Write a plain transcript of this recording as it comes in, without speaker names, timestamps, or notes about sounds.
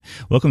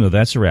Welcome to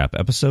That's a Wrap,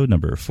 episode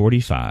number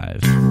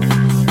 45.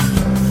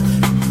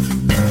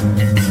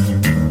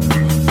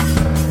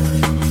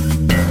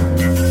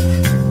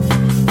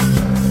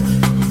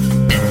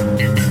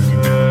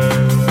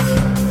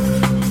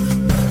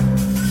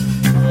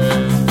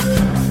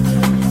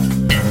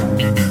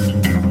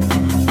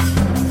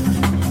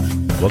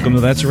 Welcome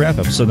to That's a Wrap,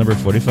 episode number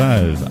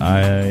 45.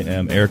 I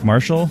am Eric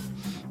Marshall.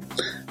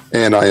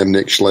 And I am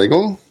Nick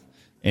Schlegel.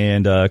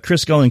 And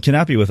Chris Gullen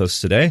cannot be with us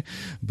today,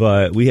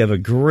 but we have a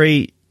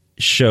great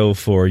show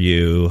for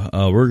you.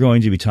 We're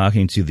going to be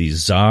talking to the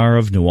Czar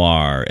of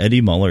Noir,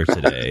 Eddie Muller,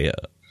 today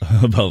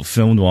about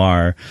film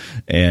noir,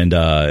 and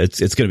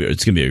it's gonna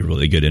be a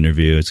really good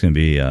interview. It's gonna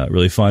be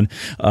really fun.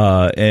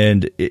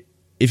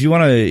 If you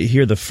want to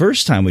hear the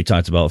first time we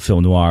talked about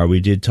film noir,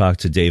 we did talk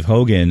to Dave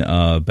Hogan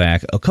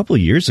back a couple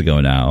of years ago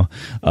now,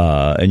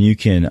 and you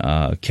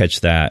can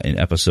catch that in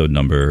episode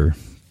number,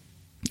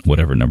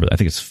 whatever number. I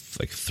think it's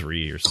like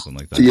 3 or something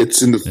like that.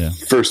 It's in the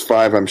first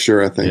 5, I'm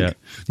sure. I think.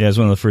 Yeah, it's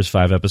one of the first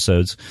 5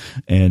 episodes,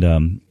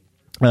 and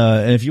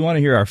if you want to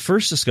hear our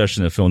first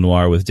discussion of film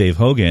noir with Dave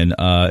Hogan,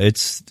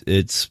 it's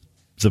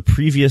the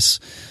previous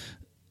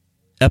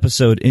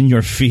episode in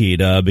your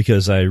feed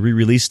because I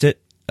re-released it.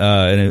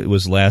 And it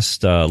was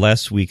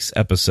last week's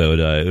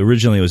episode.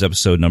 Originally, it was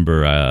episode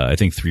number, I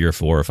think 3 or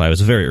 4 or 5. It was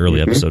a very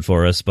early episode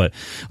for us, but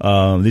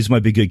these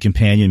might be good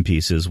companion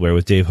pieces where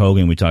with Dave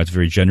Hogan, we talked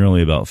very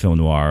generally about film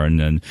noir, and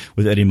then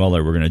with Eddie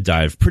Muller, we're going to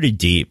dive pretty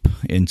deep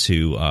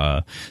into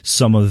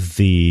some of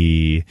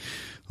the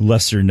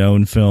lesser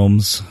known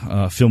films,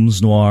 film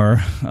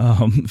noir,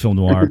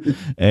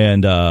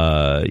 and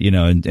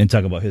and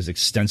talk about his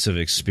extensive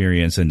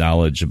experience and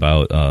knowledge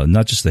about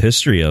not just the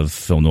history of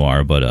film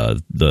noir,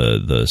 but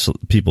the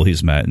people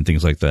he's met and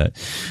things like that.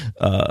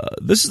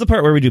 This is the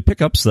part where we do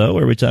pickups, though,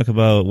 where we talk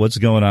about what's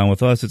going on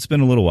with us. It's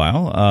been a little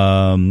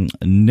while.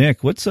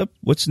 Nick, what's up?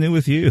 What's new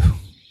with you?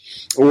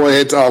 Well,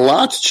 it's a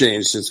lot's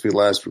changed since we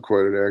last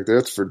recorded, Eric.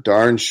 That's for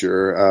darn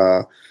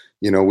sure.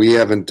 We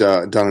haven't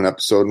done an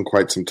episode in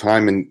quite some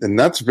time, and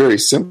that's very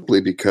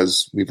simply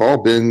because we've all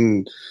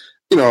been,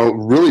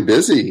 really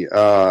busy.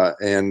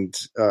 And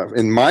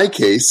in my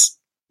case,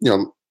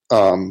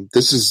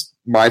 this is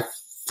my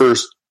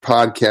first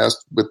podcast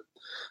with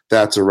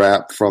That's a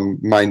Wrap from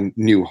my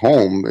new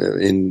home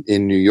in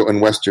New York, in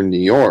Western New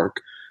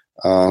York.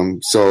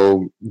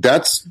 So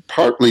that's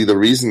partly the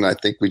reason I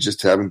think we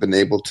just haven't been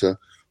able to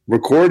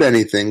record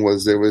anything.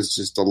 There was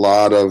just a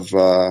lot of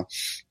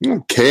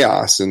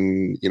chaos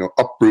and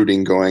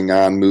uprooting going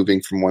on,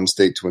 moving from one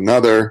state to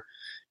another,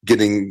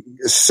 getting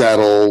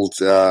settled,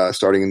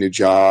 starting a new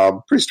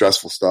job, pretty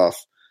stressful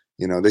stuff.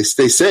 They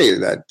say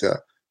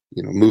that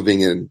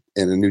moving in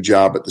a new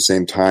job at the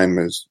same time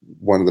is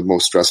one of the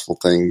most stressful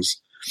things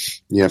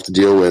you have to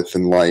deal with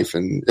in life,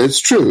 and it's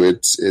true.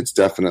 It's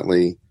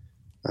definitely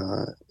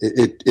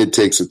it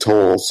takes a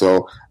toll.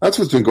 So that's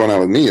what's been going on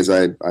with me. Is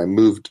I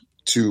moved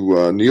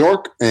to New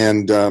York,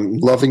 and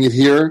loving it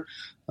here.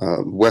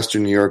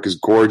 Western New York is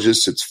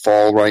gorgeous. It's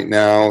fall right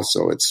now,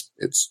 so it's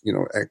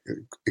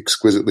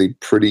exquisitely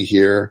pretty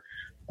here.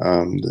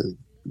 A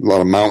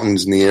lot of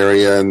mountains in the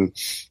area,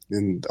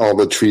 and all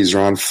the trees are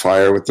on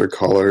fire with their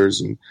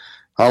colors. And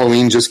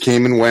Halloween just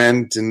came and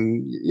went,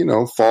 and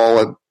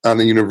fall on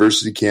the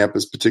university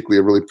campus, particularly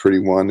a really pretty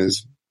one,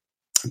 it's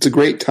a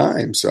great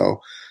time. So,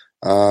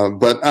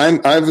 but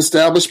I've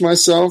established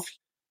myself.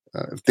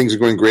 Things are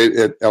going great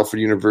at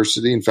Alfred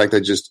University. In fact, I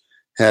just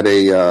had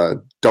a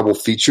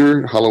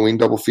Halloween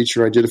double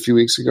feature I did a few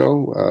weeks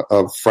ago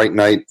of Fright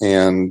Night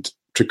and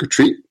Trick or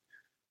Treat,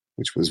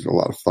 which was a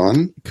lot of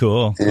fun.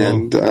 Cool.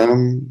 And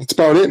that's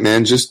about it,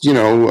 man. Just,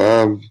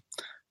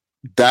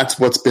 that's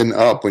what's been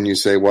up. When you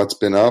say what's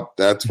been up,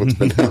 that's what's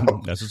been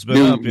up. That's what's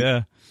been up,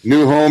 yeah.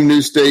 New home,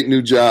 new state,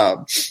 new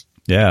job.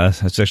 Yeah,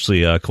 that's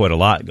actually quite a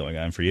lot going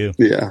on for you.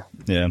 Yeah.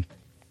 Yeah.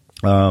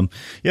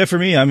 For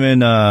me, I'm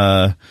in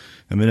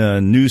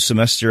a new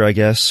semester, I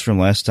guess, from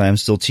last time,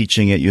 still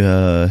teaching at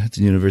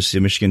the University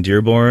of Michigan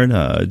Dearborn,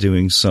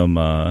 doing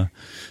some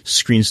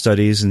screen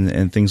studies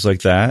and things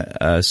like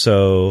that.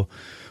 So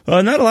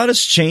not a lot has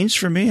changed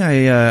for me.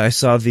 I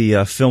saw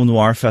the Film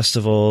Noir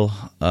Festival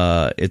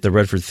at the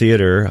Redford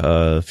Theater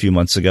a few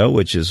months ago,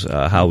 which is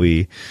how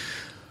we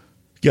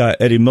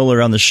got Eddie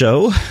Muller on the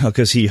show,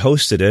 because he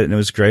hosted it, and it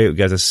was great. We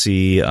got to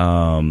see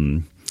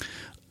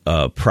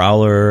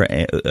Prowler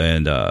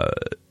and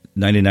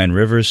 99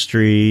 River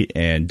Street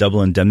and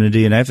Double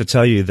Indemnity. And I have to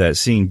tell you that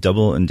seeing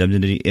Double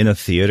Indemnity in a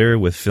theater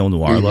with film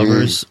noir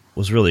lovers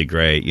was really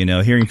great.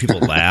 Hearing people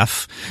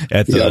laugh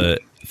at the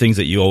things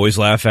that you always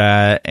laugh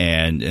at,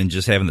 and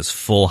just having this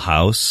full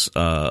house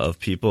of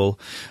people.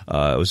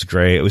 It was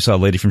great. We saw a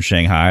lady from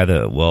Shanghai,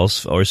 the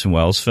Orson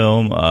Welles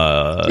film.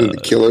 The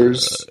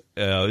Killers.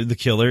 The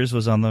Killers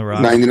was on the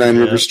rock. 99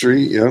 River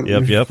Street,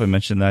 Yep. I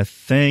mentioned that, I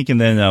think. And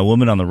then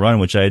Woman on the Run,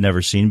 which I had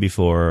never seen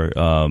before,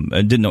 and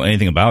didn't know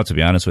anything about, to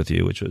be honest with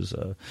you, which was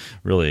a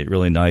really,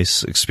 really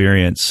nice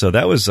experience. So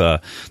that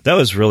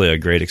was really a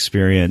great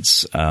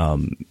experience.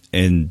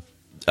 And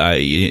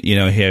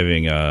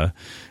having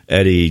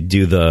Eddie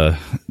do the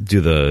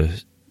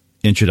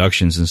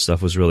introductions and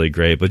stuff was really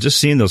great. But just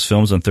seeing those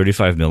films on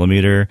 35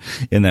 millimeter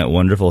in that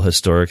wonderful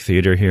historic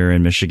theater here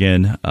in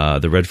Michigan,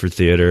 the Redford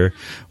Theater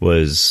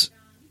was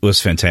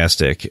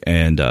fantastic,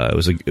 and it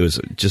was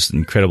just an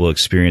incredible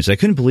experience. I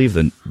couldn't believe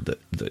the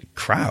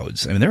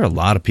crowds. I mean, there were a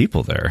lot of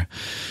people there.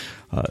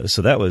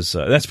 So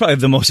that's probably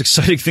the most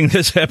exciting thing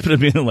that's happened to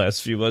me in the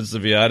last few months, to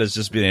be honest.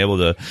 Just being able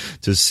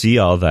to see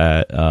all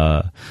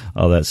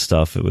that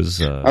stuff. It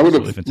was. I would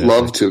have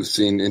loved to have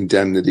seen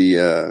Indemnity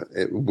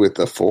with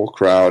a full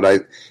crowd.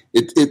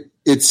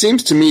 It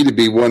seems to me to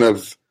be one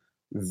of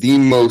the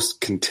most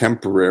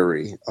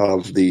contemporary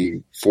of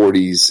the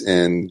 40s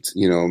and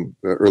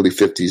early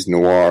 50s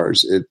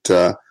noirs.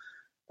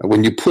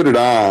 When you put it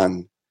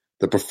on,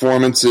 the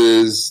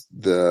performances,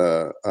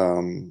 the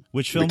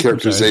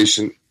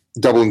characterization.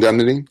 Double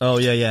Indemnity. Oh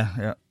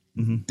yeah.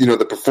 Mm-hmm.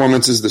 The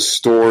performances, the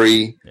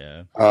story,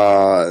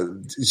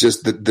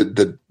 just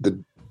the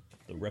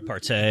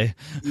repartee.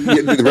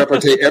 The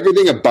repartee.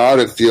 Everything about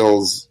it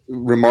feels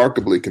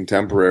remarkably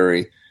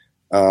contemporary,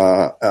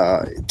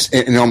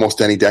 in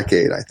almost any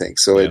decade, I think.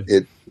 So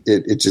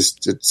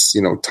it's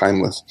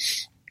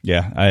timeless.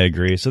 Yeah, I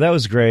agree. So that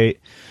was great.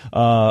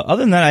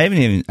 Other than that, I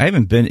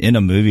haven't been in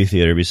a movie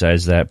theater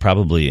besides that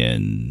probably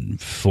in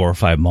 4 or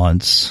 5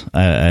 months.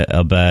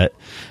 I'll bet.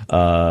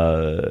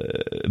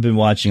 I've been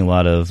watching a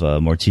lot of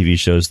more TV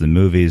shows than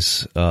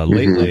movies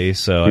lately,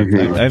 so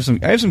I have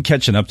some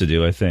catching up to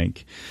do, I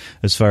think,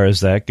 as far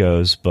as that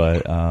goes.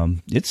 But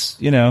it's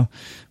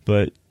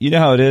but you know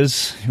how it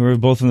is. We're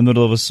both in the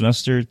middle of a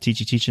semester,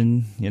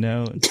 teaching.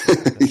 Yeah,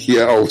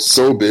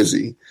 so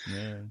busy.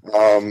 Yeah.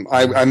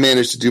 I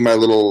managed to do my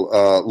little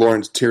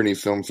Lawrence Tierney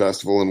Film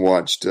Festival and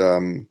watched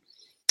Born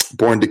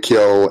to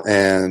Kill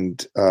and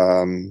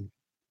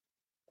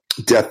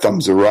Death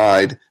Thumbs a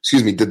Ride.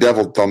 Excuse me, The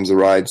Devil Thumbs a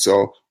Ride.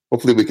 So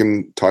hopefully we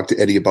can talk to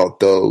Eddie about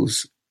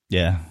those.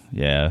 Yeah.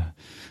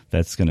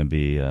 That's gonna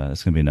be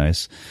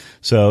nice.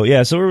 So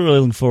we're really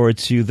looking forward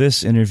to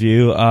this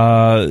interview.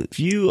 If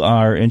you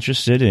are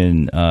interested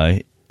in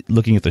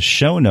looking at the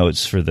show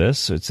notes for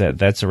this, it's at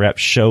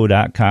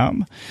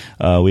that'sawrapshow.com.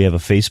 We have a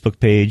Facebook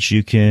page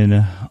you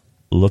can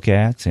look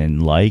at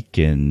and like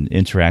and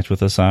interact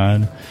with us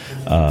on.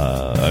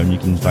 And you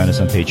can find us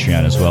on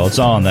Patreon as well. It's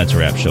all on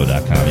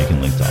that'sawrapshow.com. You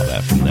can link to all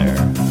that from there.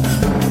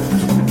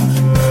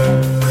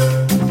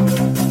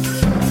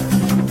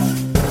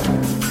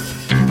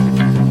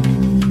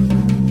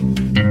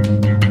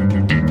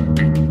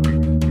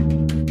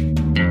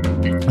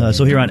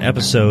 So here on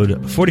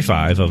episode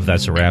 45 of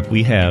That's a Wrap,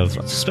 we have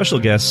special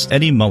guest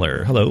Eddie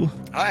Muller. Hello.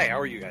 Hi, how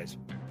are you guys?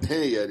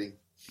 Hey, Eddie.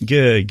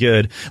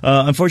 Good.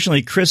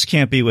 Unfortunately, Chris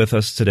can't be with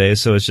us today,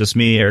 so it's just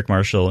me, Eric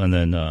Marshall, and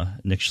then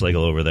Nick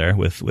Schlegel over there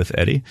with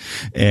Eddie.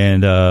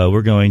 And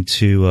we're going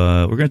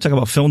to talk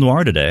about film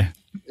noir today.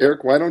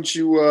 Eric, why don't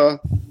you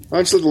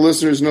let the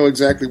listeners know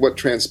exactly what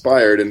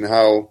transpired and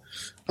how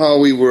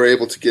we were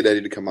able to get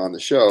Eddie to come on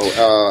the show?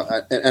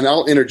 And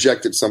I'll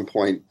interject at some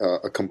point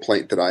a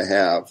complaint that I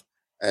have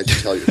as you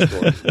tell your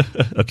story.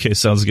 Okay,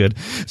 sounds good.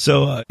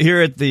 So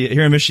here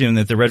in Michigan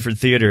at the Redford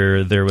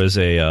Theater, there was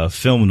a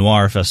film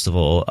noir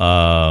festival.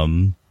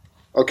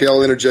 Okay,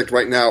 I'll interject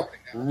right now.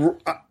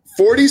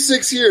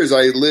 46 years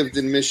I lived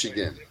in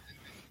Michigan.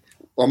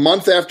 A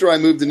month after I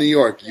moved to New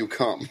York, you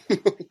come.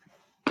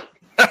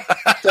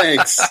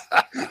 Thanks.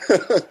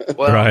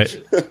 Well,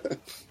 right.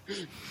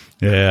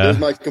 Yeah,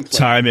 my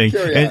timing.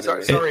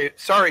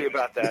 Sorry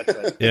about that.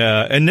 But.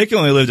 Yeah, and Nick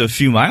only lived a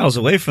few miles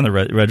away from the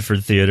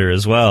Redford Theater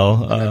as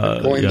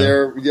well. Going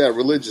there,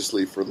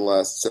 religiously for the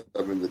last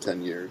 7 to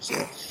 10 years.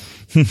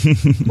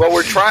 Well,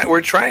 we're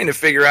trying to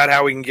figure out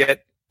how we can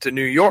get to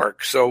New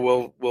York,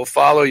 so we'll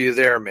follow you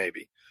there,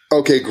 maybe.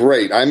 Okay,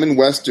 great. I'm in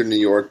Western New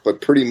York, but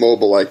pretty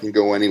mobile. I can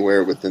go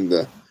anywhere within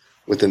the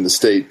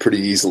state pretty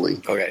easily.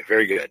 Okay,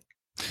 very good.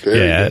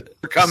 Good.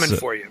 We're coming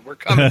for you. We're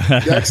coming.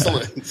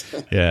 Excellent.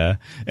 Yeah,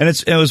 and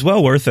it was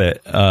well worth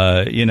it.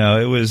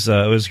 It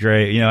was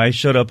great. I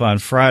showed up on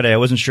Friday. I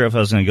wasn't sure if I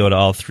was going to go to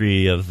all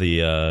 3 of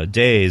the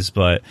days,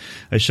 but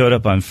I showed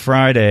up on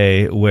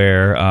Friday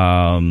where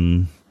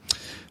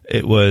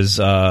it was.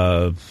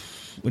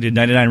 We did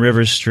 99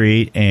 River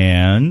Street,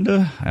 and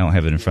I don't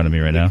have it in front of me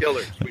right now.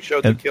 Killers. We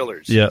showed the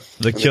Killers. Yeah,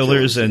 the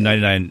Killers and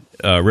 99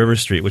 River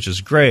Street, which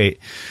is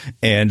great.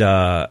 And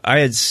I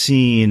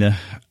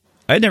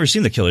had never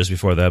seen the Killers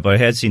before that, but I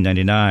had seen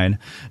 99.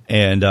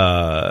 And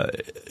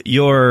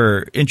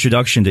your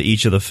introduction to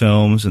each of the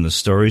films and the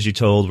stories you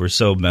told were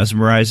so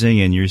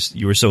mesmerizing, and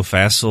you were so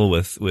facile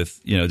with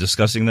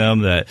discussing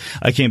them that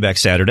I came back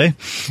Saturday.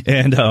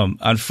 And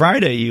on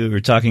Friday, you were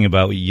talking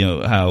about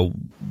how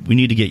we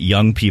need to get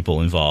young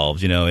people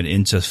involved, and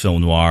into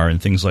film noir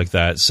and things like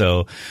that.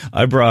 So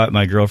I brought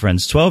my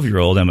girlfriend's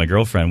 12-year-old and my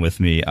girlfriend with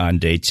me on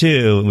day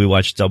 2, and we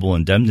watched Double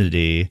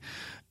Indemnity.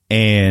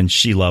 And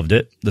she loved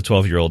it. The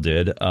 12-year-old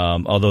did.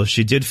 Although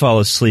she did fall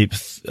asleep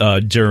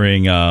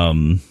during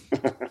what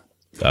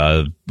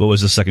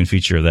was the second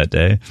feature of that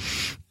day?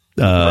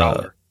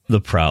 Prowler.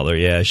 The Prowler,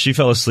 yeah. She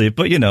fell asleep,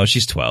 but,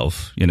 she's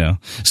 12,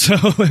 so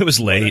it was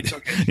late. That's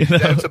okay.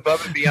 That's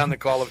above and beyond the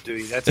Call of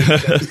Duty. That's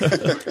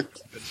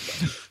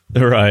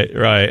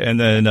Right. And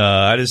then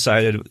I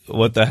decided,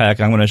 what the heck,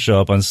 I'm going to show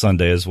up on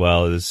Sunday as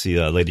well to see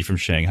a lady from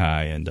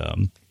Shanghai and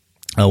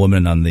a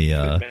woman on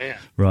the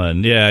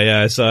run.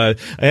 Yeah. So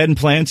I hadn't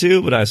planned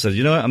to, but I said,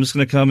 you know what, I'm just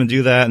going to come and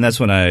do that. And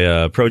that's when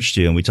I approached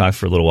you, and we talked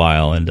for a little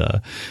while. And, I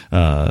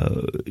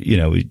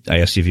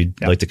asked you if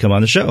you'd like to come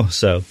on the show.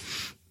 So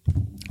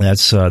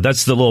that's the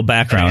little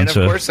background. And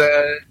of course,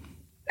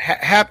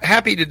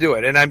 happy to do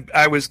it. And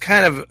I was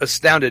kind of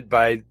astounded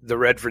by the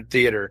Redford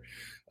Theater.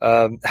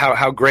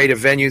 How great a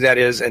venue that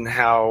is, and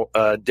how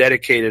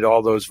dedicated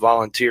all those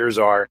volunteers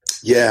are.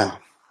 Yeah,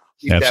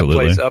 keep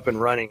absolutely. That place up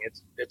and running.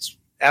 It's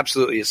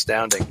absolutely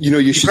astounding.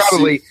 You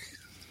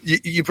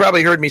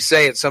probably heard me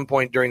say at some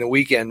point during the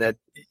weekend that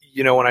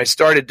when I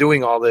started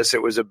doing all this,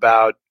 it was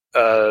about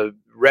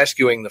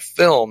rescuing the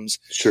films.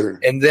 Sure.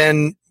 And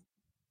then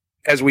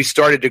as we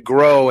started to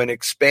grow and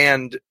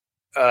expand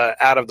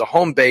out of the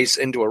home base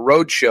into a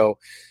road show,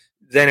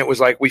 then it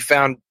was like we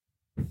found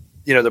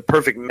the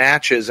perfect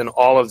matches in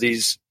all of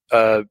these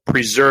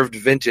preserved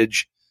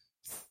vintage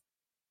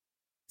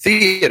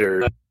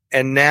theaters.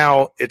 And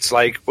now it's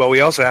like, well,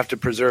 we also have to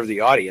preserve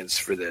the audience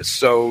for this.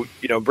 So,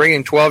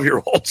 bringing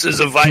 12-year-olds is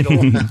a vital,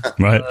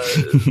 right.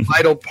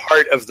 Vital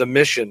part of the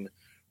mission,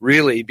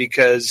 really,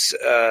 because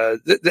I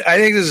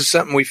think this is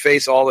something we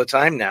face all the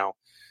time now.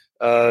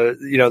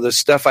 The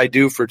stuff I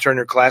do for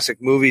Turner Classic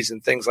Movies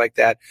and things like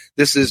that.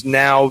 This is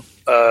now,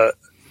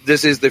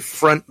 this is the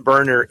front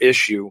burner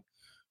issue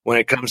when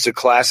it comes to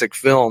classic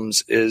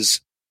films,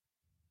 is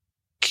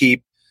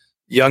keep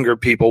younger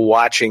people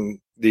watching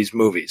these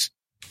movies.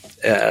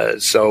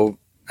 So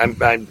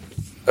I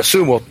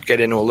assume we'll get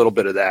into a little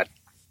bit of that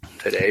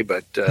today,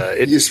 but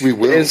yes, we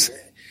will.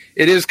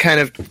 It is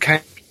kind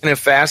of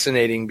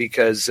fascinating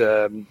because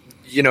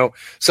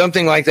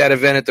something like that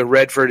event at the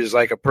Redford is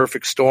like a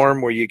perfect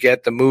storm where you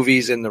get the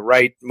movies in the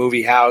right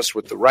movie house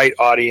with the right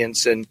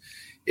audience, and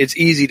it's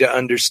easy to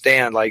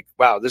understand. Like,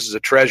 wow, this is a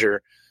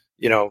treasure.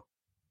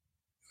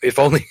 If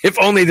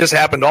only this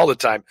happened all the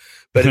time,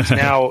 but it's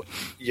now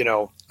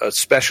a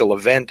special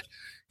event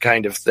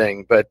kind of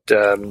thing. But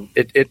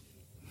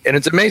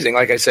it's amazing.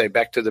 Like I say,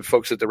 back to the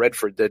folks at the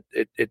Redford, that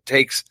it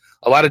takes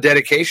a lot of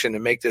dedication to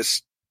make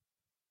this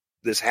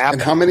happen.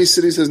 And how many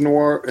cities has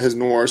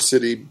Noir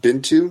City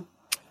been to?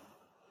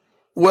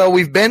 Well,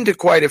 we've been to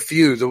quite a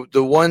few.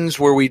 The ones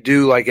where we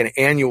do like an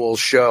annual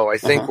show, I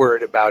think we're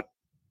at about,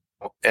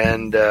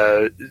 and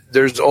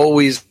there's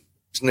always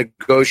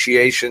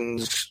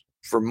negotiations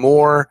for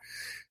more,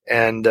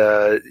 and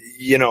a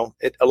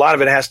lot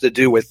of it has to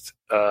do with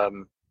how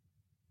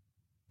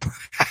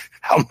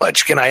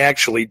much can I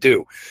actually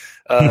do,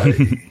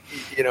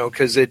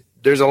 because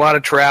there's a lot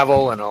of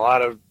travel and a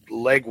lot of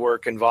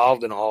legwork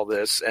involved in all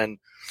this, and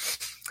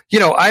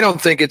I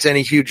don't think it's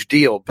any huge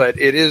deal, but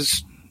it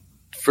is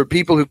for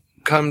people who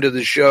come to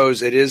the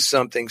shows. It is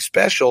something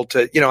special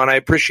to and I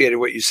appreciated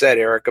what you said,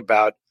 Eric,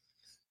 about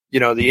the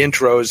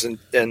intros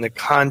and the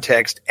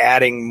context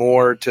adding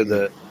more to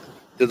the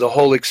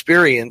whole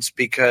experience,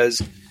 because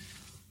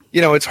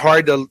it's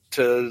hard to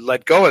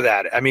let go of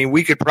that. I mean,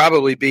 we could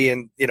probably be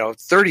in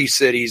 30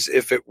 cities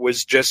if it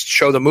was just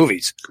show the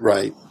movies,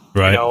 right.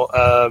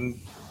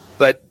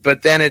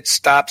 But then it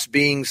stops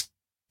being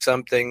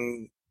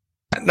something.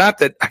 Not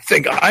that I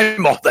think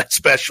I'm all that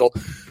special,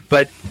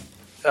 but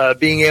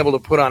being able to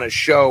put on a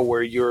show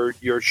where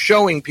you're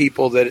showing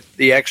people that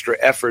the extra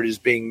effort is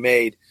being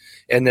made,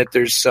 and that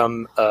there's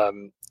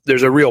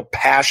a real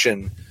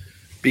passion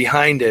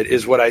behind it,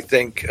 is what I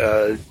think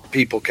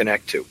people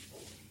connect to.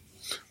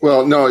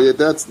 Well, no,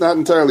 that's not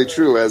entirely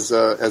true. As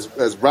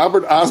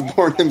Robert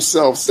Osborne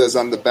himself says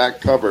on the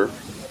back cover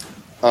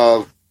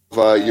of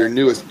your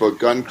newest book,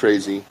 Gun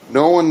Crazy,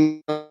 no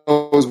one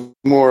knows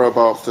more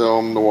about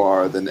film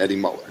noir than Eddie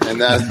Muller, and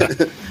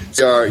that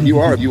you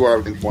are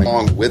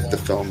along with the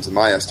films, in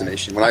my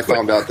estimation. When I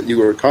found out that you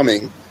were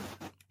coming,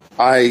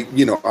 I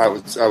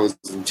was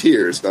in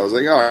tears. I was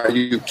like, "Oh, are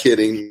you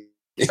kidding?"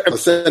 I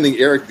was sending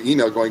Eric the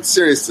email going,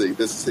 seriously,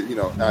 this is,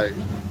 I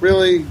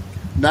really,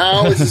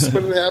 now is this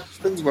when it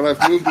happens, when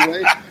I've moved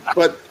away?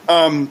 But,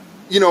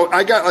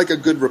 I got like a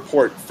good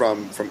report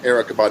from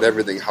Eric about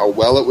everything, how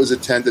well it was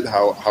attended,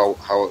 how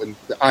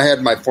I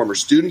had my former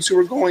students who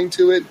were going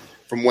to it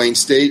from Wayne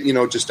State,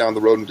 just down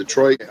the road in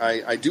Detroit.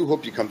 I do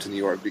hope you come to New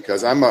York,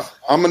 because I'm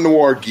a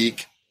noir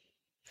geek.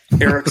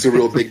 Eric's a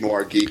real big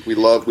noir geek. We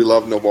love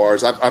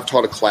noirs. I've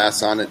taught a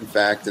class on it, in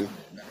fact,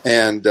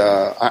 and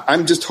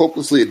I'm just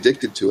hopelessly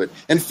addicted to it.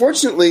 And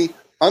fortunately,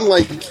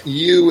 unlike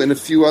you and a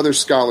few other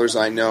scholars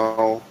I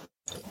know,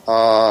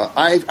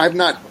 I've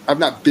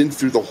not been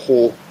through the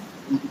whole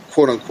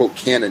quote unquote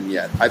canon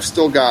yet. I've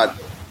still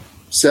got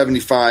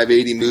 75,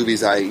 80 movies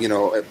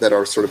that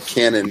are sort of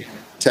canon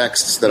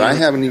texts that I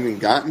haven't even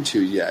gotten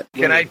to yet.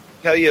 Can I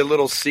tell you a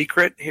little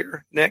secret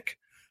here, Nick?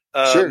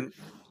 Sure.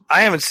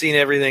 I haven't seen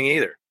everything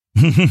either.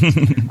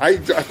 I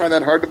find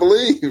that hard to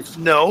believe.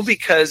 No,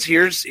 because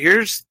here's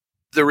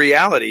the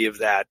reality of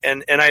that.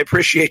 And I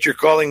appreciate your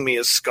calling me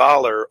a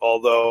scholar,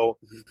 although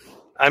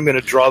I'm going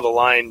to draw the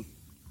line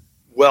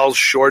well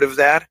short of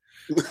that.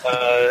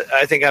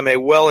 I think I'm a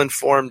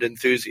well-informed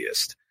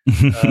enthusiast.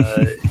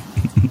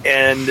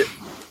 And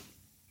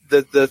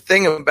the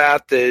thing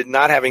about the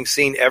not having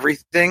seen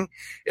everything,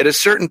 at a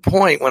certain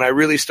point when I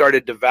really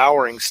started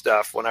devouring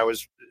stuff, when I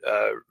was,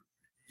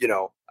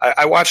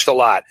 I watched a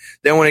lot.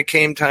 Then when it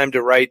came time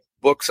to write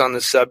books on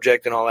the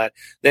subject and all that,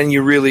 then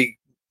you really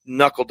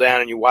knuckle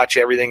down and you watch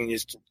everything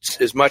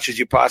as much as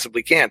you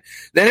possibly can.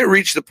 Then it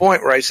reached the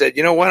point where I said,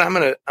 you know what, I'm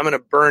gonna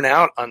burn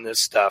out on this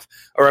stuff,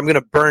 or I'm gonna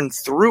burn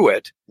through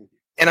it,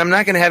 and I'm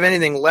not gonna have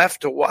anything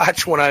left to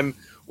watch when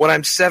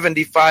I'm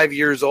 75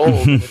 years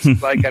old. And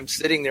it's like I'm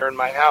sitting there in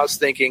my house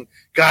thinking,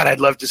 God,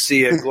 I'd love to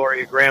see a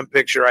Gloria Graham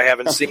picture I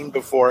haven't seen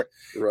before.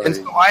 Right. And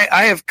so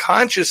I have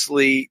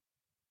consciously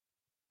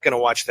going to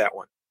watch that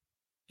one.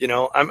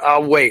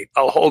 I'll wait.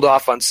 I'll hold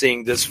off on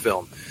seeing this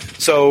film.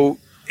 So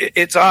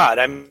it's odd.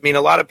 I mean,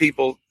 a lot of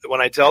people,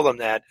 when I tell them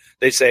that,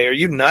 they say, "Are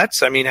you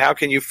nuts? I mean, how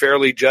can you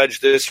fairly judge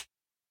this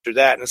or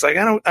that?" And it's like,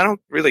 I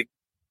don't really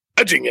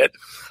judging it.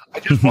 I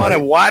just want to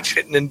watch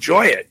it and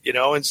enjoy it,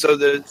 And so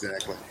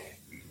exactly.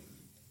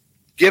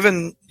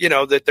 Given,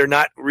 that they're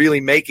not really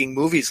making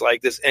movies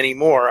like this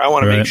anymore, I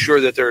want to make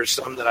sure that there are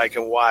some that I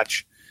can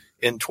watch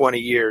in 20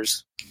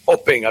 years,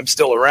 hoping I'm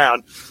still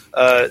around,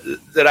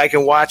 that I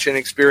can watch and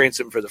experience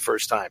them for the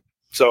first time.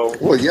 So,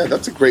 well, yeah,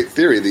 that's a great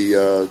theory.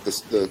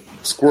 The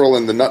squirrel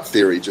and the nut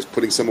theory, just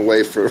putting some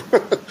away for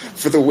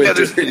the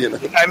winter. Yeah,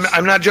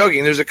 I'm not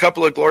joking. There's a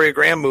couple of Gloria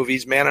Graham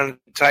movies, Man on a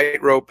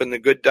Tightrope and The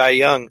Good Die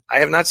Young. I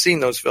have not seen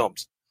those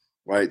films.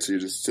 Right, so you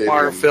just save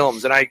them.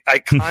 Films, and I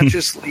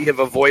consciously have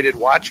avoided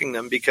watching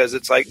them because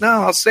it's like, no,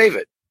 I'll save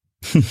it.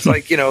 It's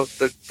like,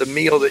 the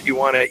meal that you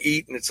want to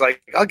eat, and it's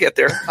like, I'll get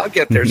there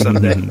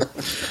someday.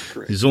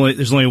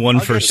 There's only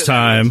one first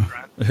time.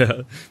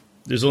 Yeah.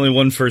 There's only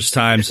one first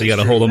time, so you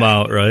got to hold them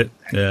out, right?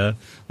 Yeah,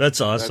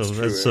 that's awesome.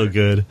 That's so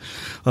good.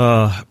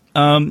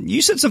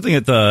 You said something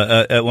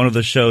at one of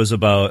the shows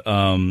about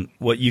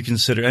what you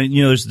consider.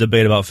 There's a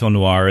debate about film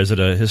noir. Is it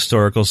a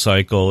historical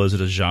cycle? Is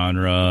it a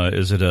genre?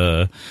 Is it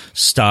a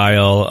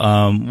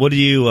style? Where do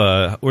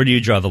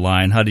you draw the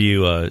line? How do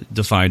you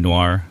define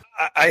noir?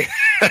 I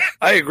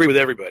agree with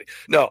everybody.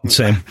 No,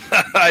 same.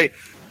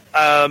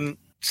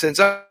 Since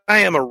I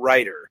am a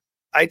writer,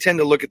 I tend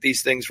to look at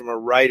these things from a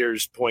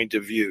writer's point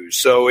of view.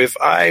 So if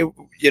I,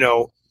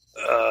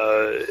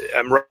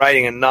 I'm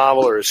writing a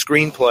novel or a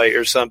screenplay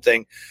or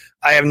something,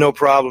 I have no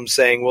problem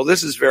saying, well,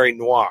 this is very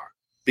noir,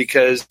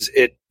 because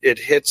it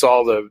hits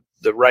all the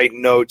right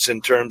notes in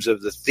terms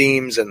of the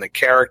themes and the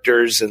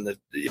characters and the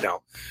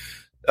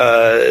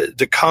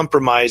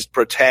compromised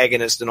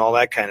protagonist and all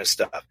that kind of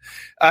stuff.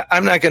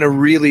 I'm not going to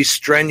really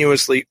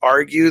strenuously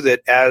argue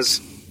that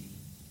as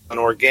an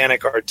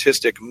organic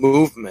artistic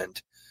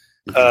movement,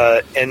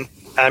 and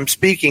I'm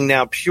speaking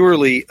now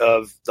purely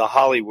of the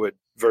Hollywood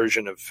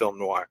version of film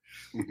noir,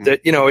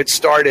 that, it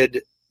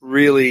started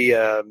really,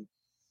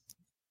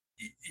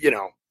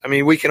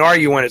 we can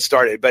argue when it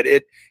started, but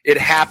it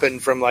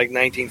happened from like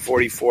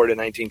 1944 to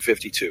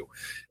 1952.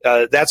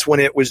 That's when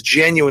it was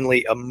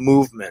genuinely a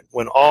movement,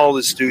 when all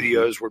the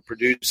studios were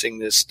producing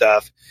this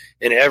stuff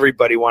and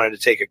everybody wanted to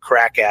take a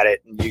crack at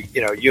it. And,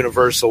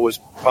 Universal was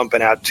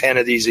pumping out 10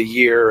 of these a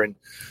year, and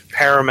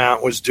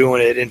Paramount was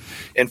doing it.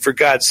 And for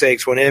God's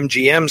sakes, when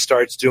MGM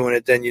starts doing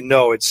it, then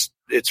it's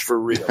for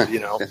real,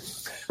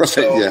 Right,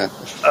 so, yeah.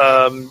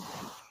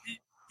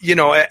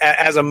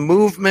 As a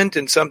movement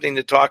and something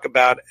to talk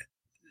about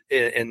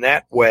in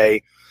that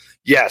way,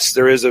 yes,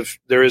 there is a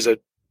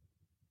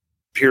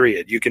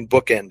period. You can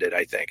bookend it,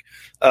 I think.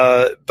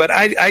 But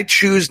I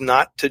choose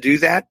not to do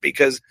that,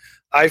 because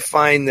I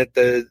find that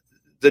the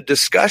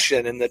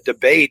discussion and the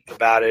debate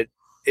about it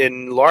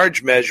in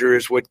large measure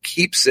is what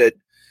keeps it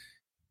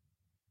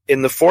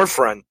in the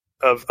forefront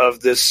of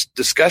this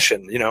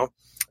discussion,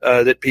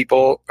 that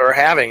people are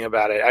having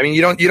about it. I mean,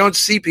 you don't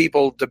see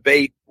people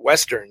debate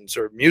Westerns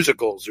or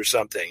musicals or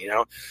something,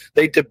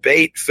 they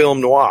debate film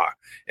noir.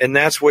 And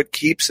that's what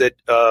keeps it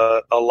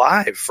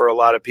alive for a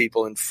lot of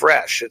people and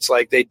fresh. It's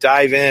like they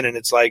dive in and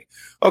it's like,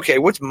 okay,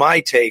 what's my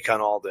take on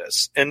all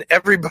this? And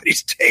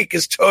everybody's take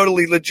is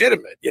totally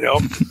legitimate,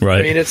 Right.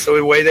 I mean, it's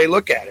the way they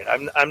look at it.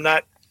 I'm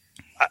not,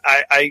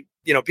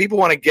 people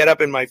want to get up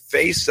in my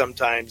face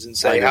sometimes and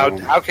say,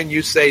 how can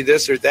you say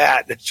this or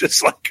that? And it's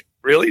just like,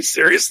 really?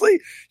 Seriously?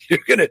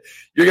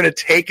 You're gonna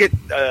take it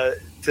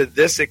to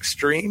this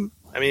extreme?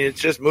 I mean,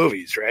 it's just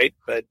movies, right?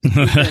 But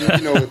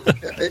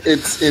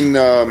it's in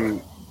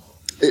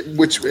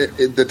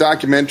the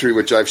documentary,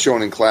 which I've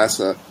shown in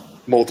class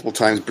multiple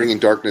times, Bringing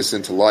Darkness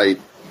into Light,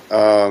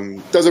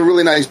 does a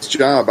really nice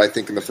job, I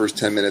think, in the first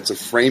 10 minutes of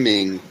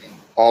framing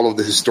all of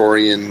the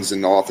historians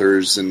and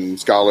authors and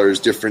scholars'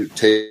 different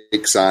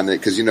takes on it,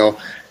 because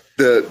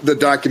the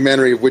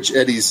documentary, of which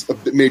Eddie's a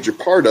major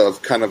part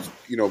of, kind of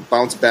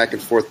bounce back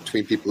and forth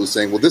between people who are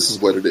saying, well, this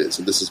is what it is,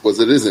 and this is what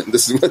it isn't, and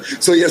this is what.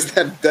 So yes,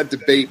 that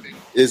debate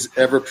is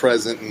ever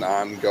present and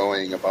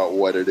ongoing about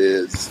what it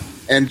is.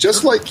 And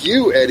just like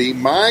you, Eddie,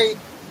 my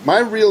my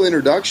real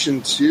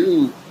introduction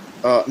to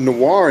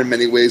noir in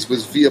many ways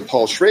was via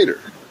Paul Schrader.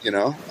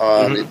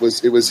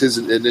 It was his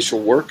initial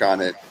work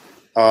on it.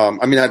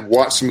 I'd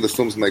watched some of the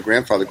films with my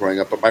grandfather growing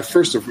up, but my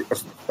first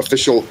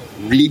official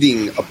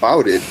reading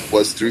about it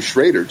was through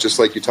Schrader, just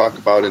like you talk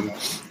about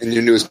in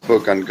your newest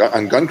book on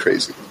Gun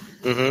Crazy.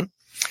 Mm-hmm.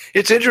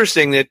 It's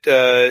interesting that,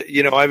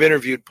 I've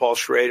interviewed Paul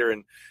Schrader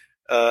and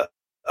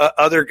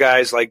other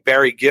guys like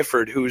Barry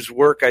Gifford, whose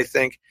work I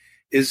think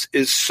is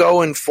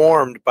so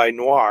informed by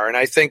noir. And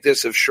I think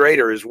this of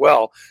Schrader as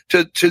well,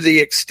 to the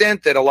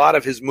extent that a lot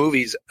of his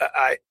movies,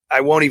 I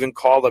won't even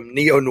call them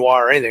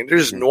neo-noir or anything. They're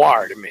just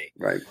noir to me.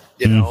 Right.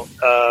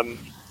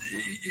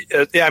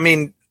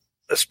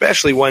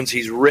 Especially ones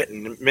he's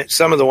written,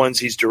 some of the ones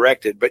he's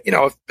directed. But,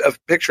 a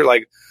picture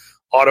like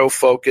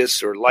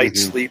Autofocus or Light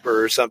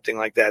Sleeper or something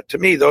like that, to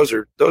me, those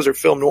are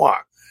film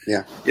noir.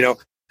 Yeah.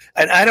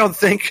 And I don't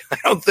think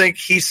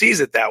he sees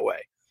it that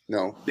way.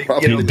 No,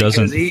 probably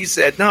doesn't. Because he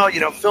said, no,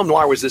 film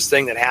noir was this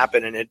thing that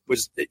happened, and it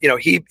was,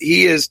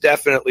 he is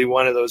definitely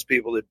one of those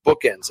people that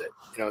bookends it.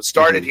 It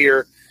started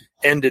here,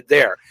 ended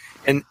there.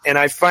 And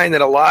I find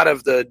that a lot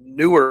of the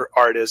newer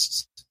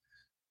artists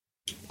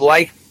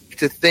like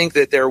to think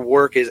that their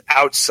work is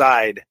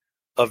outside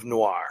of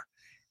noir.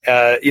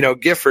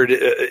 Gifford,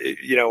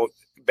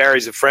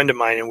 Barry's a friend of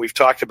mine, and we've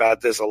talked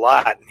about this a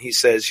lot. And he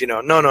says,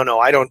 no,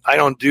 I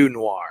don't do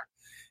noir.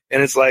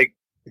 And it's like,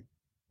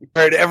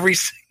 heard every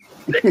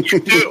single thing you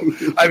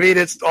do. I mean,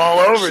 it's all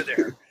over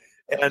there.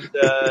 And,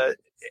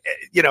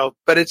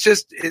 but it's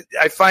just,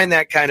 I find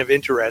that kind of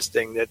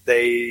interesting that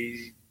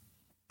they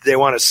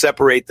want to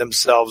separate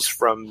themselves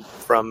from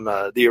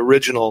the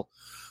original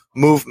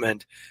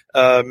movement.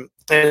 And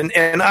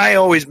I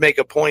always make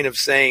a point of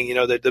saying,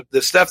 that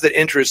the stuff that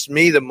interests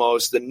me the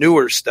most, the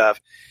newer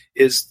stuff,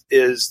 is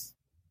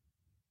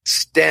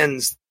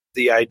extends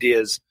the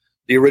ideas,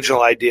 the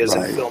original ideas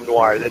in film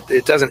noir. That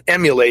it doesn't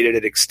emulate it;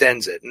 it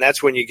extends it, and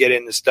that's when you get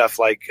into stuff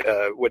like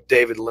what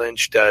David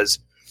Lynch does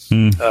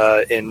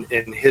in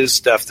his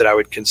stuff that I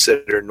would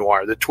consider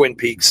noir, the Twin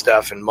Peaks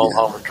stuff and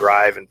Mulholland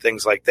Drive and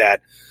things like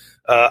that.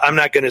 I'm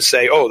not going to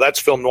say, "Oh, that's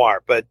film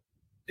noir," but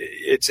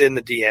it's in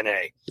the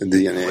DNA. The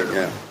DNA,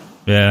 yeah.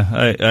 Yeah,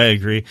 I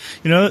agree.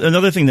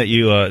 Another thing that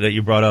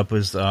you brought up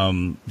was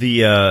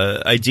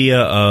the idea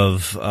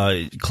of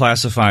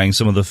classifying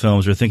some of the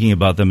films or thinking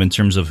about them in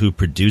terms of who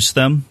produced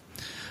them,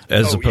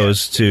 as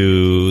opposed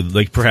to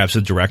like perhaps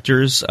the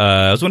directors.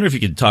 I was wondering if you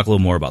could talk a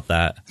little more about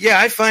that. Yeah,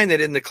 I find that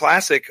in the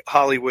classic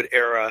Hollywood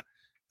era,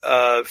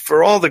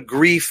 for all the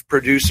grief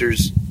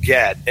producers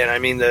get, and I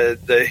mean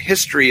the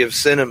history of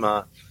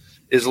cinema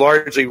is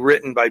largely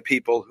written by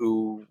people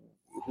who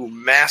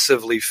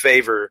massively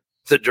favor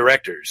the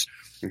directors.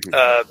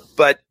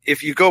 But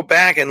if you go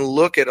back and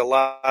look at a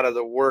lot of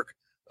the work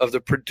of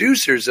the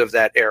producers of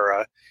that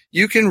era,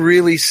 you can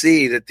really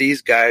see that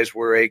these guys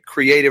were a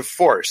creative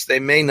force. They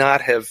may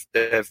not have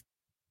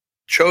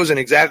chosen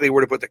exactly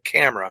where to put the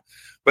camera,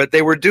 but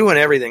they were doing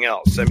everything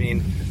else. I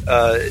mean,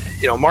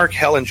 Mark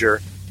Hellinger,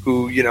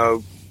 who,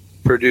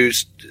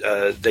 produced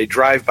They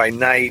Drive by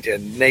Night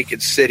and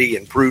Naked City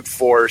and Brute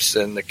Force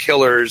and The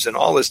Killers and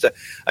all this stuff.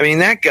 I mean,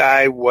 that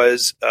guy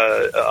was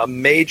a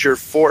major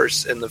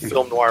force in the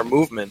film noir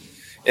movement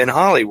in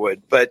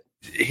Hollywood, but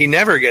he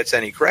never gets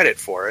any credit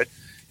for it.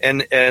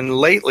 And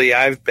lately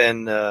I've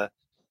been, on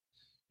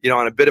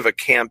a bit of a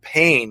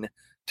campaign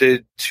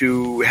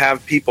to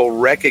have people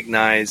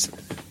recognize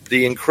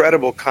the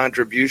incredible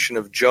contribution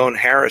of Joan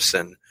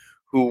Harrison,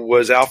 who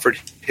was Alfred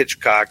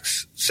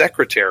Hitchcock's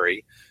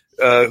secretary,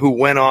 who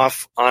went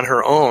off on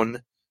her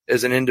own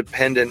as an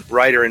independent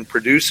writer and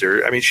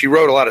producer. I mean, she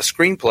wrote a lot of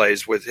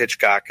screenplays with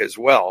Hitchcock as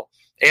well,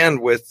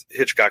 and with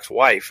Hitchcock's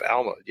wife,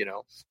 Alma,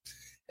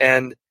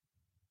 and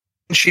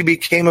she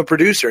became a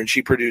producer, and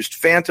she produced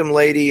Phantom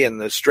Lady and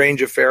The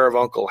Strange Affair of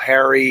Uncle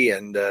Harry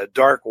and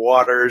Dark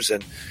Waters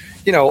and,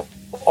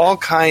 all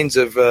kinds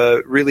of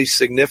really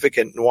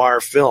significant noir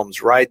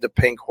films, Ride the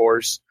Pink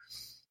Horse.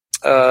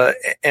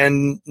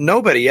 And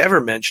nobody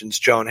ever mentions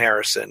Joan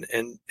Harrison.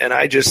 And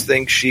I just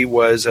think she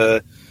was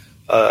a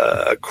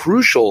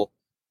crucial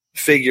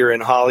figure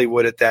in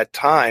Hollywood at that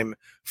time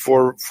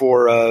for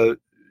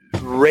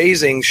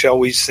raising, shall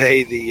we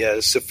say,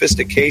 the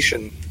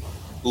sophistication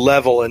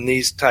level in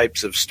these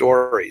types of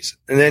stories.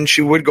 And then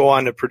she would go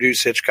on to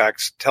produce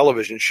Hitchcock's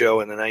television show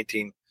in the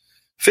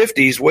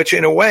 1950s, which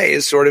in a way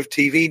is sort of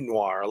TV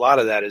noir. A lot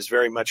of that is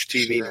very much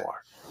TV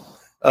noir.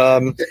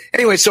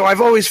 Anyway, so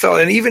I've always felt,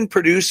 and even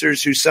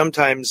producers who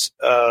sometimes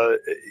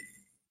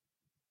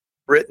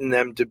written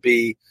them to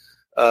be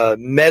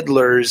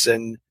meddlers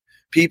and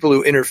people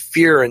who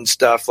interfere in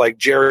stuff, like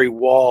Jerry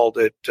Wald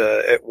at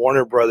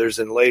Warner Brothers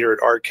and later at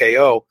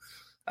RKO.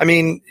 I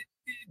mean,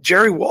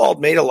 Jerry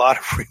Wald made a lot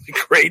of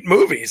really great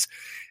movies,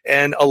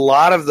 and a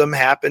lot of them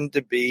happened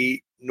to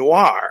be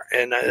noir,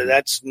 and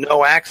that's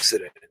no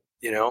accident,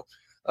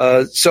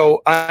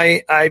 So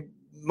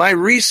my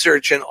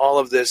research in all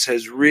of this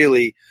has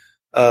really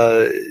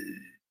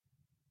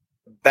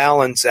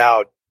balanced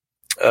out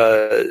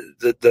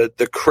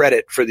the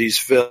credit for these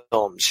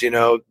films,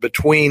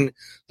 between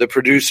the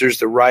producers,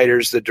 the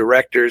writers, the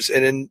directors,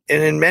 and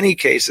in many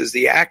cases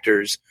the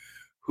actors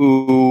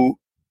who,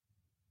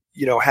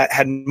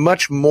 had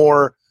much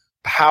more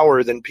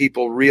power than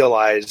people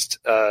realized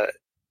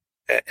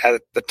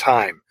at the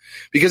time,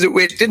 because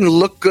it didn't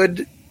look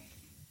good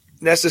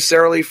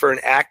necessarily for an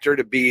actor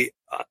to be,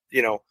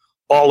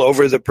 all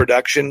over the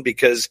production,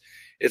 because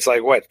it's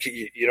like, what,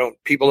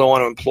 people don't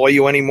want to employ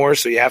you anymore,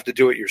 so you have to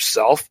do it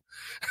yourself.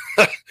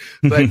 But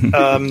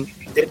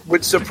it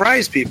would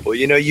surprise people.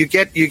 You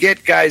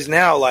get guys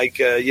now like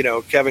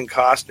Kevin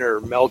Costner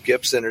or Mel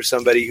Gibson or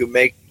somebody who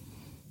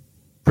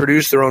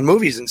produce their own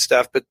movies and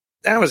stuff, but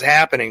that was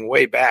happening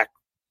way back.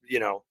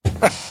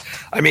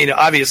 I mean,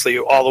 obviously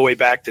all the way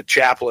back to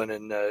Chaplin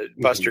and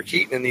Buster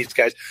Keaton and these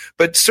guys,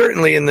 but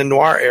certainly in the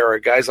noir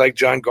era, guys like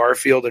John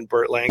Garfield and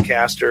Burt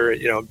Lancaster,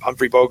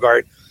 Humphrey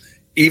Bogart,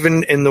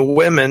 even in the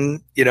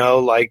women,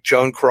 like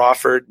Joan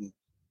Crawford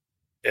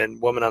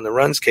and Woman on the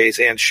Run's case,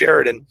 Ann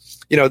Sheridan,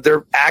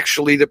 they're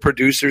actually the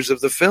producers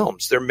of the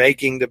films. They're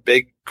making the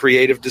big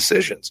creative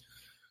decisions.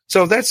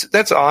 So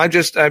that's all. I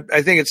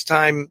think it's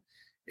time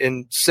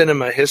in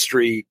cinema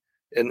history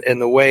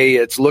and the way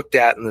it's looked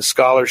at in the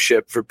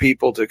scholarship for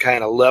people to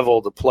kind of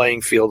level the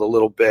playing field a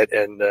little bit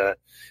and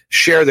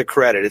share the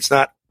credit. It's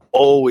not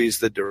always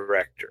the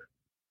director.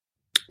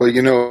 Well,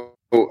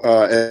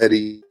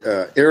 Eddie,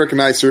 Eric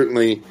and I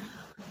certainly,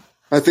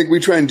 I think we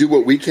try and do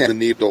what we can in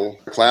needle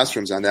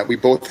classrooms on that. We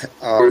both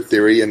our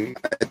theory, and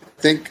I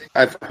think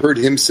I've heard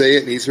him say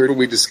it, and he's heard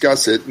we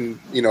discuss it, and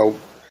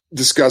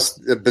discuss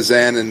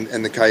Bazin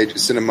and the Kaiju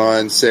Cinema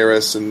and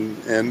Saris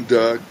and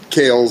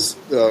Cale's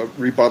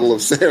rebuttal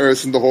of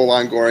Saris and the whole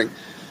ongoing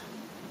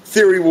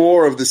theory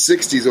war of the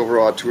 60s over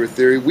auteur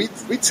theory. We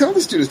tell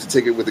the students to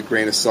take it with a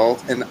grain of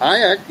salt, and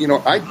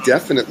I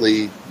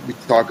definitely, we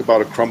talk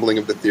about a crumbling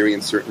of the theory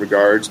in certain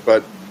regards,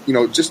 but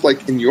just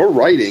like in your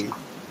writing,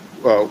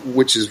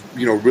 which is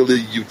really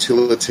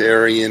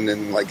utilitarian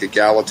and like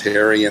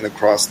egalitarian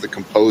across the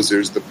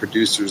composers, the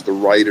producers, the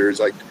writers,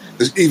 like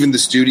even the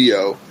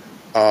studio.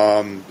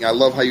 I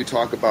love how you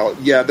talk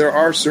about, there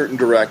are certain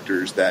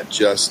directors that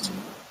just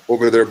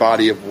over their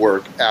body of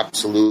work,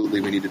 absolutely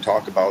we need to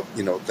talk about,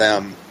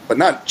 them, but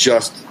not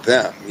just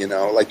them,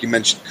 like you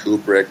mentioned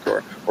Kubrick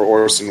or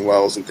Orson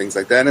Welles and things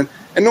like that. And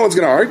no one's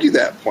going to argue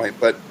that point,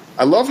 but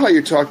I love how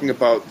you're talking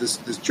about this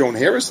Joan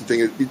Harrison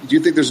thing. Do you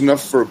think there's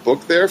enough for a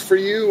book there for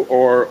you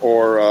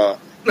or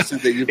it's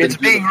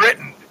being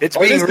written. It's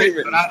being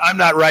written, but I'm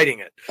not writing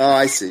it. Oh,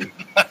 I see.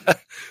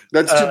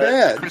 That's too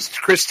bad.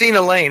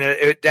 Christina Lane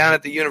down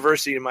at the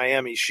University of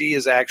Miami, she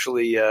is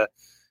actually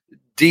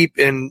deep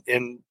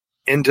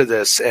into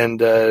this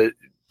and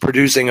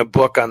producing a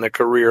book on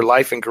the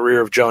life and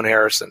career of Joan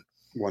Harrison.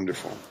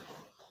 Wonderful.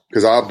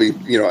 Because I'll be,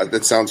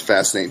 that sounds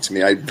fascinating to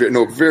me. I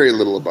know very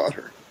little about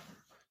her.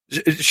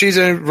 She's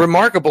a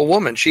remarkable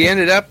woman. She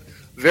ended up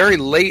very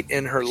late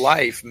in her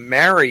life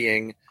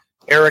marrying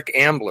Eric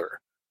Ambler,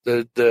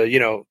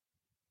 the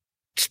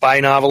spy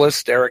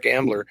novelist Eric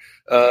Ambler.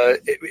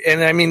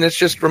 And I mean, that's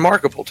just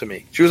remarkable to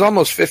me. She was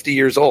almost 50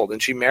 years old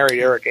and she married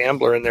Eric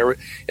Ambler, and there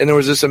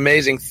was this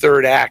amazing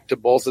third act to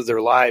both of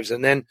their lives.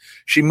 And then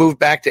she moved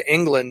back to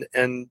England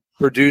and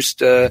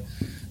produced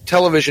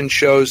television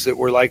shows that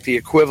were like the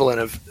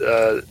equivalent of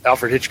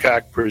Alfred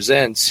Hitchcock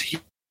Presents here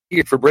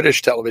for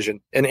British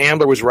television. And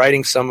Ambler was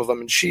writing some of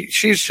them, and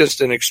she's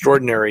just an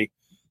extraordinary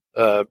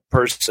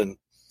person.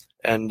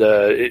 And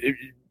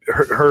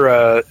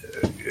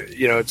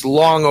it's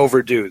long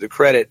overdue. The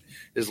credit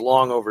is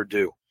long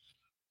overdue.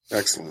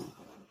 Excellent.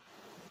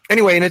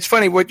 Anyway, and it's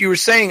funny what you were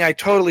saying. I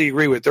totally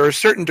agree with. There are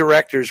certain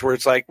directors where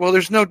it's like, well,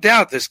 there's no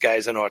doubt this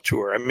guy's an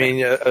auteur. I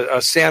mean,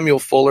 a Samuel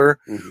Fuller,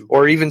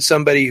 or even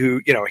somebody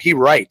who he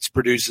writes,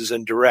 produces,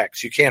 and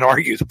directs. You can't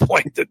argue the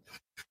point that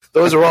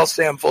those are all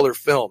Sam Fuller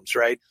films,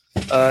 right?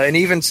 And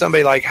even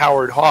somebody like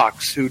Howard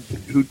Hawks, who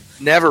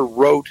never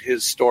wrote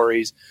his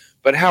stories,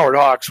 but Howard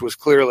Hawks was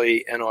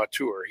clearly an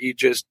auteur. He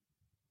just,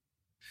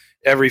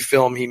 every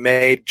film he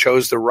made,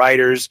 chose the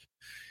writers.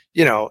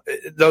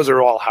 Those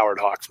are all Howard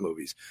Hawks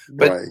movies.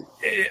 But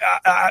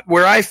right.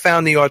 Where I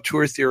found the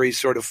auteur theory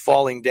sort of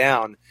falling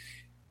down,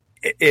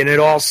 and it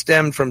all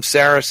stemmed from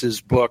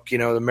Saris's book,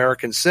 The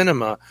American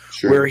Cinema,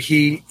 sure, where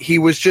he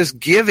was just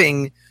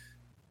giving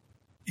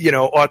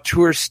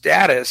auteur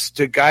status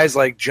to guys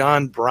like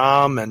John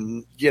Bram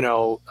and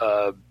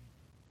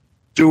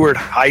Stuart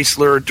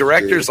Heisler,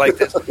 directors like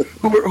this,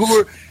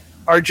 who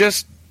are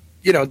just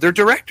they're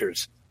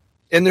directors,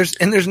 and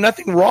there's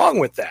nothing wrong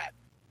with that,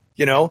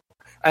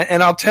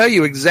 And I'll tell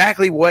you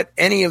exactly what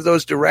any of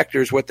those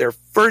directors, what their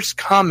first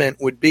comment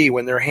would be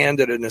when they're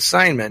handed an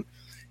assignment.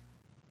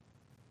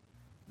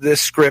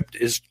 This script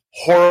is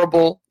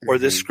horrible, or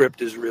this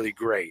script is really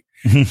great.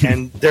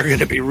 And they're going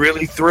to be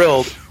really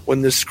thrilled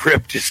when the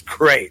script is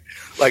great.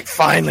 Like,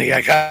 finally,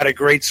 I got a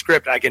great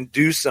script. I can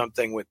do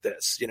something with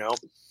this,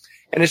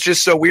 And it's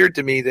just so weird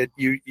to me that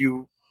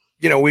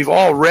we've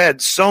all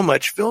read so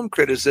much film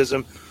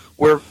criticism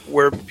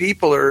where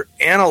people are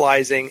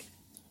analyzing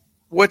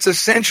what's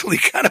essentially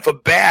kind of a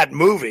bad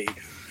movie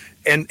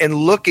and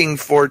looking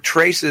for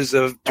traces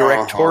of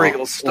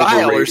directorial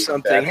style or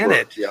something in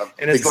it. Yeah,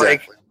 and it's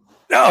like,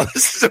 no,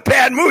 this is a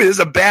bad movie. This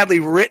is a badly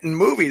written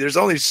movie. There's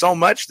only so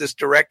much this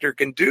director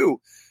can do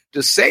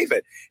to save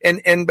it.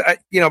 And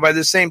by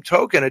the same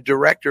token, a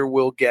director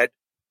will get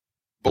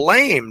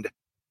blamed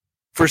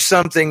for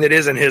something that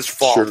isn't his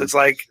fault. Sure. It's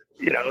like,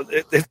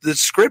 if the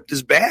script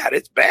is bad,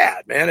 it's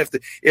bad, man.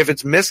 If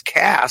it's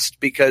miscast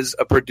because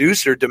a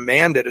producer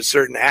demanded a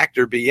certain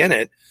actor be in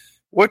it,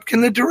 what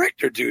can the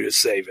director do to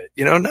save it?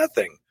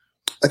 Nothing.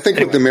 I think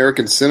with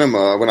American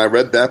cinema, when I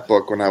read that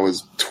book when I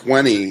was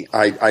 20,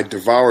 I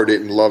devoured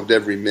it and loved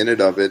every minute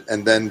of it.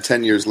 And then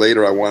 10 years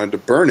later, I wanted to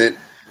burn it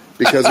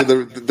because of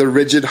the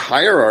rigid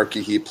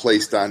hierarchy he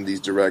placed on these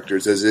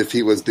directors, as if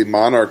he was the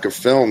monarch of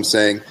film,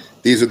 saying,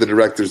 these are the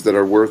directors that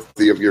are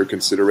worthy of your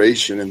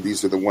consideration, and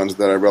these are the ones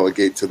that I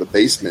relegate to the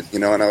basement,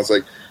 And I was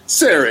like,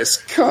 Saris,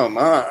 come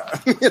on.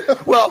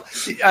 Well,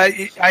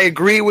 I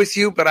agree with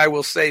you, but I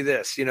will say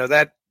this,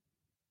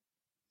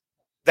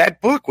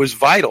 that book was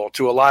vital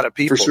to a lot of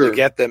people to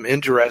get them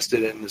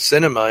interested in the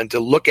cinema and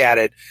to look at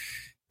it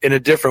in a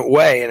different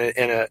way.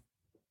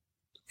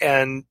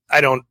 And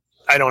I don't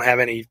have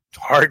any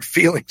hard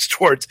feelings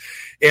towards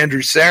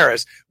Andrew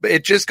Saris, but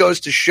it just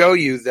goes to show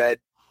you that,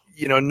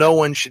 no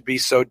one should be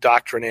so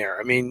doctrinaire.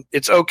 I mean,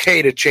 it's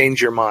okay to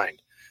change your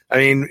mind. I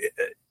mean,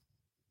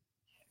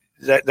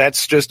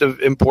 that's just an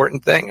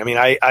important thing. I mean,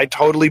 I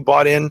totally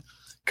bought in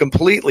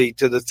completely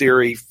to the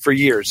theory for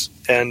years.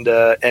 And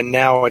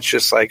now it's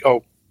just like,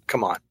 oh,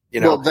 come on.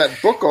 Well,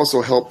 that book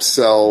also helped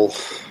sell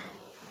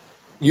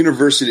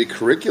university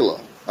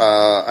curricula.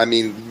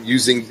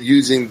 Using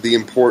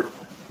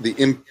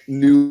the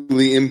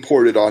newly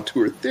imported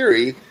auteur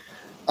theory,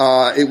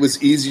 it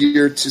was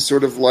easier to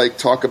sort of like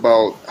talk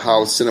about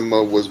how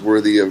cinema was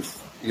worthy of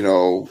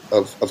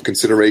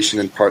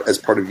consideration as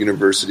part of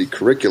university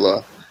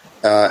curricula,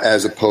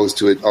 as opposed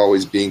to it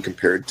always being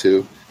compared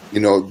to,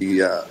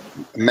 the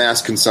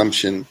mass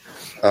consumption,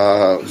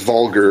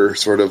 vulgar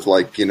sort of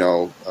like,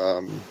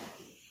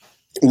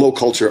 low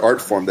culture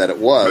art form that it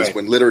was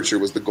when literature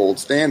was the gold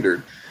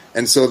standard.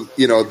 And so,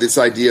 this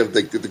idea of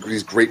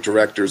these great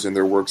directors and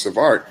their works of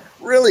art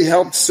really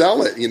helped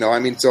sell it.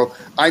 So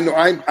I know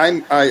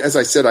as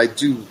I said, I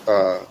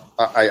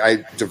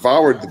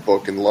devoured the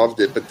book and loved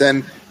it. But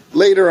then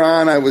later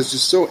on, I was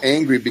just so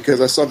angry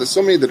because I saw that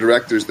so many of the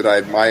directors that I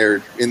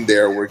admired in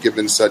there were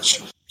given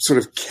such sort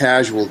of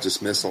casual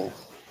dismissal.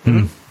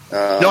 Mm-hmm.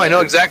 No, I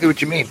know exactly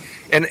what you mean.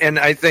 And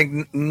I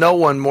think no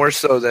one more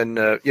so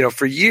than,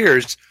 for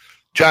years,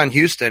 John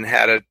Huston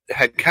had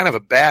kind of a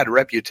bad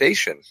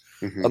reputation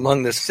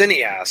among the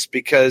cineasts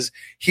because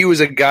he was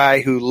a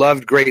guy who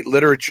loved great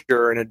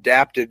literature and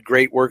adapted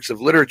great works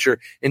of literature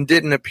and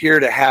didn't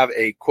appear to have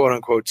a quote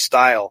unquote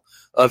style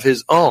of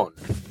his own.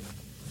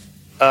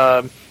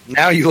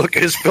 Now you look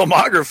at his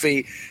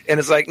filmography and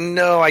it's like,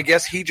 no, I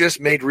guess he just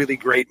made really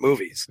great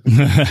movies.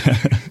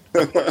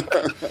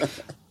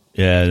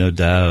 Yeah, no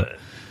doubt.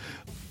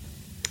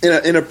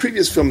 In a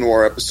previous Film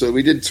Noir episode,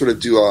 we did sort of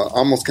do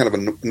almost kind of a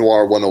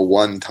Noir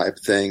 101 type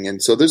thing,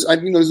 and so there's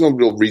no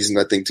real reason,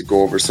 I think, to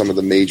go over some of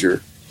the major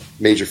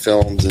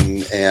films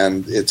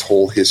and its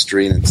whole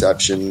history and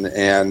inception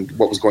and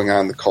what was going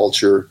on in the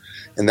culture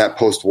in that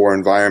post-war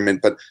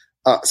environment. But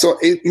so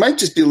it might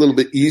just be a little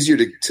bit easier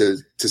to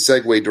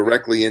segue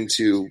directly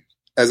into,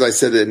 as I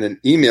said in an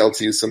email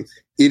to you, some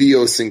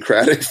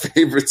idiosyncratic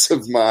favorites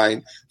of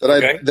mine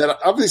that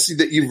obviously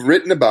that you've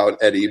written about,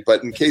 Eddie,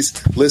 but in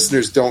case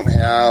listeners don't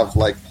have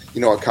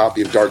a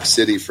copy of Dark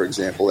City, for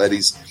example,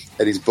 Eddie's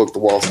book, The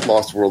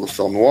Lost World of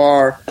Film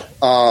Noir,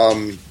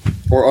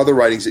 or other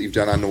writings that you've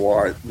done on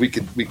noir, we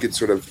could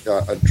sort of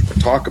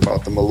talk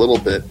about them a little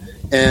bit.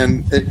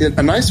 And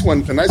a nice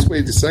way to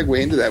segue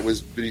into that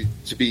was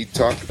to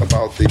talk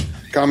about the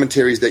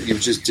commentaries that you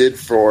just did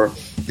for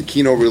the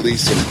Kino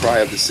release of Cry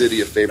of the City,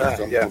 a favorite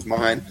film of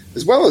mine,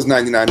 as well as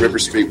 99 River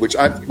Street, which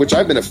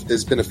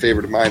has been a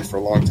favorite of mine for a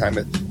long time.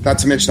 Not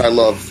to mention, I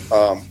love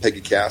Peggy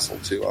Castle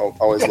too. I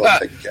always love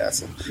Peggy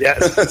Castle.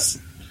 Yes.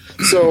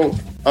 So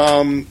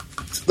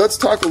let's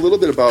talk a little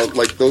bit about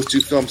those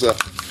two films.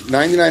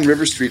 99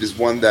 River Street is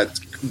one that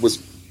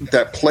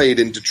played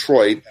in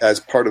Detroit as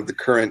part of the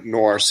current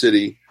Noir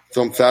City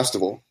Film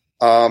Festival.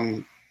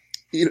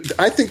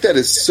 I think that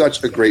is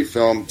such a great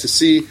film to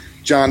see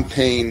John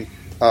Payne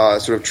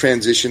sort of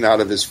transition out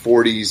of his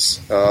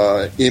 40s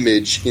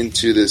image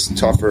into this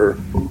tougher,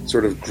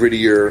 sort of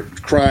grittier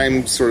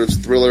crime sort of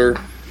thriller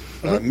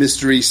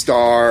mystery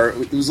star.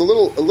 It was a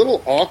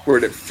little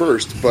awkward at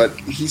first, but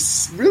he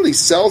really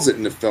sells it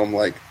in a film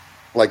like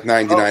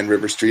 99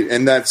 River Street,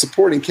 and that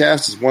supporting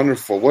cast is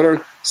wonderful. What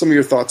are some of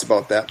your thoughts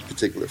about that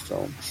particular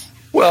film?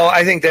 Well,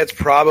 I think that's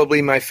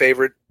probably my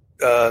favorite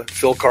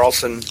Phil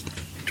Carlson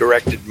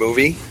directed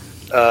movie.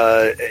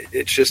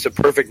 It's just a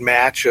perfect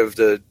match of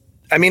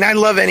I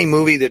love any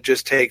movie that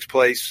just takes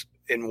place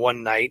in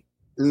one night.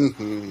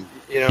 Mm-hmm.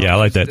 Yeah, I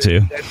like that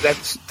too.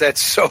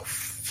 That's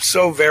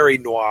so very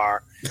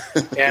noir,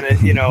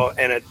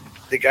 and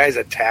the guy's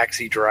a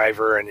taxi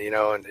driver, and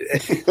and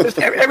just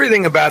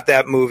everything about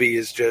that movie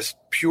is just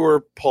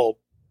pure pulp.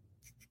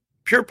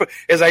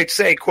 As I'd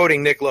say,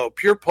 quoting Nick Lowe,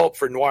 pure pulp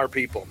for noir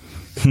people.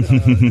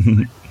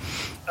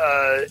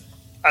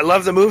 I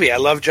love the movie. I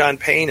love John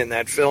Payne in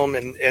that film,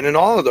 and in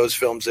all of those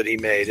films that he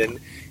made, and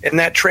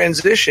that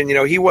transition.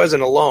 He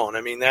wasn't alone.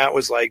 I mean, that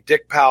was like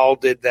Dick Powell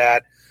did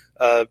that.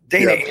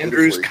 Dana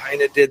Andrews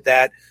kind of did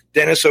that.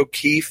 Dennis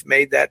O'Keefe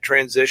made that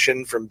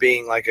transition from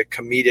being like a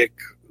comedic,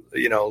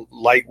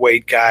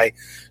 lightweight guy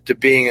to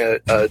being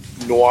a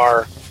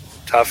noir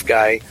tough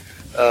guy.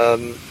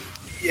 And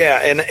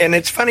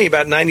it's funny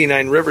about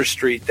 99 River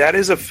Street. That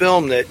is a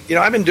film that,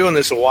 I've been doing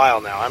this a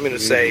while now. I'm going to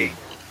say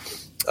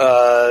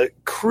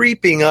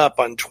creeping up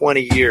on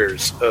 20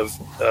 years of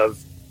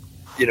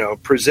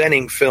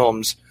presenting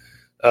films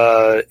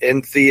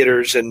in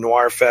theaters and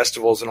noir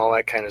festivals and all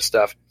that kind of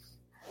stuff.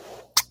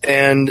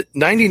 And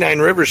 99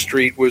 River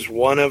Street was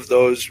one of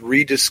those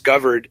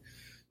rediscovered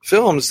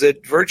films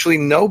that virtually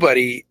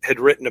nobody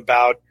had written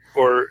about,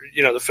 or,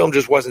 the film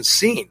just wasn't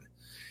seen.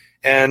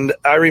 And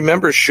I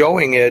remember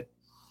showing it,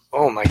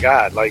 oh my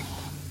God, like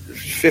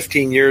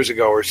 15 years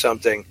ago or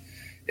something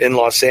in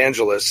Los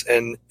Angeles,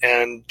 and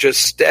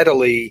just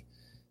steadily,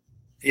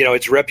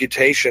 its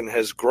reputation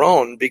has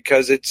grown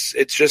because it's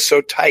just so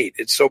tight.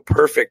 It's so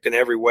perfect in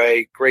every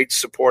way. Great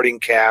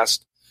supporting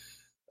cast.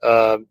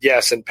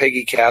 Yes, and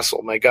Peggy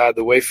Castle. My God,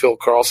 the way Phil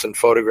Carlson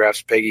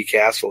photographs Peggy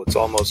Castle, it's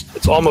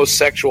almost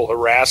sexual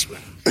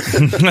harassment.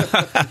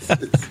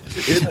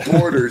 It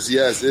borders,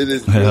 yes. It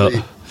is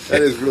really,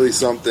 that is really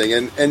something.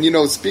 And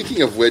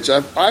speaking of which,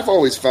 I've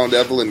always found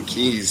Evelyn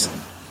Keyes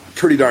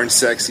pretty darn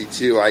sexy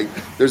too.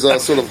 There's a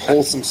sort of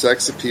wholesome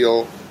sex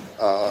appeal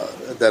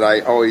that I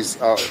always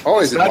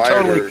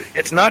admired.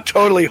 It's not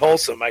totally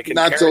wholesome. I can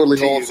not totally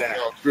wholesome.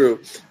 No, true.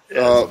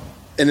 Yes.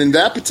 And in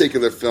that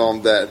particular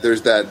film,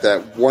 there's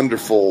that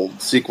wonderful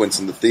sequence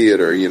in the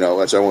theater,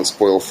 which I won't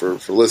spoil for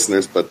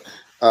listeners, but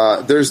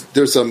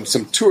there's some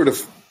tour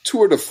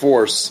de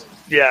force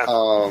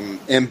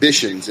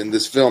ambitions in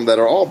this film that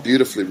are all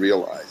beautifully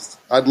realized.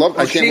 I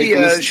can't wait to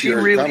listen to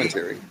your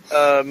commentary.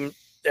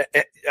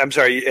 I'm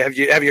sorry.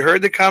 Have you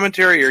heard the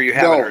commentary, or you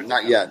haven't? No, heard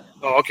not yet.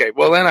 Oh, okay.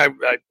 Well, then I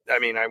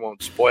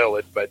won't spoil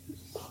it, but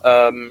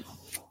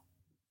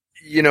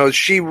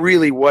she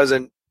really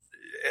wasn't.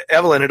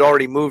 Evelyn had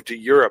already moved to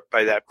Europe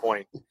by that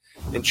point,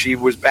 and she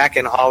was back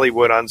in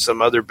Hollywood on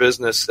some other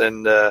business.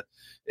 And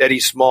Eddie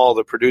Small,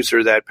 the producer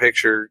of that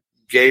picture,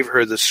 gave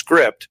her the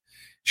script.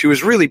 She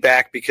was really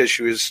back because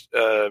she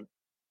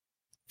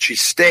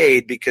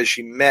stayed because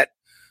she met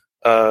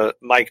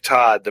Mike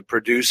Todd, the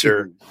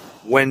producer,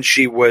 when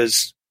she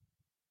was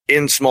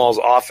in Small's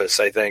office,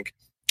 I think,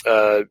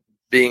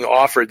 being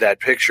offered that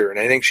picture.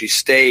 And I think she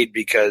stayed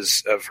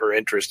because of her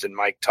interest in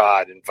Mike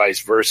Todd and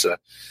vice versa.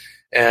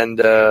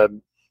 And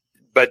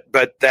but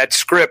that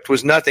script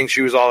was nothing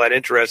she was all that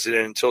interested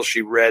in until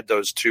she read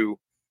her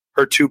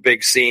two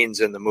big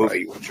scenes in the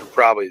movie, which are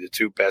probably the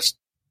two best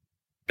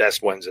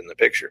ones in the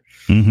picture.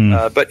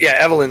 Mm-hmm. But yeah,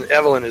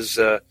 Evelyn is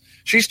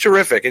she's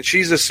terrific, and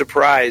she's a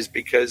surprise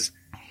because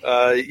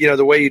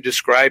the way you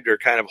described her,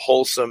 kind of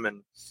wholesome,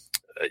 and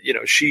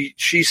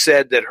she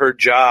said that her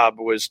job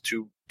was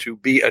to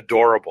be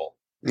adorable.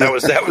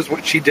 That was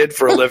what she did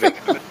for a living.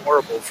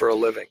 Adorable for a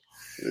living.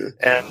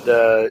 And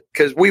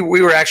because we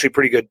were actually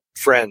pretty good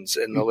friends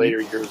in the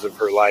later years of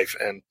her life,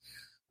 and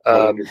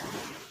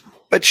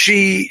but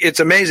it's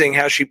amazing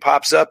how she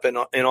pops up in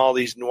all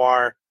these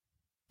noir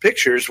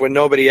pictures when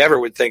nobody ever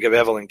would think of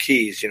Evelyn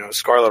Keyes,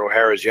 Scarlett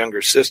O'Hara's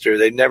younger sister.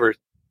 They'd never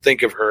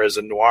think of her as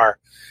a noir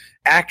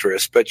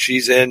actress, but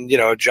she's in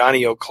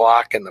Johnny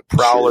O'Clock and The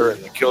Prowler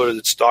and The Killer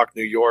That Stalked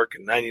New York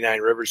and 99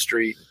 River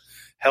Street,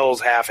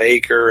 Hell's Half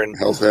Acre, and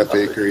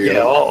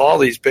all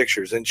these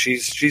pictures, and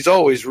she's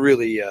always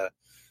really.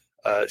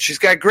 She's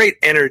got great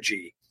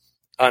energy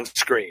on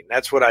screen.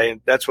 That's what I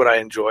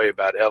enjoy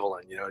about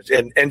Evelyn,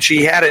 and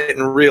she had it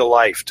in real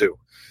life too.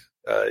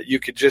 You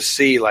could just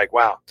see like,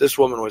 wow, this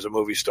woman was a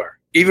movie star.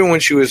 Even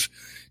when she was,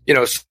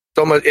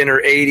 so much in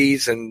her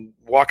 80s and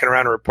walking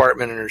around her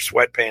apartment in her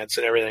sweatpants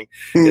and everything,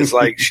 it's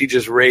like she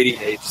just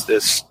radiates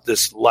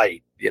this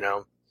light,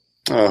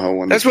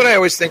 Oh, that's what I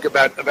always think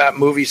about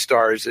movie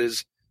stars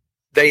is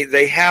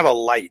they have a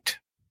light.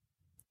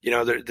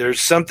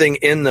 There's something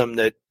in them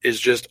that is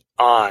just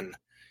on,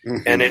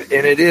 and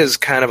it is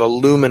kind of a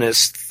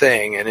luminous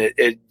thing, and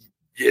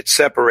it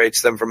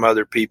separates them from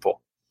other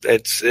people.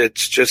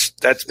 It's just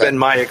that's been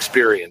my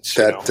experience.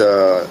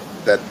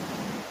 That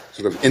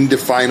sort of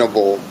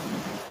indefinable,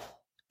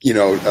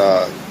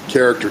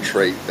 character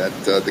trait that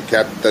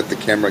the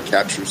camera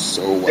captures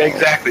so well.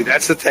 Exactly,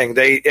 that's the thing.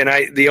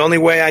 The only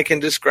way I can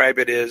describe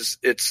it is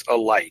it's a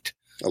light.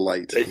 A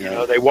light.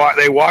 They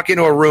walk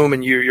into a room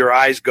and your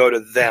eyes go to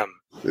them.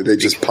 They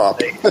just pop.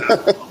 They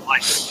have a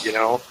light,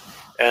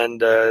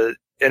 and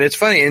it's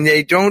funny, and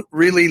they don't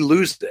really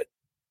lose it.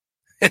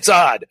 It's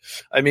odd.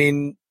 I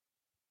mean,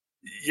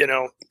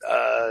 when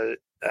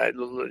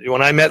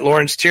I met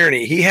Lawrence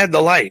Tierney, he had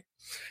the light.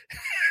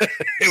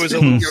 It was a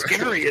little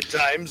scary at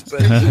times,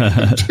 but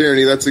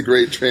Tierney, that's a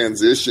great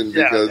transition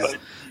because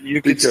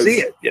you could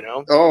see it,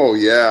 Oh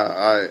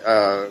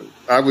yeah,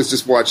 I was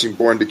just watching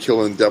Born to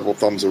Kill and Devil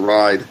Thumbs a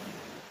Ride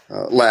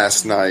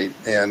last night,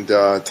 and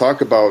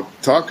talk about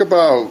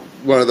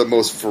one of the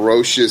most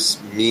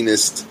ferocious,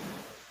 meanest,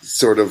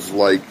 sort of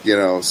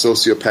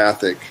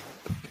sociopathic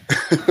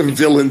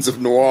villains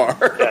of noir.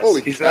 Yes,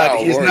 Holy he's cow,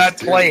 not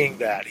playing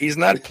that. He's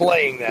not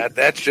playing that.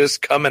 That's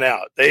just coming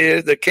out.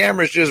 The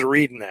camera's just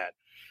reading that.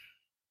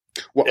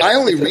 Well, I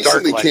only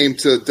recently came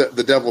to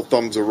The Devil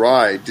Thumbs a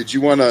Ride. Did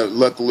you want to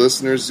let the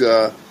listeners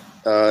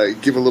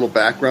give a little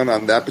background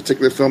on that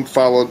particular film,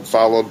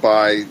 followed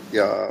by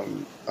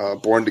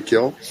Born to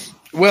Kill?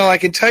 Well, I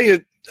can tell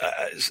you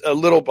a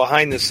little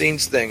behind the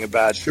scenes thing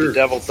about The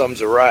Devil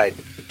Thumbs a Ride.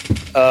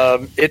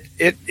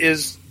 It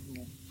is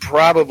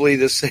probably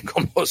the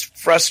single most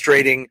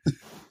frustrating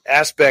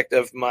aspect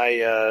of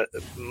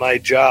my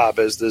job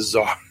as the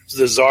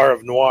czar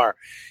of noir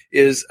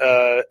is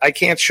I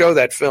can't show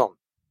that film.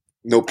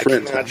 No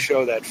print. I cannot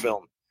show that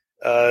film.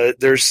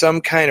 There's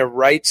some kind of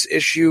rights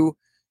issue.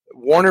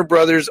 Warner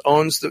Brothers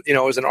owns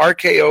it was an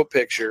RKO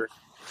picture.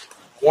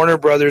 Warner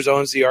Brothers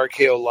owns the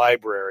RKO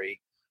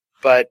library,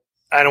 but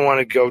I don't want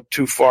to go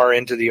too far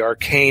into the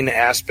arcane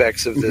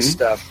aspects of this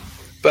stuff.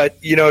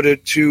 But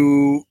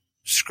to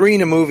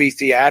screen a movie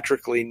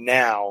theatrically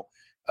now,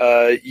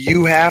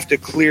 you have to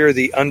clear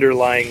the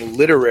underlying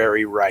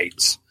literary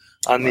rights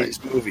on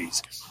these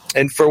movies.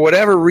 And for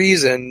whatever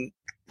reason,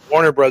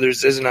 Warner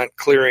Brothers is not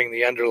clearing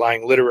the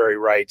underlying literary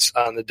rights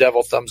on The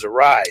Devil Thumbs a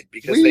Ride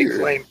because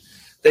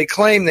they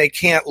claim they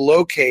can't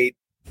locate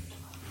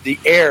the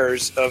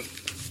heirs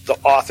of the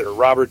author,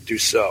 Robert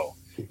Dussault.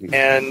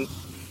 And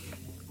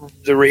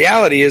the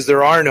reality is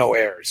there are no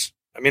heirs.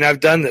 I mean, I've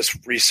done this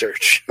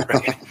research,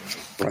 right?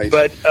 Right.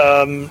 But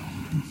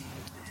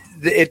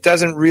it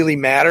doesn't really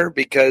matter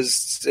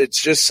because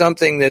it's just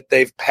something that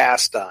they've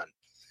passed on.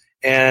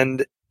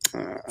 And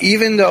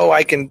even though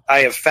I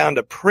have found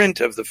a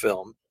print of the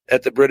film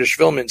at the British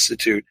Film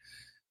Institute,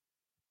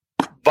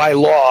 by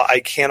law, I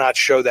cannot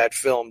show that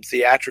film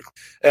theatrically.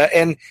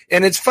 And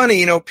it's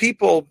funny,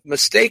 people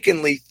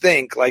mistakenly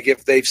think like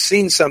if they've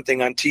seen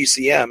something on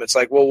TCM, it's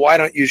like, well, why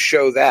don't you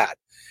show that?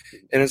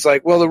 And it's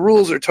like, well, the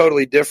rules are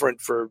totally different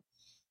for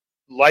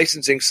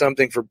licensing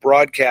something for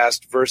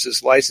broadcast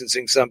versus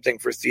licensing something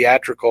for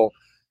theatrical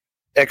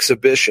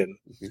exhibition.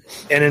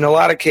 And in a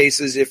lot of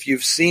cases, if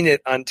you've seen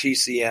it on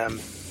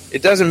TCM,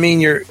 it doesn't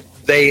mean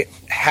they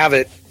have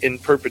it in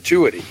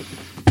perpetuity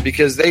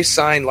because they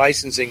sign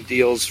licensing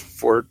deals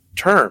for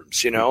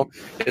terms.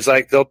 It's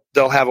like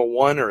they'll have a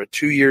 1 or a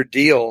 2 year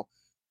deal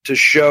to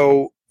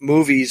show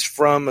movies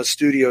from a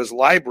studio's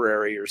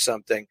library or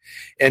something,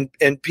 and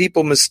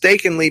people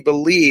mistakenly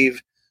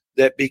believe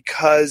that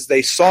because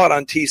they saw it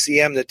on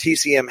TCM, that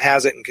TCM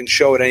has it and can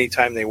show it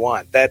anytime they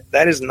want.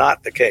 That is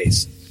not the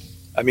case.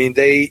 I mean,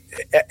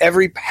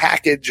 every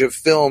package of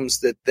films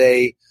that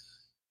they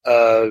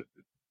have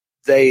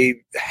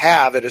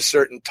at a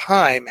certain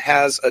time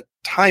has a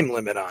time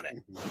limit on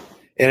it,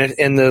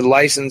 and the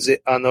license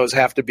on those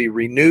have to be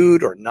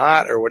renewed or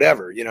not or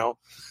whatever.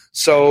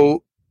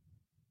 So.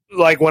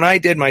 Like when I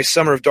did my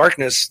Summer of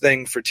Darkness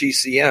thing for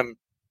TCM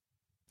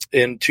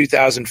in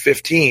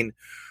 2015,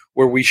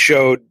 where we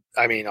showed,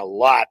 a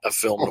lot of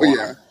film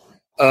noir.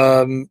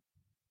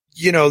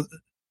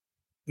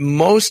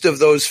 Most of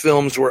those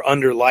films were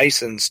under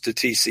license to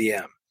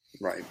TCM.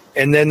 Right.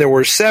 And then there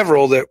were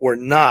several that were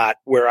not,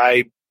 where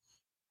I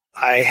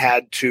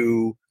had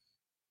to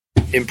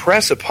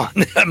impress upon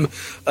them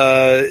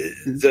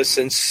the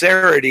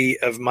sincerity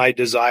of my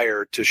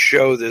desire to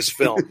show this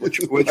film, which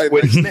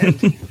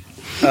meant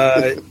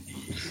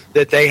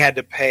that they had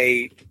to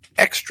pay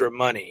extra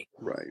money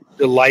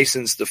to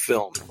license the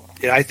film.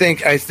 I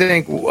think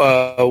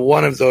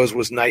one of those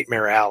was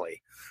Nightmare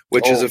Alley,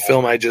 which is a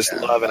film I just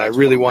love, and I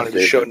really wanted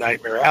to show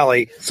Nightmare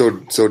Alley. So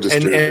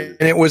disturbing.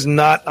 And it was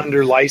not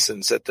under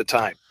license at the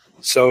time,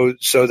 so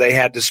they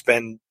had to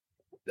spend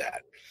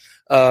that.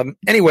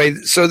 Anyway,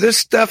 so this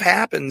stuff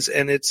happens,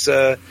 and it's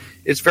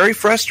very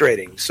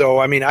frustrating. So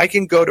I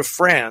can go to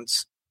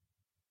France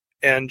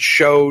and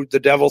show The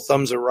Devil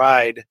Thumbs a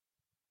Ride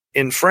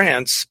in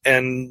France,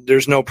 and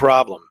there's no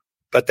problem.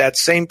 But that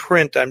same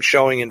print I'm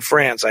showing in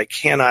France, I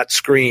cannot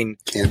screen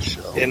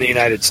in the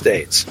United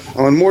States.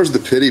 Oh, and more's the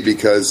pity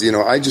because,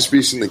 I just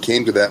recently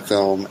came to that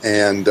film,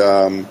 and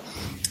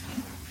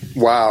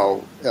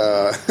wow.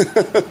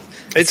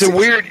 It's a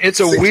weird,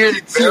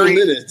 very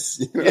minutes.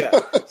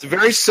 It's a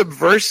very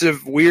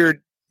subversive,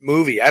 weird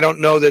movie. I don't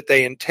know that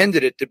they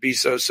intended it to be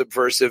so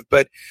subversive,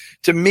 but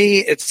to me,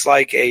 it's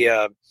like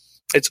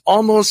it's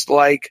almost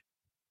like,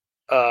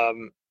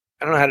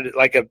 I don't know how to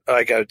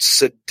like a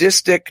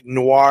sadistic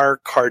noir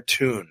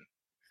cartoon.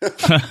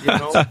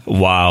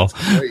 Wow.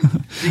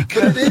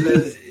 Because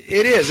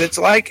it is. It's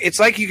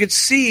like you could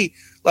see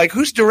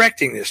who's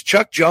directing this?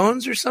 Chuck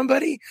Jones or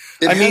somebody?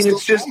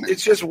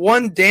 It's just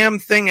one damn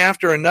thing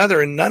after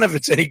another, and none of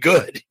it's any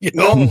good.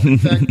 No, in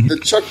fact, the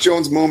Chuck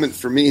Jones moment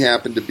for me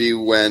happened to be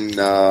when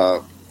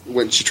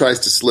she tries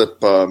to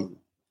slip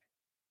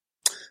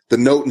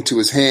note into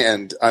his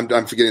hand.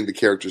 I'm forgetting the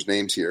characters'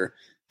 names here.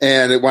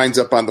 And it winds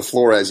up on the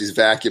floor as he's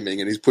vacuuming,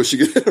 and he's pushing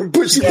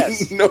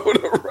the note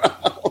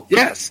around.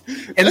 Yes,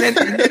 and then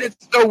it's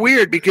so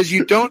weird because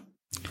you don't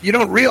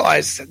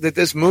realize that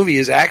this movie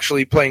is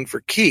actually playing for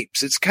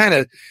keeps. It's kind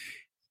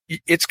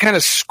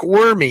of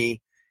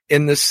squirmy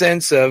in the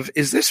sense of,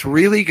 is this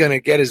really going to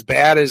get as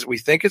bad as we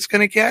think it's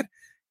going to get?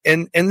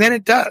 And then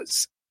it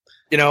does,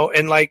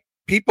 and like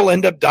people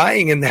end up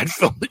dying in that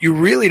film that you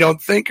really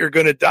don't think are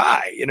going to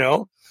die,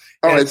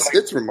 Oh,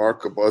 it's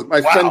remarkable.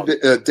 My friend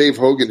Dave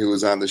Hogan, who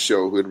was on the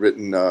show, who had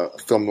written a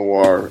film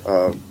noir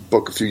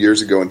book a few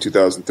years ago in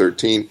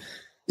 2013,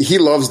 he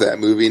loves that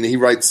movie, and he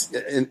writes,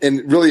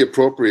 and really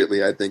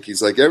appropriately, I think,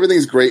 he's like,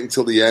 everything's great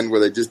until the end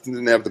where they just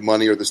didn't have the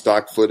money or the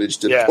stock footage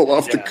to pull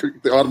off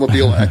the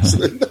automobile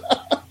accident.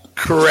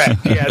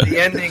 Correct. Yeah,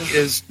 the ending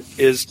is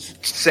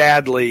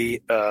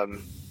sadly,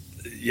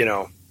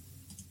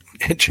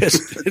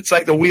 it's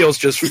like the wheels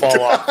just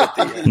fall off at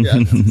the end. Yeah,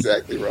 that's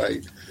exactly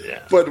right. Yeah.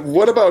 But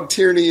what about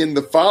Tierney in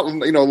the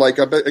following?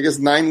 I guess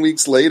 9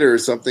 weeks later or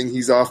something,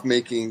 he's off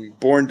making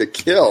Born to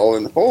Kill,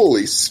 and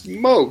holy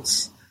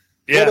smokes,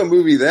 what a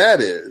movie that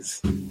is!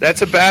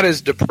 That's about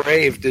as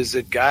depraved as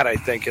it got, I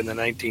think, in the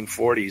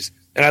 1940s.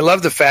 And I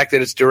love the fact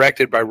that it's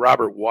directed by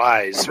Robert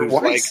Wise, who's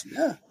like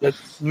the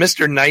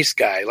Mr. Nice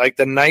Guy, like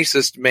the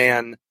nicest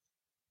man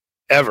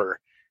ever.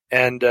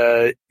 And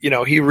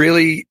he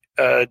really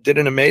did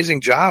an amazing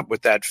job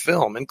with that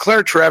film, and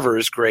Claire Trevor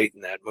is great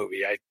in that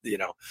movie.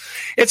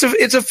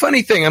 It's a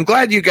funny thing. I'm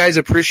glad you guys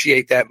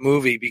appreciate that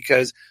movie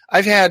because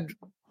I've had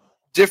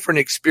different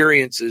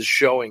experiences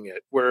showing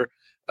it where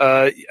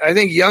I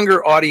think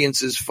younger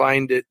audiences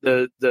find it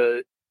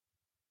the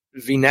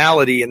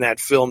venality in that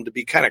film to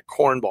be kind of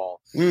cornball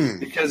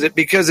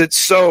because it's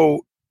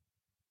so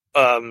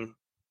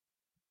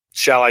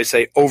shall I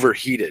say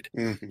overheated,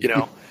 and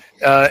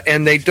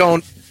they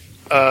don't.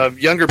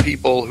 Younger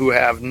people who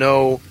have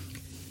no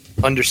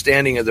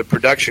understanding of the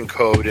production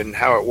code and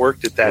how it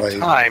worked at that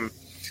time,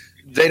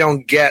 they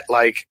don't get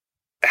like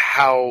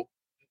how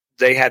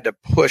they had to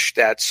push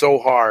that so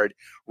hard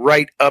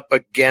right up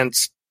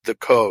against the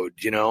code,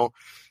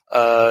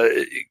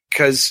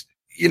 because,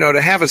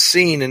 to have a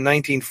scene in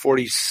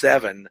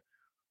 1947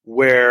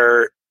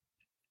 where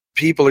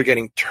people are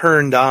getting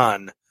turned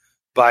on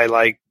by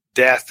like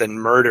death and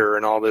murder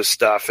and all this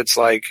stuff, it's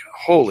like,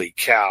 holy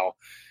cow.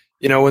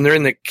 When they're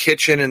in the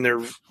kitchen and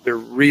they're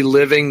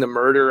reliving the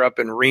murder up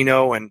in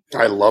Reno, and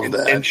I love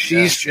that. And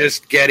she's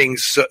just getting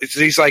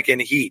she's like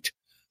in heat,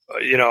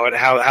 and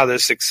how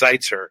this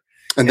excites her.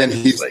 And then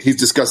he's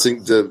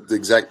discussing the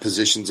exact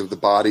positions of the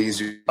bodies.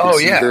 She's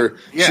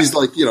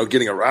like,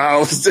 getting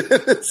aroused.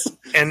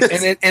 and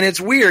it's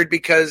weird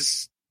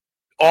because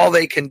all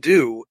they can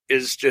do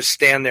is just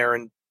stand there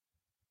and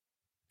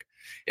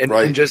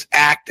just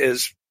act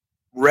as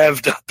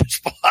revved up as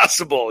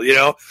possible,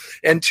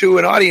 and to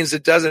an audience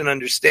that doesn't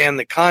understand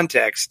the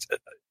context,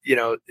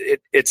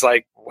 it's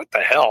like, what the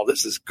hell?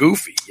 This is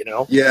goofy,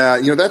 Yeah,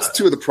 that's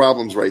two of the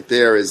problems right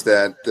there is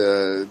that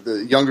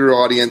the younger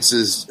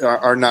audiences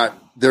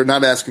they're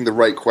not asking the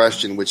right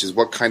question, which is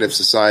what kind of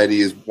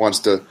society wants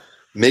to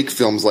make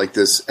films like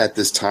this at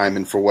this time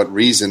and for what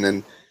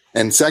reason.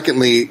 And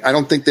secondly, I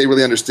don't think they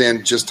really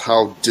understand just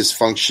how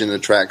dysfunction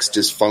attracts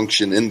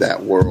dysfunction in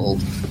that world.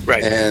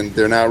 Right. And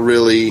they're not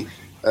really...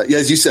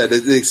 as you said,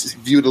 it's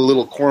viewed a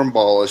little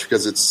cornballish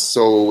because it's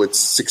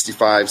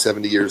 65,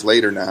 70 years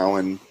later now,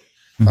 and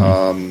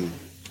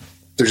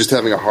they're just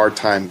having a hard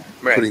time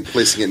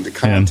placing it into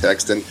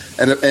context. And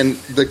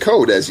the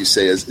code, as you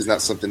say, is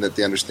not something that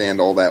they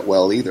understand all that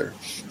well either.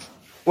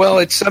 Well,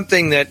 it's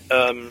something that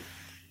when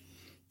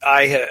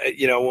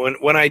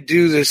I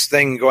do this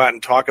thing, go out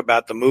and talk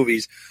about the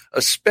movies,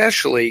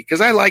 especially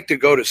because I like to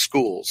go to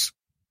schools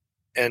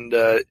and.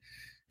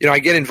 I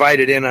get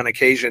invited in on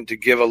occasion to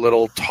give a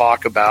little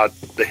talk about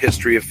the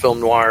history of film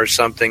noir or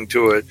something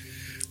to it,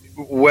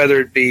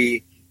 whether it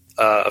be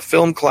a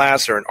film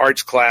class or an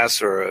arts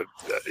class, or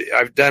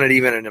I've done it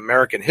even in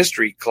American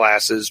history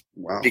classes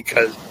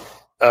because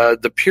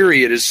the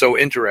period is so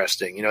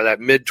interesting.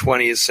 That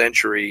mid-20th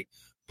century,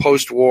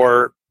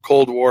 post-war,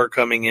 Cold War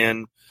coming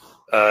in,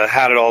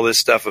 how did all this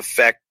stuff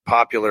affect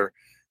popular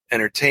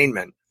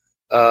entertainment?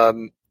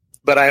 But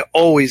I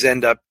always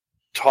end up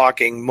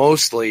talking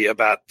mostly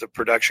about the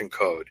production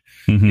code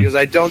because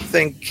I don't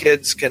think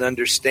kids can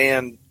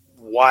understand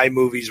why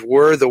movies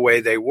were the way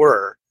they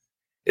were.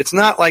 It's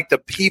not like the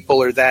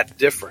people are that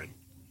different.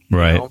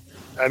 Right.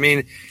 I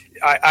mean,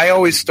 I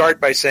always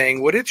start by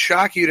saying, would it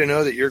shock you to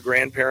know that your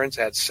grandparents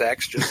had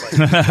sex just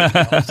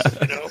like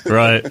else,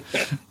 Right.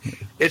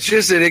 It's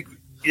just that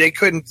they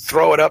couldn't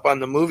throw it up on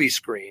the movie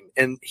screen.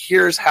 And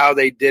here's how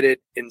they did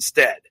it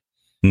instead.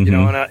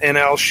 And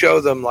I'll show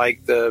them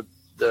like the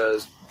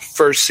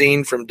first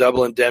scene from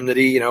Double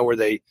Indemnity, where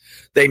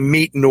they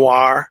meet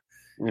Noir,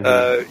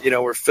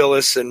 where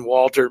Phyllis and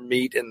Walter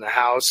meet in the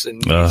house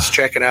and he's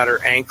checking out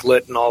her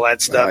anklet and all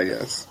that stuff.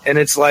 Yes. And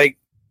it's like,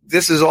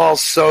 this is all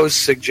so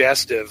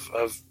suggestive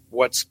of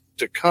what's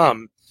to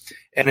come.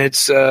 And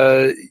it's,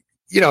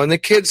 and the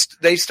kids,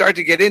 they start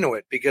to get into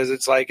it because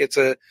it's like, it's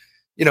a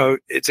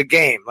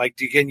game. Like,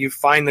 can you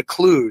find the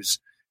clues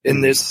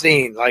in this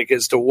scene, like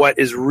as to what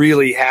is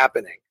really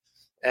happening?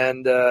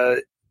 And,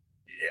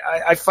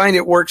 I find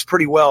it works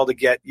pretty well to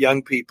get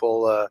young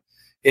people,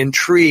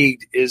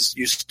 intrigued is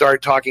you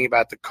start talking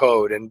about the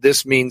code and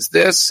this means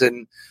this,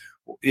 and,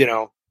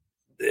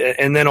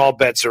 and then all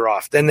bets are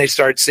off. Then they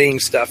start seeing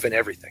stuff in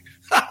everything,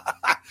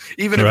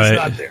 even if it's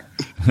not there.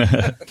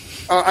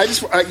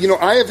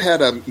 I have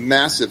had a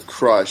massive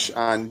crush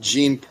on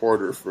Gene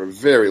Porter for a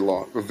very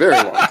long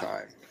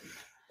time,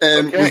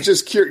 and was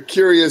just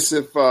curious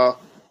if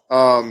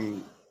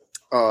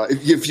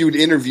you'd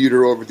interviewed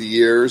her over the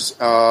years,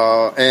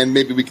 and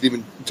maybe we could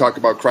even talk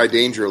about Cry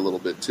Danger a little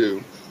bit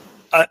too.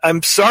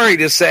 I'm sorry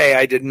to say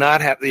I did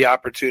not have the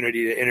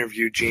opportunity to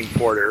interview Gene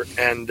Porter,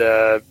 and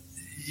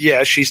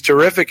she's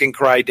terrific in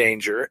Cry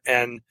Danger,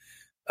 and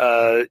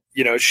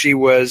she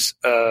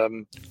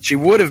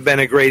would have been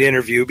a great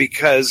interview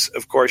because,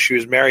 of course, she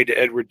was married to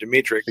Edward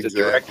Dmytryk, the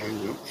director,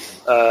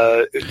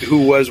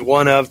 who was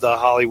one of the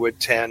Hollywood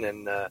 10,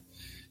 and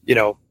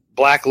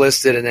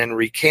blacklisted and then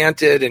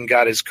recanted and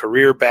got his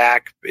career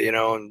back.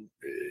 And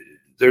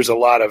there's a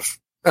lot of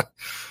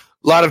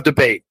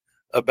debate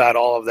about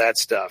all of that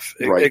stuff,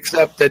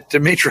 except that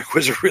Dmytryk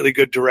was a really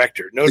good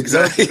director. No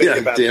debate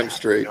about damn that,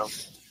 straight.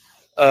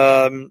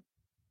 And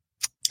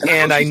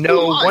I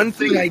know one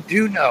thing I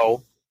do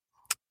know,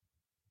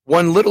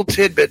 one little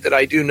tidbit that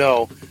I do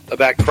know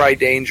about Cry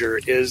Danger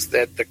is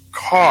that the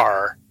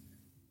car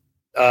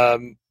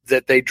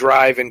that they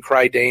drive in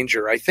Cry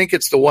Danger, I think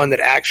it's the one that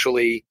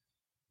actually,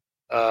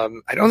 I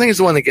don't think it's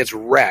the one that gets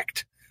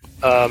wrecked,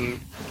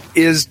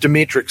 is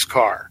Dmytryk's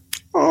car.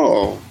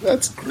 Oh,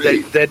 that's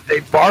great. That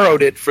they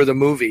borrowed it for the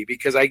movie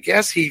because I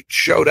guess he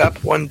showed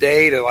up one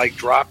day to like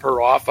drop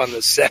her off on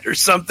the set or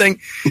something.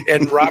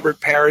 And Robert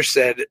Parrish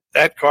said,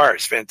 that car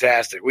is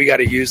fantastic. We got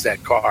to use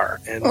that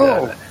car. And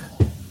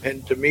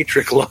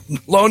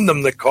Dmytryk loaned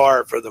them the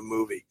car for the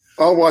movie.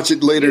 I'll watch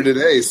it later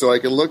today so I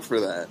can look for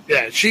that.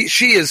 Yeah,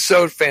 she is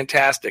so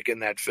fantastic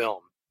in that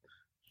film.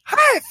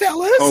 Hi,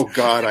 fellas. Oh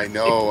God, I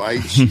know. I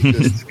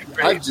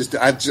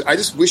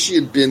just wish she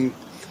had been.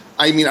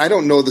 I mean, I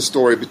don't know the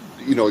story, but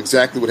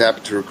exactly what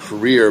happened to her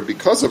career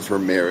because of her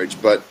marriage.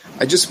 But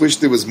I just wish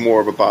there was more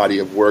of a body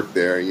of work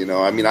there.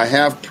 I mean, I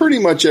have pretty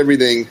much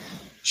everything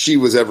she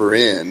was ever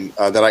in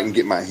that I can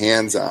get my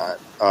hands on.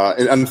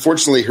 And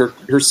unfortunately,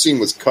 her scene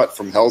was cut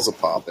from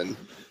Hellzapoppin'.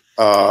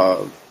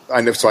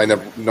 I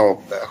never know.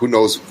 Who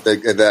knows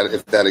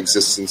if that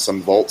exists in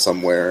some vault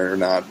somewhere or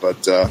not?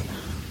 But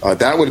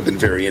that would have been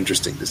very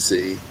interesting to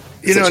see.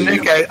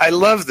 Nick, I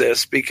love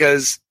this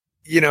because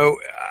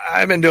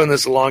I've been doing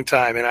this a long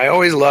time, and I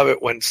always love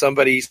it when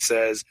somebody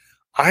says,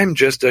 I'm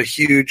just a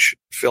huge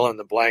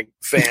fill-in-the-blank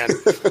fan,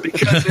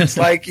 because it's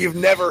like you've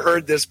never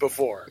heard this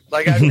before.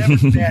 Like, I've never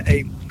met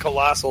a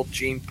colossal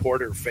Gene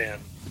Porter fan.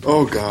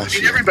 Oh, gosh. I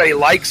mean, everybody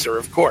likes her,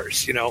 of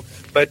course,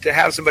 but to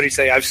have somebody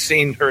say, I've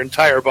seen her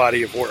entire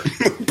body of work,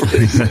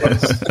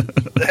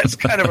 that's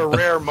kind of a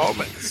rare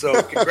moment.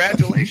 So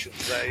congratulations.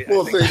 Thank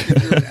you very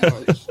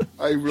much.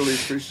 I really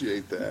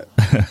appreciate that.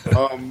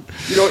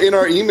 In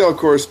our email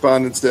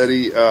correspondence,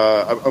 Eddie,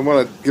 I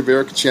want to give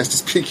Eric a chance to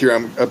speak here,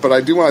 but I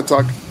do want to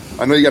talk.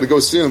 I know you got to go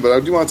soon, but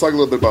I do want to talk a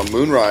little bit about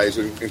Moonrise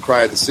and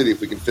Cry of the City,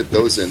 if we can fit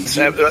those in.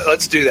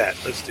 Let's do that.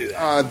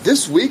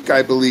 This week,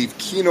 I believe,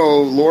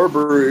 Kino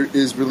Lorber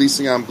is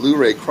releasing on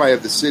Blu-ray Cry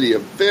of the City, a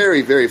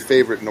very, very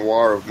favorite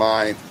noir of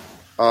mine,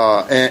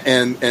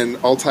 and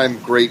all-time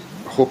great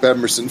Hope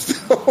Emerson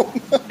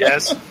film.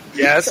 Yes.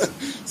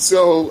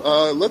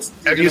 So let's.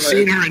 Have you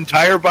seen her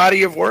entire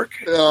body of work?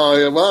 Oh,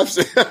 yeah, well,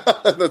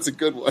 that's a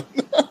good one.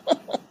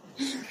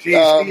 She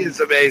is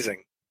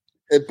amazing.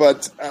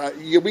 But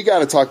we got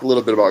to talk a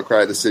little bit about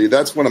Cry of the City.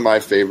 That's one of my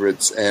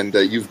favorites, and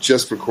you've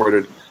just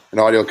recorded an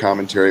audio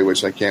commentary,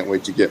 which I can't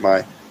wait to get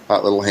my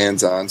hot little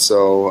hands on.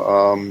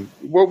 So,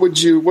 what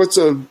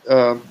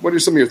are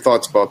some of your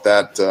thoughts about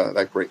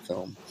that great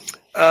film?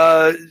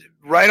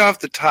 Right off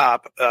the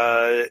top,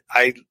 I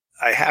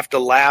have to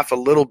laugh a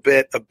little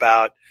bit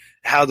about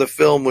how the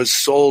film was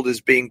sold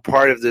as being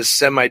part of this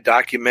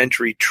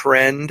semi-documentary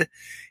trend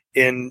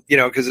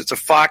because it's a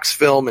Fox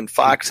film, and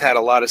Fox had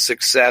a lot of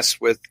success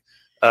with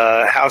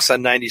House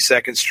on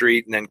 92nd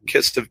Street and then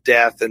Kiss of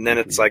Death. And then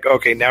it's like,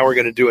 okay, now we're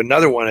going to do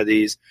another one of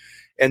these.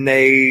 And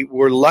they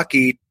were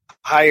lucky to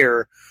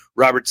hire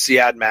Robert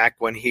Siodmak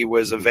when he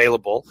was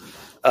available.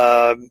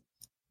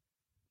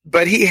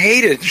 But he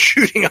hated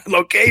shooting on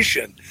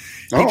location.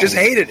 He just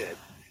hated it.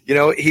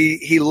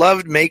 He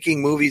loved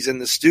making movies in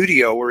the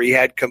studio where he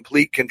had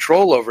complete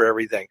control over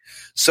everything.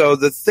 So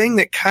the thing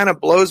that kind of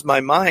blows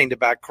my mind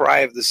about Cry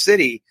of the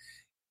City,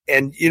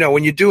 and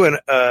when you do an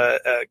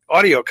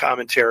audio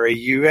commentary,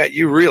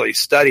 you really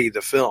study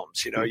the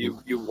films.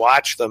 You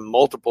watch them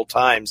multiple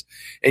times,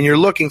 and you're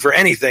looking for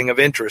anything of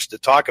interest to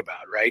talk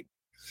about. Right?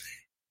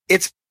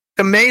 It's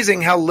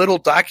amazing how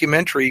little how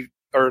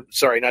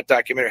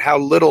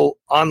little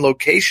on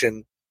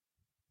location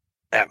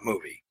that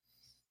movie.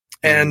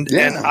 And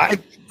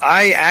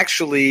I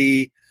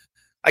actually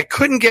I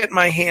couldn't get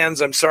my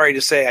hands. I'm sorry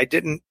to say,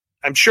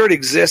 I'm sure it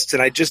exists,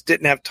 and I just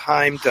didn't have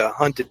time to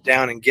hunt it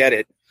down and get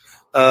it.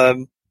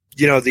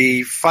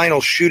 The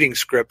final shooting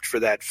script for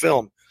that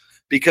film,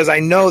 because I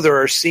know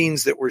there are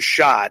scenes that were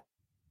shot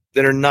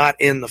that are not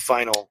in the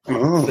final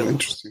film.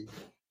 Interesting.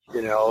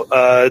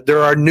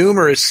 There are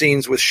numerous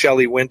scenes with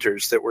Shelley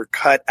Winters that were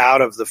cut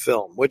out of the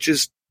film,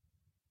 she's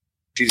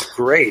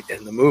great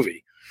in the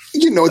movie.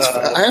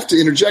 I have to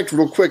interject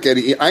real quick,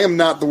 Eddie. I am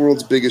not the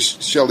world's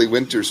biggest Shelley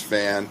Winters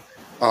fan.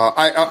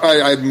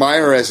 I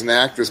admire her as an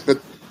actress,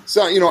 but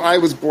I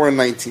was born in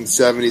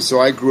 1970, so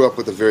I grew up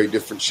with a very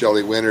different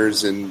Shelley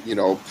Winters and,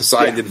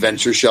 Poseidon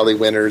Adventure Shelley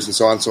Winters and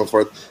so on and so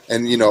forth.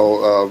 And,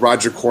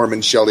 Roger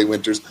Corman Shelley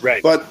Winters.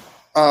 Right. But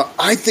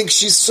I think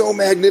she's so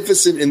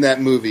magnificent in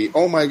that movie.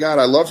 Oh my God,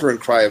 I love her in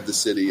Cry of the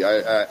City.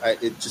 I got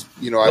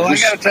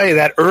to tell you,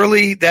 that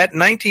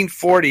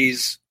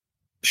 1940s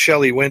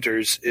Shelley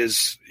Winters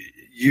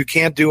you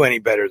can't do any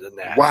better than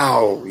that.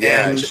 Wow.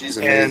 Yeah. She's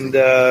amazing.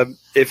 And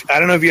I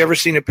don't know if you ever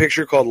seen a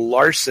picture called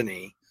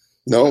Larceny.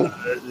 No.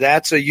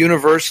 That's a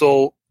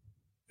Universal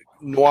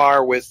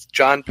noir with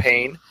John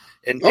Payne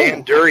and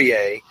Dan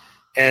Duryea,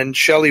 and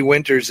Shelley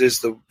Winters is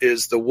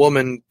the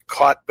woman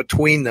caught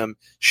between them.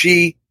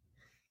 She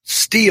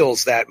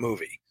steals that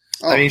movie.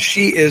 I mean,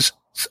 she is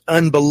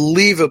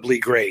unbelievably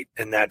great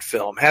in that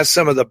film. Has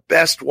some of the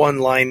best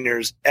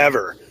one-liners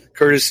ever,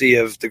 courtesy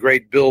of the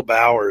great Bill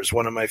Bowers,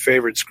 one of my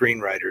favorite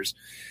screenwriters.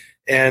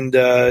 And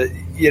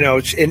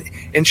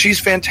and she's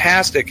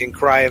fantastic in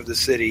Cry of the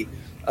City.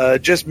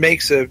 Just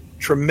makes a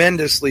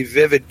tremendously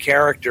vivid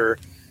character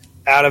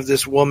out of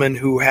this woman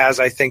who has,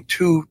 I think,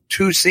 two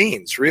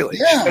scenes, really.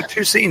 Yeah. She's got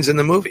 2 scenes in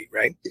the movie,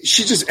 right?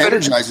 She just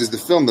energizes the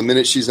film the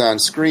minute she's on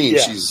screen.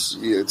 Yeah.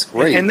 It's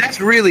great. And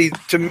that's really,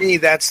 to me,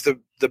 that's the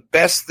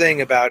best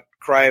thing about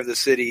Cry of the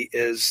City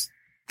is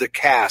the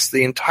cast.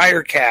 The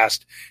entire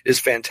cast is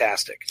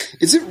fantastic.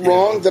 Is it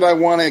wrong that I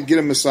want to get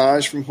a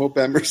massage from Hope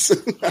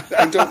Emerson?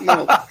 I don't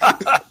know.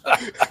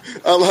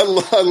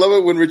 I love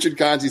it when Richard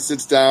Conte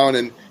sits down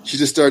and she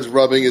just starts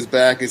rubbing his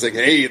back. He's like,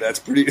 "Hey, that's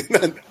pretty.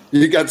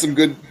 You got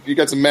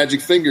some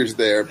magic fingers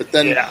there." But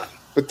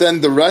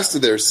then the rest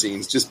of their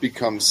scenes just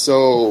become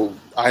so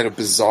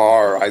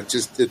bizarre.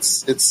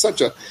 It's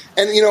such a,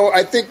 and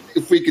I think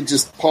if we could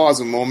just pause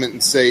a moment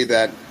and say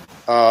that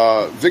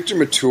Victor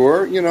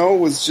Mature,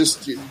 was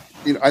just,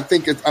 I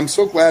think I'm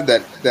so glad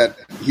that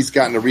he's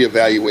gotten a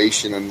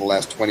reevaluation in the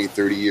last 20,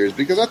 30 years,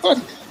 because I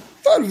thought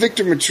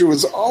Victor Mature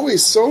was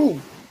always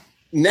so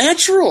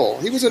natural.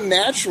 He was a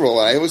natural.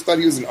 I always thought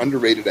he was an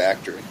underrated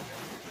actor.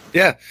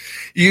 Yeah.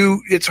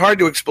 It's hard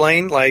to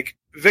explain. Like,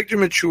 Victor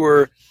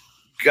Mature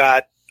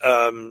got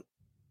the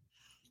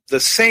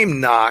same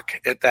knock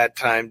at that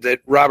time that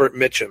Robert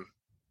Mitchum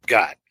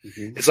got.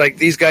 Mm-hmm. It's like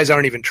these guys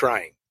aren't even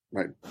trying.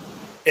 Right.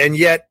 And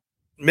yet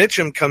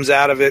Mitchum comes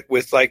out of it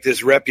with like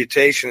this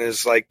reputation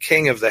as like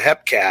king of the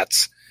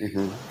Hepcats.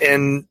 Mm-hmm.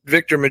 And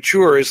Victor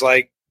Mature is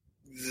like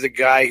the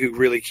guy who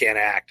really can't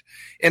act.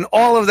 And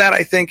all of that,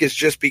 I think, is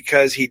just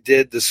because he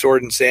did the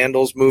Sword and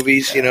Sandals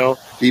movies,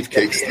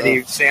 Beefcake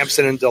stuff.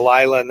 Samson and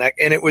Delilah,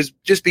 and it was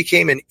just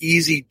became an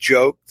easy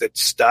joke that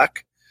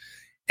stuck.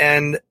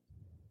 And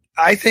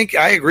I think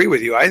I agree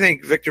with you. I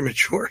think Victor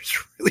Mature is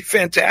really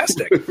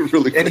fantastic.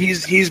 Really and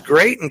he's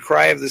great in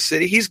Cry of the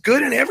City. He's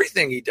good in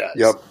everything he does.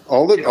 Yep.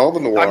 All the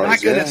noirs. I'm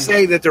not going to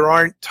say that there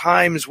aren't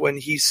times when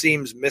he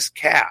seems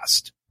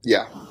miscast.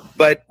 Yeah.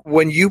 But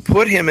when you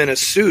put him in a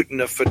suit and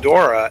a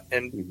fedora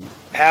and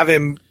have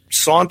him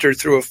saunter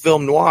through a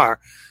film noir,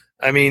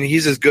 I mean,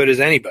 he's as good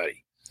as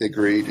anybody.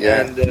 Agreed.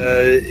 Yeah.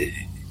 And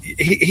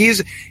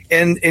he's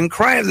in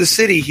Cry of the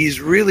City, he's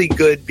really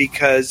good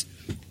because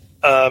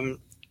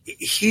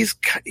he's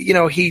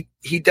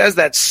he does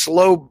that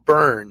slow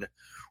burn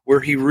where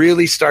he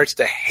really starts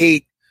to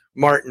hate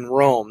Martin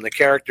Rome, the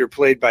character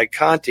played by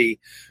Conte,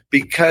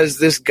 because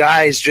this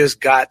guy's just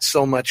got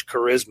so much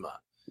charisma.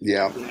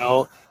 Yeah.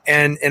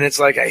 And it's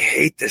like, I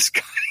hate this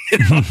guy.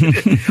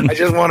 I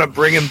just want to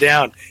bring him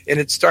down. And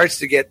it starts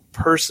to get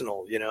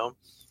personal,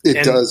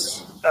 It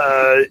does.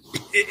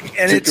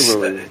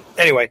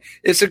 Anyway,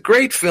 it's a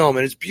great film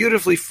and it's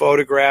beautifully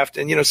photographed.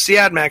 And,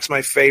 Siadmak's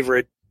my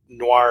favorite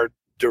noir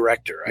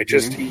director. I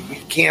just, he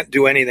can't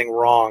do anything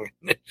wrong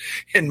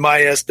in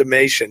my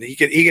estimation. He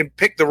can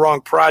pick the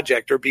wrong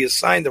project or be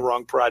assigned the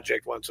wrong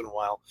project once in a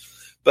while.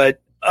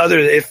 But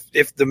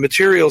if the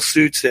material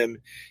suits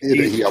him,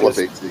 he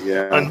elevates it.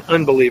 Yeah,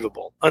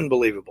 unbelievable.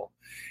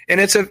 And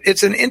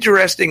it's an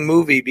interesting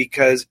movie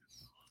because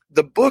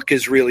the book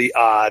is really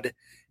odd,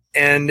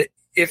 and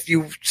if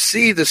you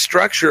see the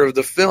structure of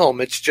the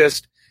film, it's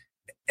just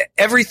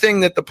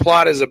everything that the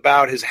plot is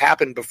about has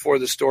happened before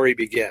the story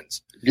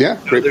begins. Yeah,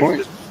 great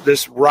point.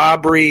 This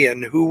robbery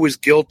and who was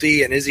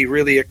guilty and is he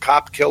really a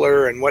cop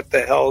killer and what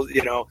the hell,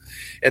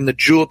 and the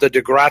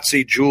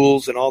DeGrazzi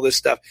jewels and all this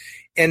stuff,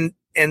 and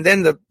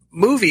then the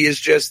movie is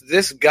just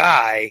this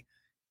guy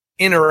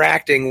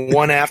interacting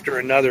one after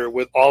another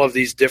with all of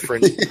these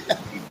different.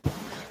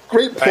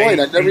 Great point.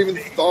 I never even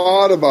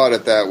thought about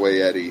it that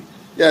way, Eddie.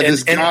 Yeah,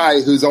 this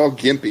guy who's all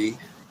gimpy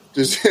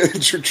just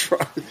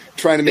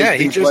trying to make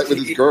things right with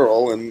his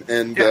girl, and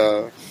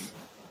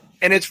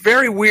it's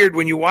very weird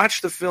when you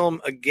watch the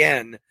film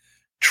again.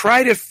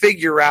 Try to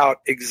figure out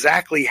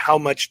exactly how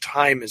much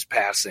time is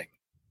passing.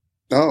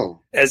 Oh,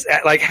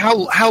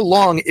 how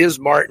long is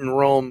Martin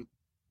Rome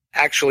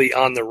actually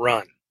on the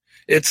run?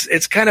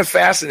 It's kind of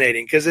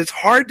fascinating because it's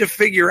hard to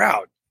figure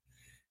out.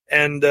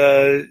 And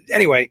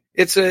anyway,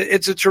 it's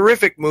a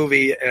terrific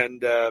movie,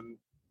 and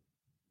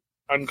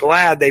I'm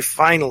glad they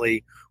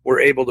finally were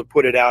able to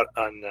put it out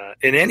on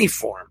in any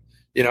form.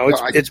 You know,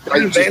 I just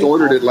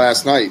ordered it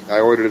last night. I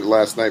ordered it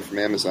last night from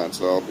Amazon,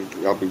 so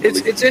I'll be really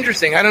It's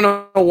interesting. I don't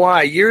know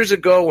why. Years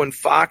ago, when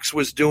Fox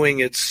was doing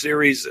its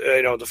series,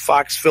 the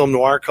Fox Film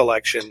Noir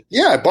collection.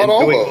 Yeah, I bought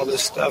all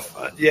this stuff.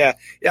 Yeah.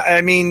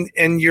 I mean,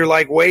 and you're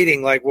like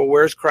waiting, like, well,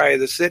 where's Cry of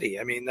the City?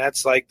 I mean,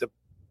 that's like the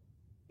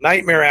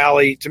Nightmare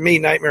Alley. To me,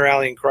 Nightmare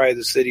Alley and Cry of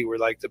the City were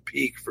like the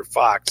peak for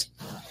Fox.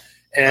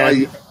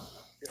 And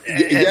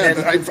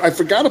I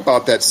forgot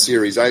about that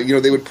series.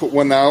 They would put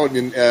one out,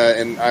 and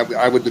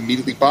I would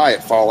immediately buy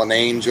it. Fallen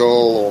Angel,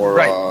 or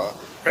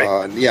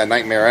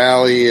Nightmare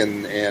Alley,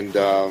 and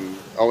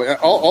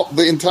all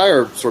the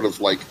entire sort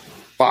of like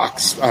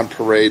Fox on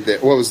parade.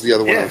 What was the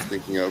other one I was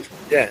thinking of?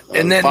 Yeah,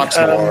 and then Fox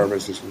Noir.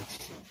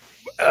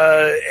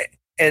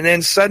 And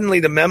then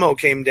suddenly the memo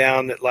came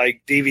down that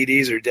like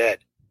DVDs are dead.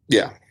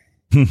 Yeah,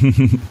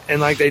 and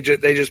like they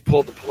just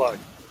pulled the plug,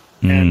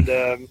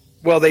 and.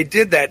 Well, they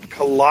did that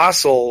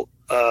colossal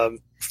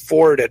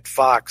Ford at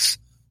Fox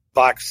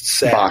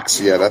set.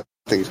 Fox, yeah, that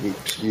thing's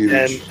huge.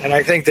 And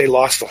I think they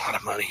lost a lot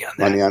of money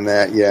on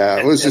that. Yeah.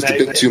 It was just a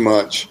bit too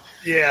much.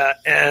 Yeah,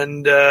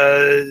 and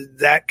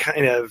that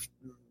kind of...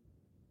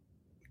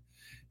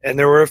 And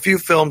there were a few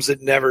films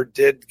that never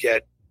did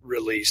get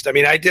released. I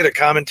mean, I did a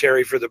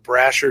commentary for the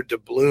Brasher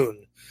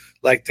Doubloon,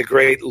 like the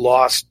great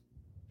lost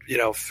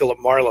Philip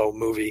Marlowe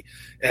movie,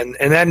 and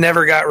that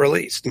never got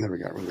released.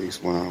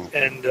 Wow.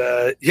 And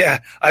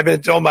I've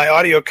been told my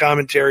audio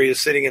commentary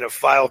is sitting in a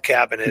file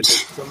cabinet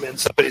in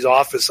somebody's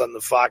office on the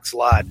Fox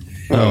lot.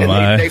 Oh,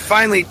 and they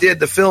finally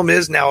did. The film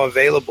is now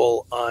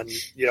available on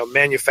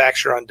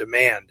manufacture on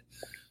demand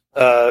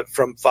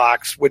from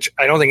Fox, which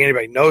I don't think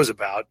anybody knows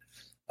about.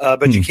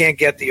 But you can't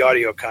get the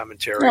audio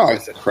commentary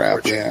with it.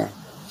 Crap! Yeah.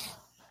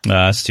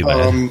 That's too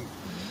bad.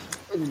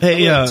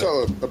 Hey,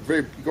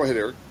 go ahead,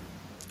 Eric.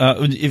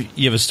 If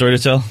you have a story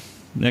to tell,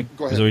 Nick?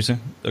 Go ahead. Is that what you're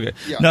saying? Okay.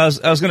 Yeah. No,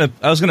 I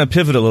was gonna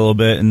pivot a little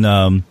bit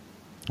and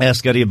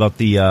ask Eddie about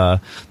the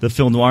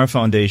Film Noir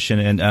Foundation,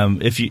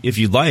 and if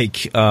you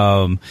like,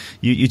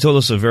 you told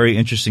us a very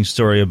interesting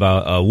story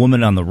about a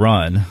Woman on the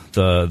Run,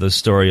 the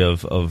story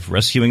of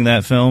rescuing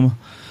that film.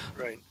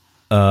 Right.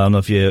 I don't know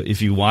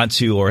if you want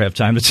to or have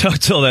time to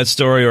tell that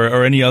story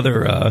or any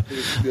other.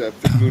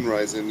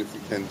 Moonrise in if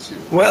you can too.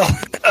 Well,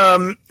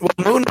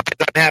 Moonrise,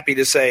 I'm happy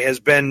to say, has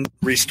been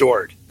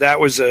restored. That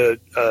was a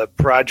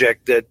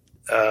project that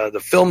the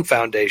Film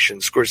Foundation,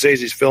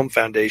 Scorsese's Film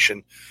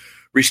Foundation,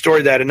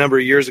 restored that a number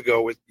of years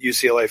ago with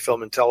UCLA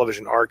Film and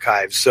Television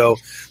Archives. So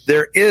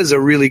there is a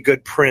really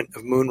good print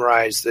of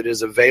Moonrise that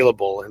is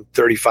available in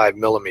 35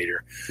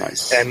 millimeter.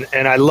 Nice.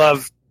 And I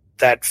love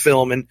that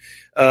film. And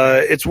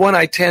it's one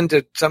I tend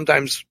to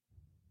sometimes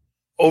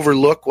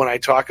overlook when I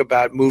talk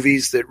about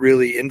movies that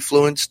really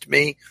influenced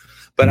me.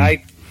 But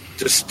I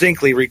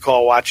distinctly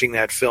recall watching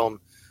that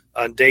film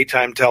on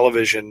daytime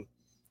television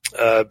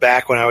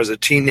back when I was a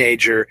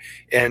teenager,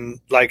 and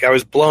like I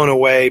was blown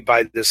away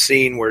by the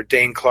scene where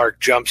Dane Clark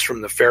jumps from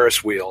the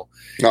Ferris wheel.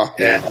 Oh,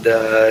 yeah. And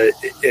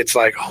it's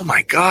like, oh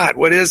my God,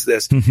 what is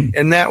this?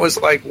 And that was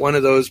like one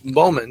of those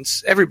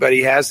moments.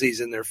 Everybody has these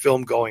in their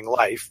film going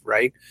life,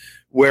 right?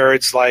 Where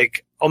it's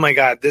like, oh my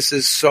God, this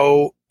is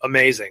so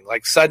amazing.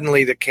 Like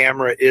suddenly the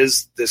camera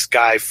is this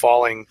guy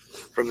falling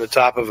from the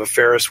top of a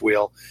Ferris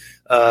wheel.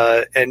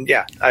 And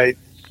yeah,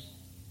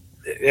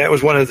 that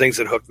was one of the things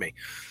that hooked me.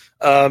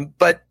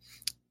 But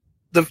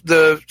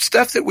the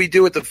stuff that we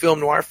do at the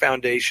Film Noir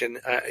Foundation,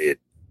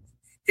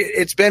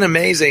 it's been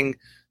amazing.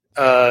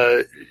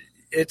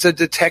 It's a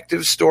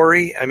detective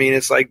story. I mean,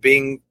 it's like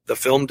being the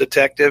film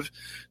detective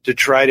to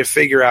try to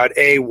figure out,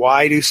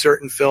 why do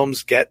certain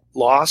films get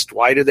lost?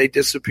 Why do they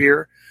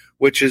disappear?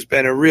 Which has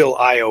been a real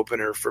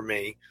eye-opener for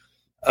me.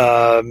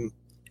 And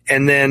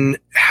then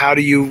how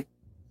do you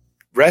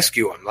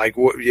rescue them? Like,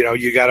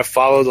 you got to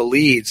follow the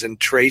leads and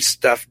trace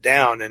stuff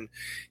down.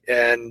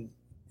 And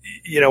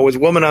with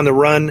Woman on the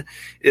Run,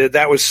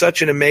 that was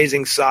such an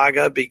amazing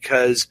saga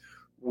because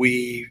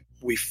we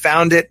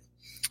found it.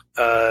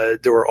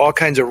 There were all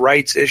kinds of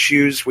rights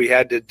issues. We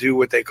had to do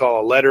what they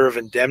call a letter of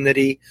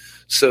indemnity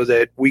so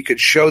that we could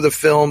show the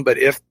film. But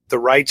if the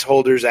rights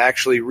holders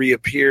actually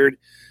reappeared,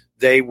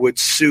 they would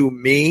sue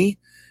me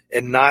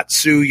and not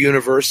sue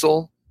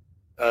Universal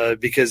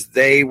because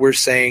they were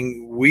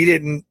saying we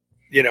didn't,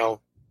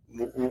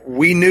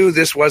 we knew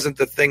this wasn't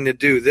the thing to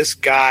do. This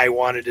guy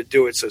wanted to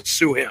do it, so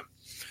sue him.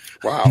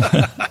 Wow,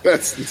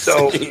 that's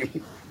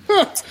insane.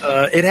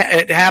 So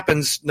it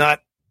happens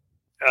not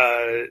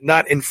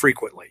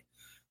infrequently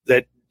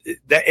that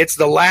it's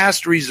the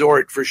last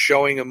resort for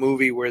showing a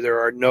movie where there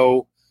are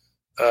no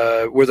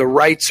where the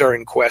rights are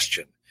in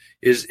question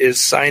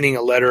is signing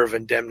a letter of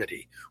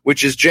indemnity,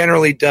 which is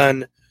generally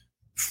done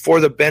for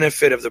the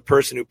benefit of the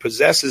person who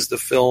possesses the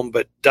film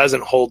but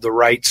doesn't hold the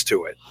rights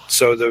to it.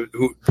 So the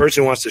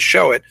person who wants to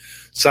show it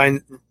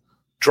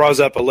draws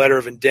up a letter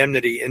of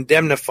indemnity,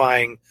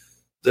 indemnifying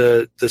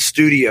the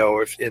studio,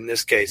 if in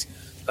this case,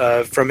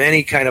 from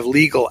any kind of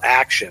legal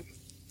action.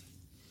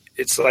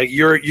 It's like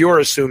you're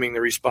assuming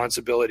the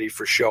responsibility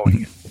for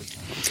showing it.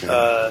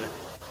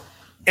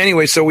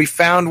 Anyway, so we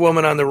found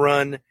Woman on the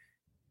Run.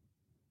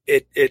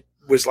 It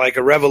was like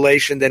a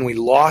revelation. Then we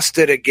lost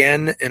it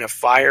again in a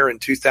fire in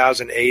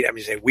 2008. I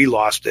mean, we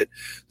lost it.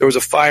 There was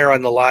a fire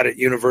on the lot at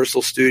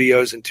Universal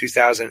Studios in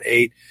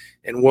 2008,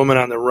 and Woman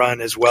on the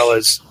Run, as well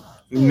as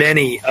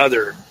many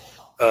other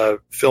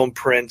film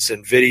prints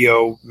and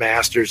video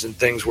masters and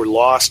things, were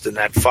lost in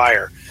that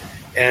fire.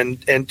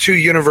 And to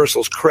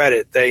Universal's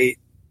credit, they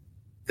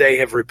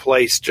have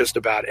replaced just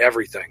about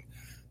everything.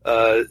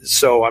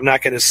 So I'm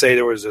not going to say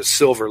there was a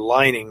silver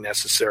lining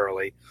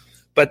necessarily,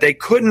 but they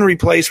couldn't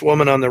replace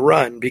Woman on the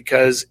Run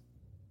because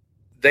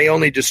they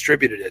only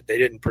distributed it. They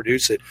didn't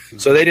produce it.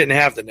 So they didn't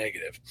have the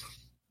negative.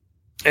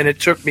 And it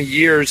took me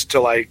years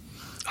to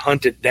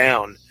hunt it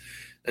down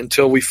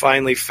until we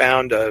finally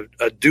found a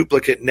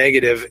duplicate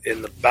negative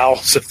in the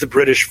bowels of the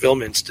British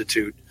Film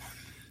Institute.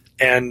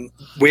 And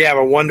we have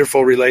a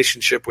wonderful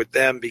relationship with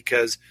them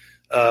because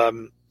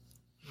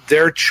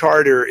their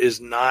charter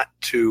is not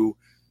to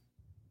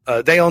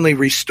they only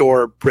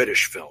restore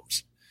British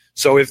films.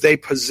 So if they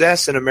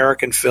possess an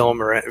American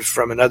film or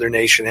from another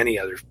nation, any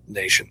other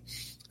nation,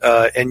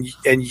 and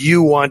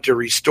you want to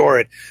restore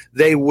it,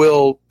 they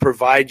will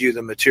provide you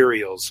the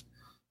materials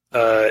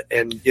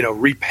and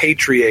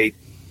repatriate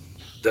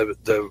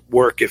the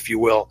work, if you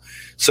will,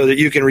 so that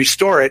you can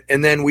restore it,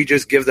 and then we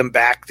just give them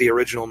back the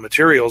original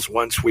materials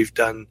once we've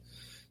done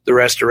the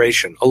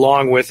restoration,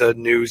 along with a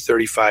new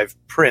 35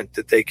 print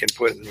that they can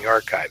put in the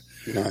archive.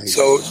 Nice.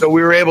 So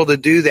we were able to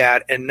do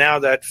that, and now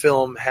that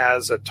film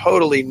has a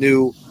totally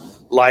new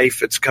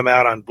life. It's come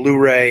out on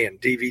Blu-ray and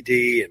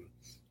DVD,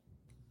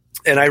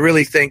 and I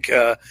really think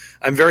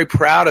I'm very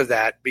proud of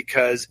that,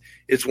 because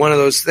it's one of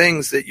those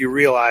things that you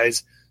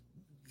realize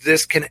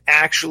this can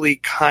actually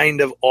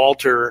kind of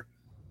alter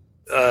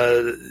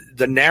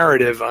the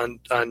narrative on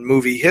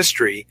movie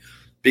history,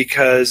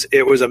 because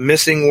it was a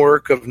missing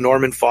work of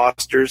Norman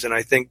Foster's, and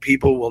I think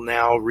people will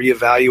now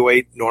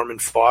reevaluate Norman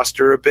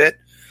Foster a bit,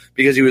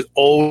 because he was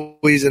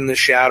always in the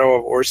shadow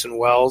of Orson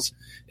Welles,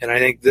 and I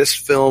think this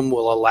film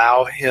will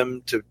allow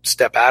him to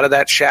step out of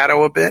that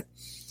shadow a bit,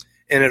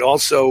 and it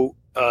also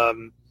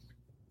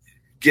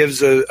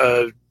gives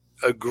a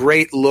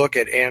great look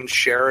at Ann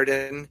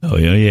Sheridan. Oh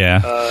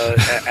yeah,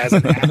 as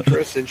an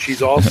actress, and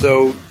she's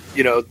also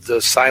the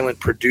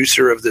silent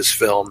producer of this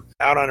film,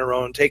 out on her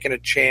own, taking a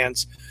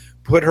chance,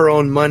 put her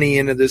own money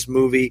into this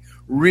movie,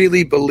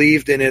 really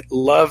believed in it,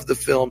 loved the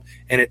film,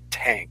 and it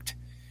tanked.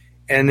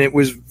 And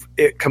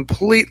it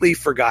completely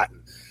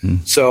forgotten.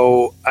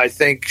 So I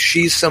think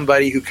she's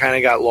somebody who kind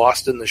of got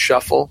lost in the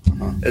shuffle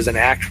as an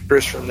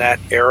actress from that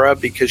era,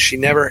 because she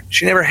never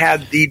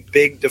had the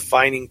big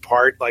defining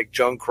part like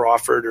Joan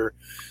Crawford or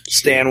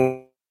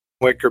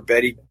Stanwyck or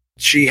Betty.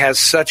 She has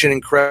such an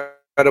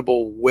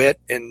incredible wit,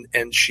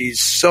 and she's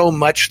so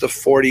much the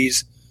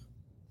 40s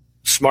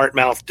smart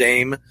mouth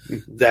dame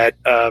that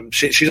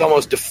she's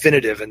almost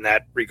definitive in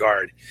that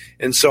regard.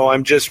 And so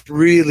I'm just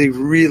really,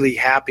 really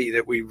happy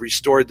that we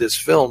restored this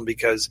film,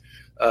 because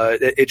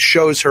it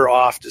shows her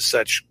off to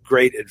such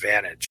great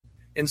advantage.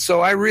 And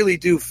so I really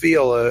do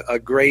feel a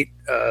great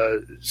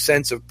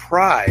sense of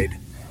pride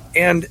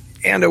and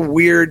a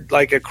weird,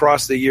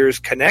 across the years,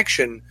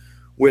 connection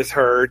with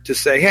her to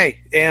say,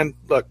 hey, Ann,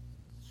 look,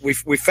 we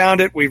found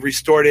it, we've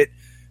restored it.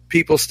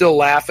 People still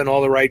laugh in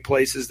all the right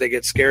places. They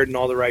get scared in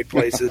all the right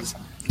places.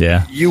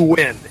 Yeah. You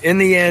win. In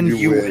the end,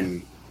 you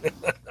win.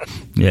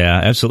 Yeah,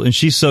 absolutely. And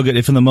she's so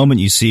good. From the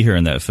moment you see her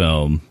in that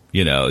film,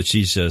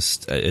 she's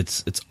just,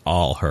 it's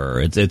all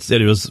her.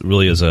 It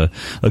really is a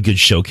good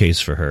showcase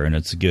for her, and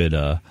it's a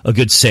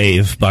good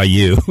save by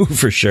you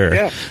for sure.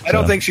 Yeah. I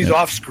don't think she's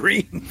off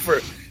screen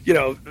for,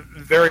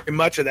 very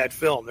much of that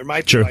film. There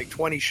might be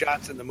 20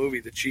 shots in the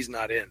movie that she's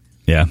not in.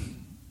 Yeah.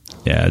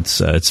 Yeah,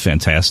 it's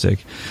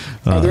fantastic.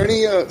 Are there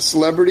any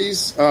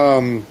celebrities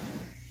that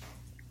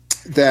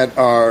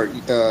are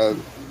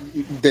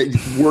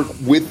that work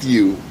with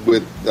you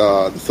with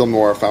the Film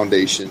Noir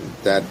Foundation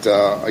that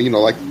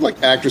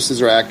like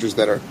actresses or actors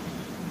that are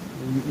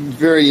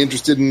very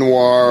interested in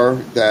noir,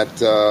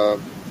 that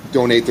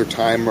donate their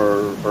time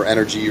or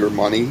energy or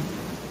money?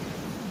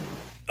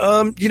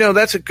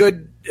 That's a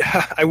good.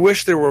 I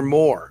wish there were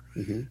more.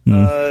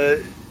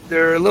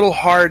 They're a little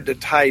hard to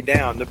tie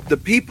down. The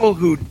people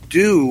who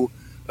do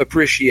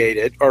appreciate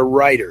it are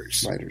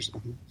writers.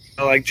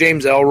 Like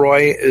James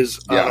Ellroy is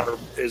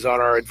on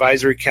our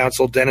advisory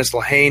council. Dennis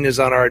Lehane is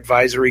on our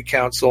advisory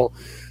council.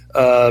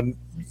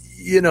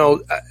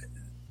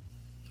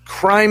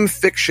 Crime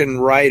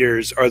fiction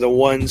writers are the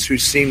ones who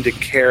seem to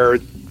care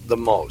the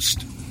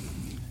most.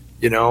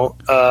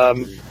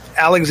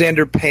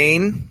 Alexander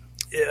Payne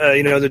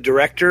the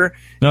director,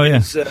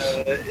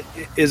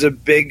 is a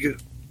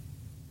big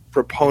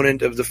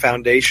proponent of the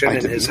foundation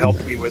and has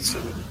helped me with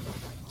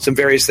some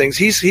various things.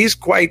 He's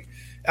quite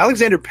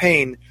Alexander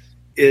Payne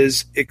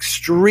is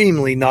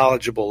extremely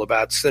knowledgeable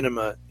about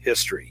cinema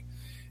history.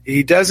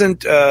 He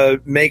doesn't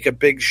make a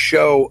big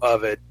show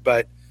of it,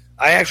 but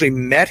I actually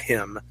met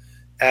him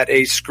at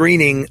a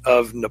screening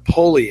of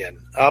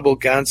Napoleon, Abel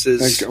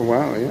Gance's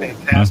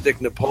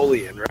fantastic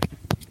Napoleon.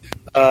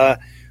 Right?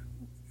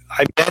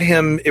 I met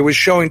him. It was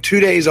showing 2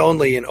 days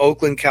only in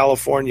Oakland,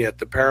 California at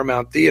the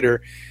Paramount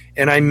Theater,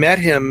 and I met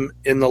him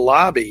in the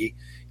lobby.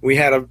 We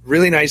had a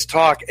really nice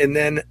talk, and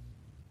then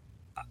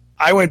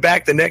I went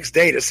back the next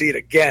day to see it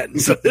again.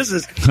 So this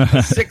is a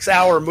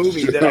 6-hour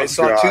movie that I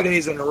saw 2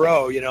 days in a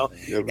row,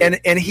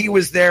 and he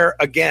was there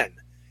again.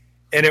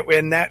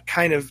 And that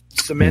kind of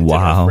cemented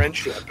our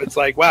friendship. It's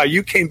like, wow,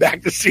 you came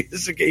back to see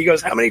this again. He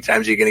goes, how many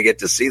times are you going to get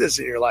to see this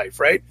in your life,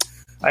 right?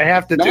 I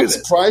have to do this.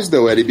 Not surprised,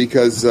 though, Eddie,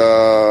 because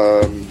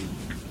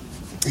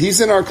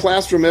he's in our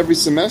classroom every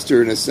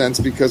semester, in a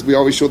sense, because we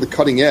always show The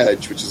Cutting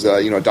Edge, which is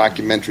a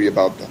documentary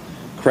about the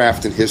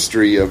craft and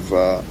history of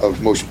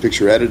motion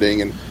picture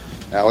editing. And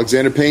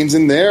Alexander Payne's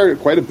in there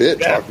quite a bit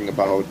talking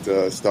about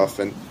stuff.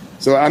 And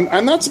so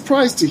I'm not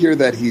surprised to hear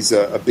that he's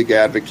a big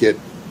advocate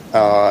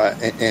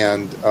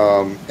and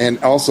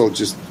also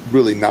just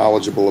really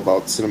knowledgeable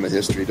about cinema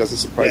history. It doesn't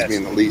surprise me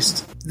in the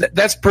least.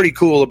 That's pretty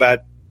cool about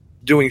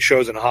doing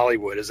shows in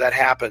Hollywood, is that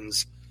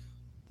happens.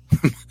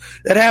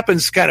 That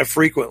happens kind of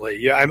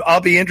frequently.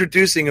 I'll be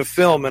introducing a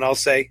film and I'll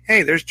say,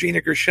 "Hey, there's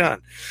Gina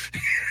Gershon."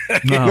 I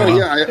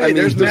mean,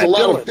 there's a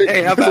lot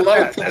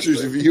of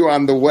pictures of you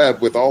on the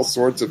web with all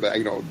sorts of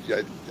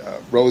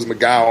Rose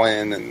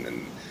McGowan and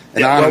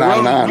on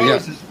and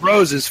on.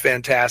 Rose is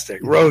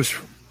fantastic. Rose,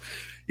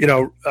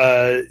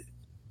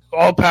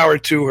 all power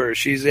to her.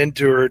 She's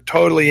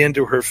totally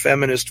into her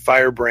feminist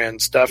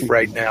firebrand stuff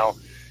right now,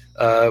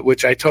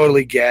 which I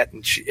totally get.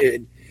 And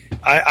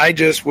I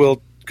just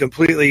will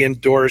completely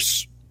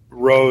endorse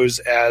Rose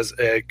as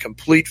a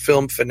complete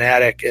film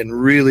fanatic and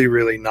really,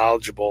 really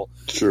knowledgeable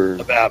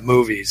about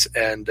movies.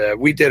 And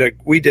we did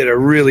a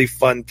really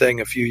fun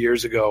thing a few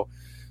years ago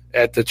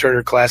at the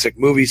Turner Classic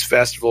Movies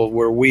Festival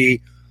where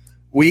we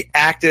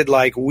acted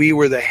like we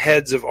were the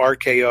heads of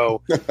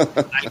RKO in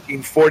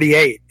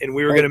 1948, and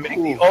we were going to make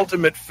the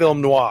ultimate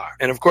film noir.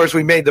 And of course,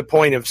 we made the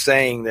point of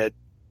saying that,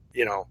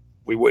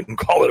 we wouldn't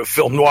call it a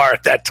film noir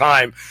at that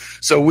time.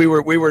 So we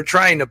were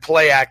trying to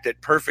play act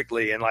it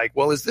perfectly and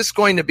is this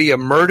going to be a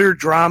murder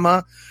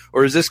drama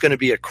or is this going to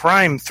be a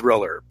crime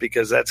thriller?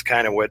 Because that's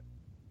kind of what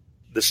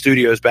the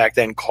studios back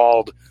then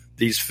called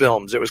these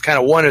films. It was kind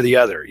of one or the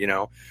other,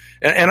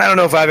 And I don't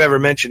know if I've ever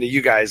mentioned to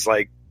you guys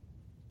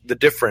the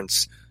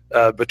difference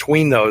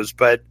between those,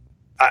 but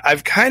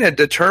I've kind of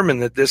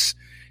determined that this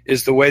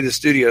is the way the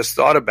studios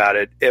thought about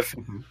it. If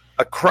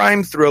a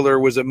crime thriller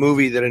was a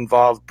movie that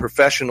involved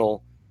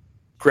professional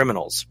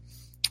criminals,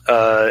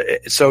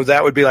 so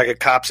that would be like a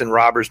cops and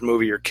robbers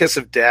movie, or Kiss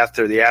of Death,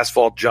 or The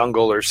Asphalt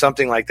Jungle, or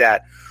something like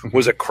that,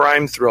 was a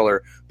crime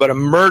thriller. But a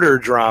murder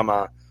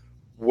drama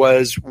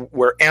was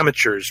where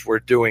amateurs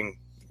were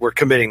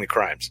committing the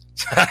crimes.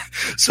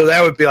 So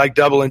that would be like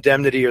Double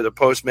Indemnity or The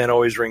Postman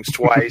Always Rings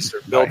Twice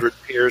or Mildred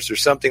Pierce or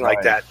something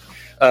like that,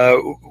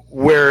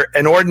 where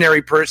an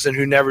ordinary person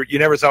who you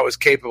never thought was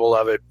capable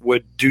of it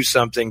would do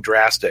something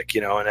drastic,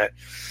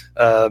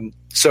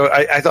 so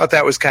I thought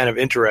that was kind of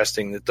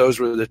interesting that those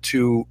were the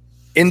two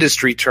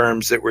industry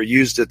terms that were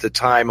used at the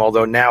time,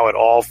 although now it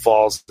all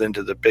falls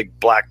into the big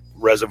black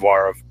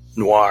reservoir of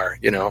noir,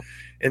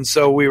 And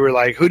so we were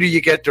like, who do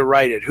you get to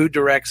write it? Who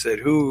directs it?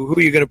 Who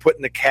are you going to put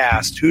in the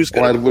cast? Who's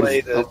going to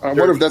play the I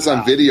wonder if that's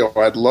on video.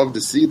 I'd love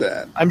to see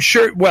that. I'm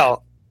sure.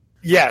 Well,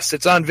 yes,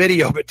 it's on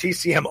video, but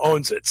TCM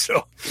owns it.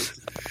 So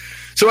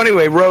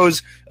anyway,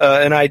 Rose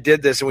and I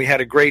did this, and we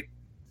had a great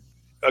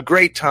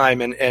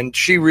time. And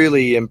she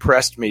really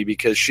impressed me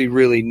because she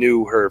really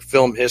knew her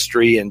film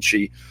history, and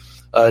she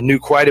knew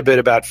quite a bit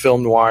about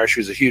film noir.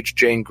 She was a huge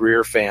Jane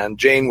Greer fan.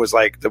 Jane was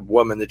like the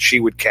woman that she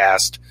would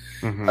cast,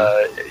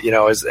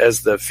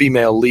 as the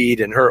female lead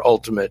in her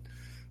ultimate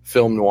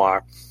film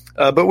noir.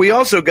 But we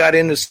also got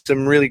into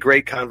some really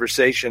great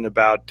conversation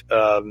about,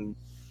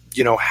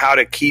 how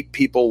to keep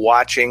people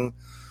watching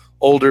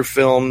older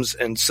films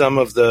and some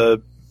of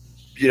the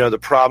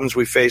problems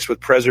we face with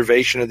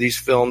preservation of these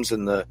films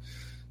and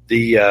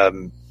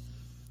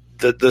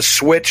the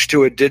switch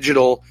to a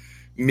digital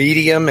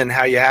medium, and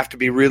how you have to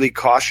be really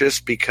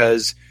cautious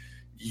because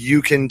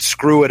you can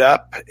screw it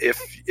up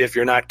if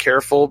you're not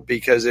careful,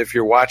 because if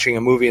you're watching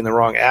a movie in the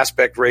wrong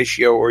aspect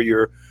ratio, or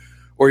you're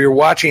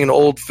watching an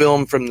old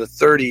film from the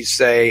 30s,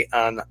 say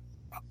on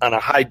a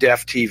high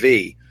def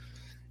TV,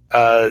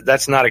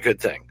 that's not a good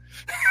thing.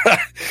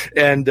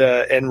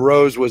 And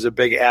Rose was a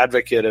big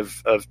advocate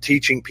of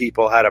teaching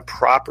people how to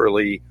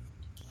properly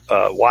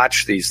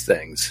watch these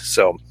things.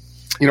 So,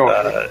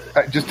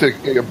 just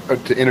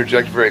to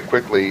interject very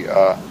quickly,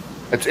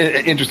 it's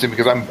interesting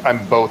because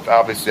I'm both.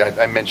 Obviously,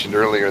 I mentioned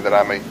earlier that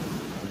I'm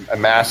a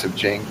massive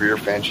Jane Greer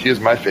fan. She is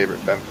my favorite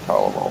femme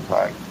fatale of all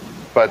time.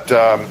 But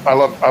I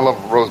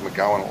love Rose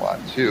McGowan a lot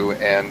too,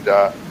 and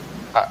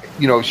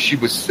she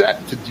was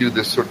set to do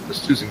this sort of the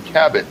Susan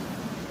Cabot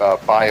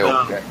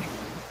biopic,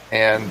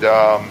 and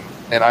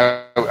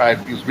I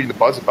was reading the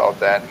buzz about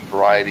that in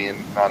Variety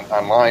and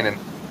online, and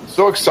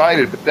so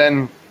excited. But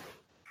then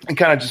it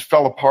kind of just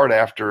fell apart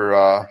after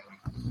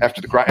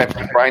the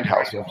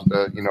Grindhouse, after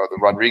the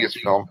Rodriguez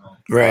film,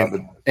 right?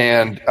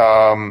 And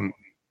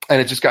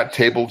it just got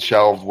tabled,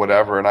 shelved,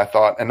 whatever. And I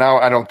thought, and now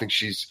I don't think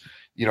she's,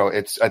 I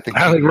don't think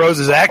Rose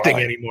is acting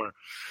anymore.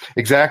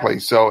 Exactly.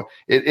 So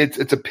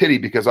it's a pity,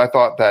 because I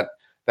thought that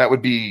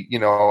would be,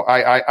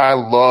 I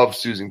love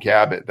Susan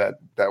Cabot. That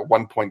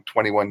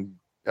 1.21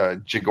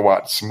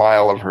 gigawatt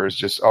smile of hers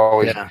just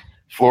always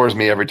floors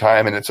me every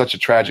time, and it's such a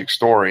tragic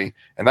story.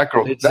 And that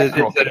girl, it's an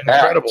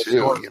incredible too.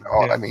 Story.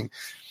 I mean,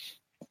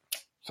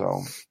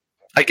 so.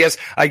 I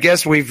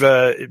guess we've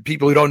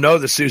people who don't know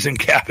the Susan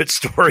Cabot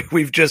story,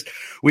 we've just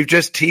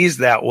teased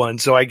that one.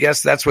 So I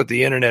guess that's what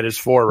the internet is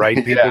for, right?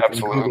 People yeah,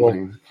 absolutely. Can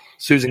Google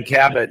Susan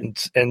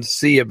Cabot and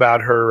see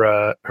about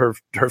her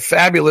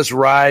fabulous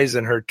rise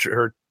and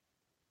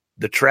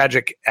the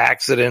tragic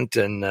accident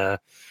and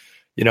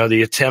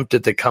the attempt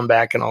at the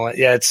comeback and all that.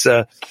 Yeah,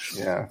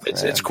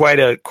 it's quite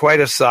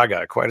a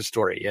saga, quite a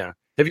story. Yeah.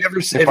 Have you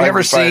ever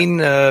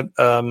seen?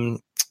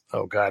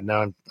 Oh God,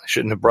 now I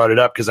shouldn't have brought it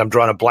up because I'm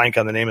drawing a blank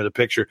on the name of the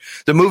picture.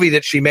 The movie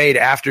that she made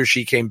after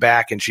she came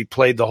back, and she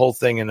played the whole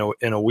thing in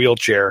a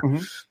wheelchair.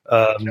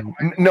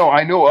 Mm-hmm. No,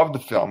 I know of the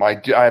film. I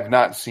have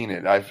not seen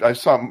it. I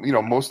saw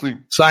mostly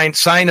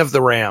Sign of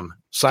the Ram.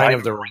 Sign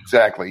of the Ram.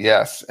 Exactly.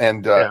 Yes.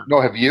 And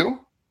no, have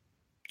you?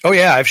 Oh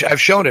yeah,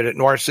 I've shown it at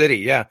Noir City.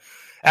 Yeah.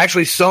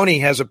 Actually,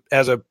 Sony has it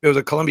was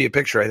a Columbia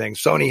picture, I think.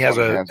 Sony has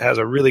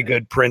a really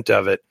good print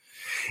of it.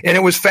 And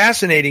it was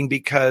fascinating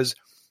because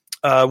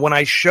when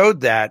I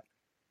showed that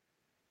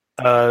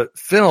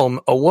film,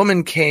 a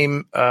woman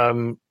came,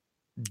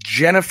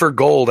 Jennifer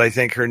Gold, I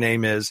think her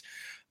name is,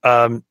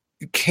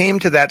 came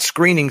to that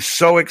screening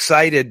so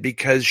excited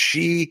because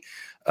she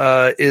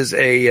is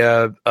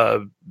a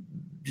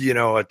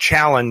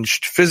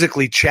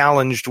physically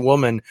challenged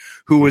woman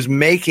who was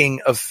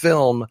making a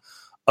film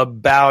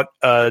about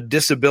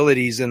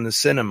disabilities in the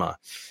cinema.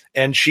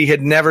 And she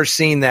had never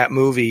seen that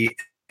movie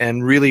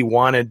and really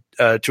wanted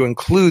to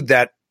include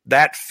that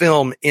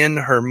film in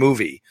her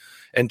movie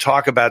and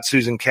talk about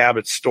Susan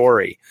Cabot's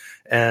story.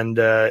 And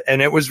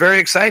it was very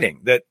exciting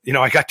that,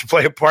 I got to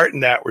play a part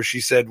in that, where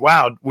she said,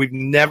 wow, we've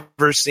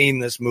never seen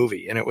this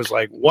movie. And it was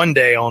like one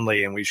day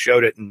only, and we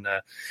showed it, and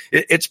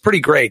it's pretty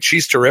great.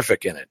 She's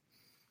terrific in it.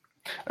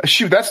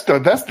 That's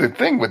the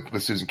thing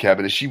with Susan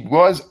Cabot, is she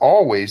was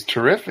always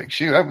terrific.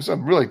 That was a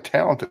really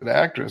talented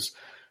actress.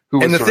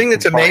 And the thing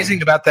that's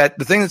amazing about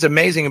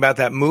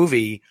that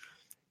movie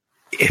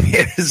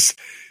is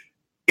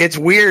it's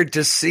weird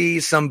to see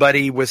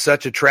somebody with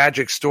such a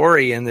tragic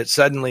story and that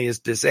suddenly is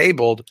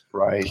disabled,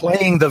 right,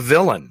 playing the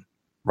villain,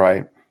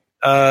 right?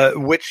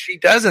 Which she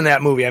does in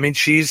that movie. I mean,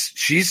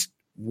 she's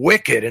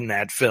wicked in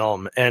that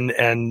film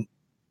and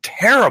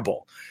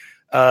terrible.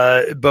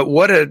 But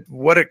what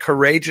a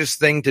courageous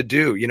thing to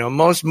do.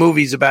 Most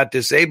movies about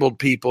disabled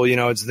people,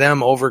 it's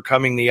them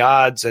overcoming the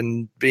odds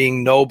and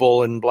being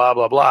noble and blah,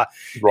 blah, blah.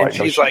 Right. And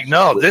she's like,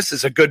 no, this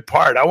is a good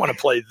part. I want to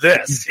play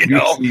this,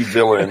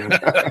 villain.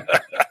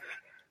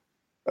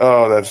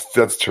 Oh,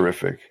 that's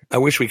terrific. I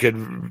wish we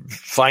could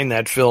find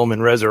that film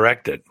and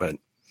resurrect it, but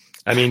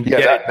I mean,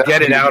 get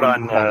it out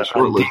on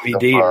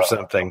DVD or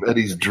something.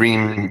 Eddie's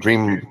dream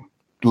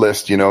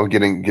list,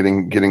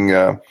 getting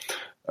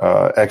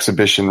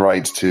exhibition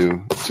rights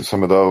to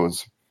some of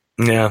those.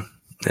 Yeah.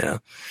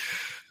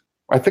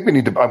 I think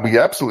we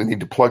absolutely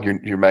need to plug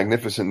your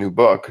magnificent new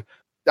book.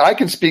 I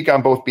can speak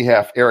on both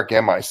behalf, Eric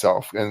and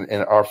myself, in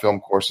our film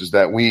courses,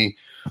 that we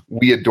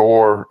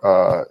adore,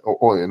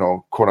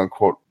 quote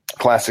unquote,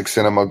 classic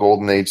cinema,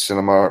 golden age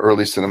cinema,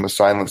 early cinema,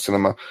 silent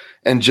cinema.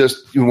 And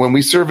just when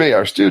we survey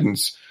our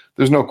students,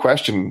 there's no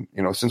question,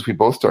 since we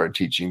both started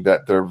teaching,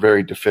 that they're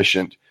very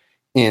deficient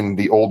in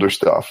the older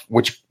stuff,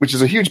 which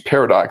is a huge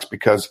paradox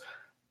because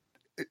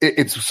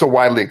it's so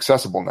widely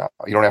accessible now.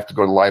 You don't have to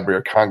go to the Library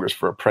of Congress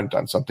for a print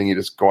on something. You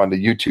just go onto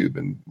YouTube,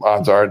 and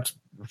odds are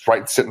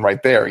it's sitting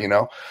right there,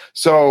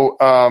 So,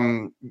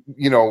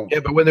 Yeah,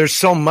 but when there's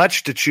so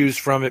much to choose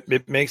from,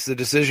 it makes the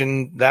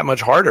decision that much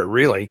harder,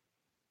 really.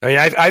 I mean,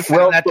 I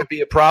found that to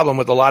be a problem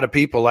with a lot of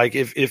people. Like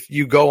if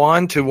you go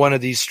on to one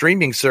of these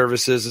streaming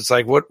services, it's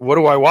like, what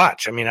do I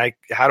watch? I mean,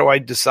 how do I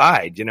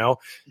decide?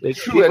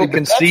 People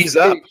can seize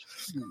up.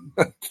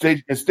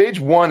 Stage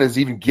one is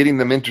even getting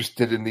them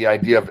interested in the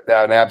idea of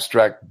an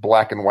abstract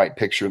black and white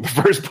picture in the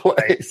first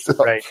place.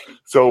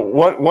 So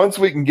once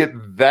we can get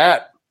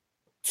that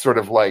sort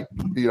of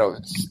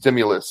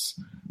stimulus,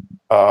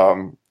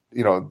 that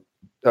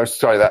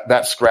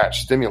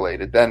scratch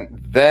stimulated,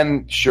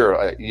 then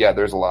sure,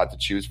 there's a lot to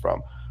choose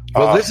from.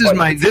 Well,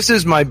 this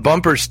is my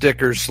bumper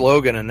sticker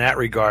slogan in that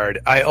regard.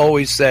 I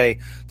always say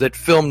that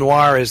film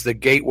noir is the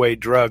gateway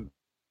drug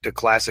to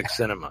classic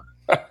cinema.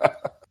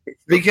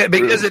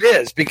 Because it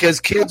is,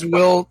 because kids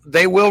will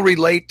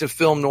relate to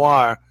film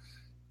noir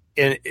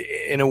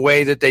in a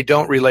way that they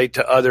don't relate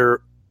to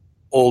other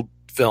old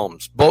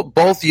films,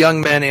 both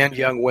young men and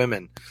young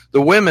women.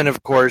 The women,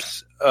 of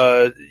course,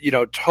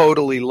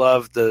 totally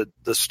love the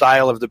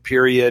style of the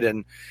period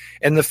and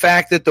the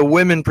fact that the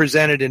women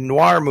presented in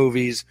noir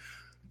movies.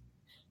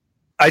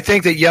 I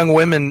think that young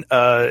women,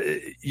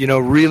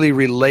 really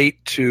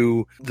relate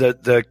to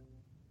the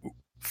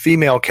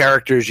female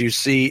characters you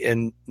see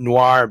in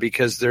noir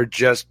because they're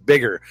just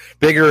bigger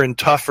and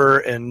tougher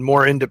and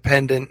more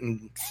independent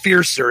and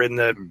fiercer in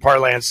the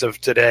parlance of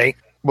today.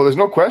 Well, there's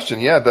no question.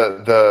 Yeah,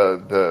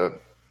 the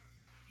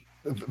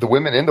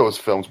women in those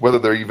films, whether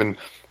they're even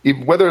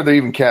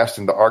cast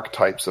in the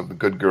archetypes of the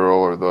good girl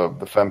or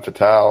the femme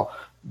fatale,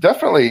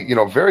 definitely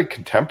very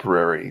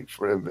contemporary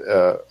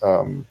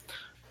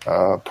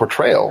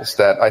portrayals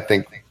that I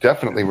think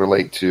definitely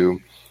relate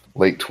to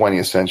late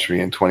 20th century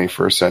and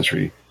 21st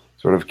century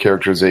sort of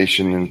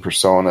characterization and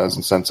personas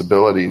and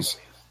sensibilities.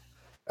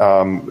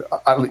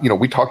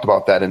 We talked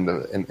about that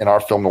in our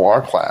film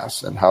noir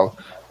class and how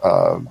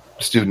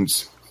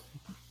students,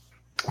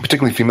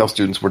 particularly female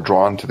students, were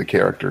drawn to the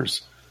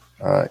characters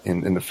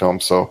in the film.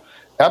 So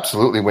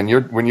absolutely, when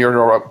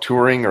you're out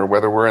touring or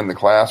whether we're in the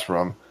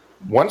classroom,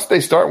 once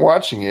they start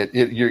watching it,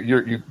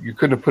 you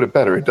couldn't have put it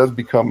better. It does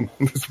become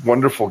this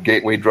wonderful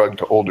gateway drug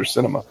to older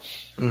cinema.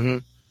 Mm-hmm.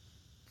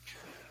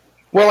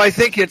 Well, I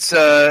think it's.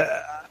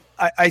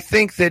 I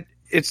think that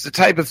it's the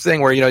type of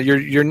thing where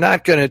you're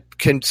not going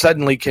to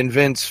suddenly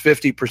convince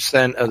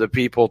 50% of the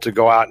people to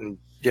go out and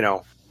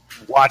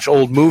watch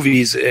old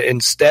movies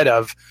instead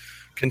of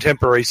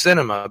contemporary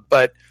cinema.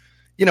 But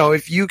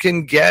if you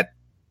can get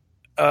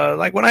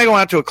like when I go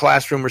out to a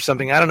classroom or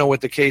something, I don't know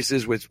what the case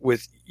is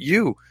with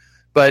you,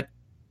 but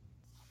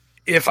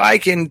if I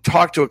can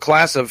talk to a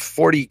class of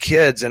 40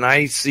 kids and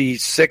I see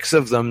 6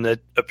 of them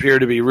that appear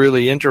to be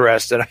really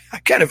interested, I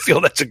kind of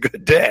feel that's a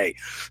good day.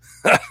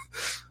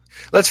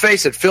 Let's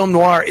face it, film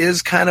noir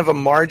is kind of a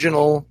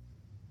marginal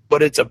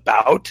what it's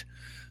about.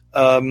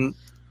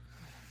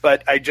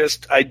 But I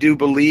do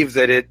believe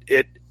that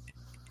it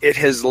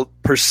has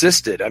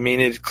persisted. I mean,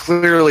 it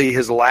clearly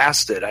has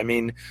lasted. I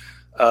mean,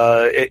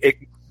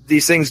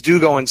 these things do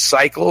go in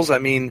cycles. I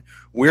mean,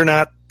 we're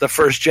not the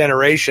first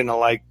generation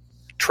to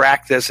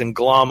track this and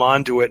glom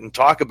onto it and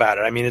talk about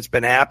it. I mean, it's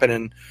been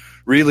happening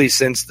really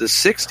since the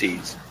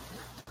 60s.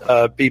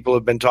 People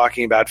have been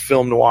talking about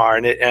film noir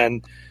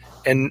and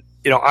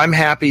I'm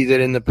happy that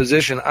in the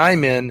position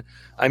I'm in,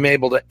 I'm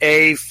able to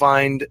A,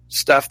 find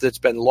stuff that's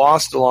been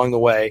lost along the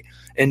way,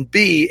 and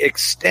B,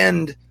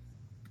 extend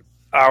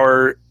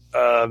our,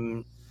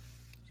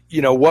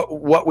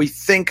 what we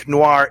think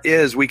noir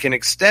is. We can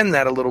extend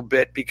that a little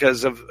bit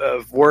because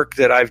of work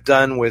that I've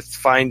done with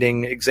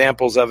finding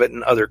examples of it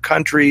in other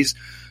countries,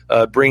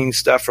 bringing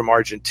stuff from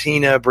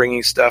Argentina,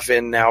 bringing stuff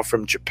in now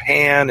from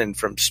Japan and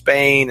from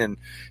Spain. And,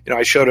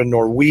 I showed a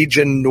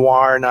Norwegian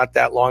noir not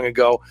that long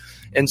ago.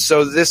 And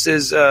so this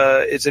is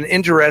it's an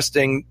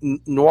interesting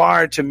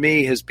noir to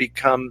me has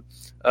become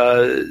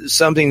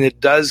something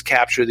that does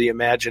capture the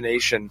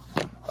imagination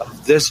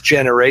of this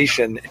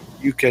generation.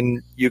 You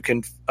can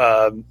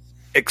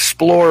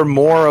explore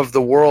more of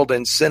the world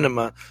in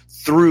cinema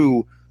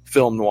through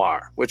film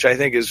noir, which I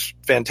think is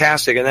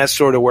fantastic. And that's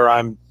sort of where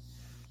I'm,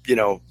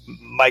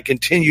 my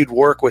continued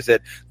work with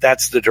it.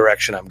 That's the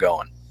direction I'm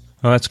going.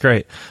 Oh, that's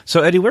great.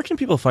 So, Eddie, where can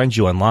people find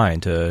you online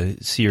to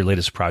see your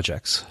latest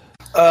projects?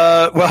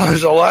 Well,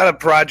 there's a lot of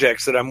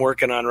projects that I'm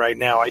working on right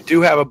now. I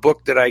do have a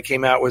book that I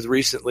came out with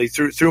recently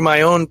through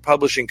my own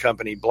publishing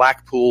company,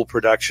 Blackpool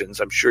Productions.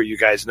 I'm sure you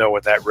guys know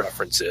what that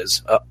reference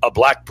is. A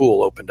black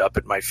pool opened up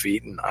at my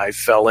feet, and I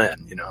fell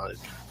in.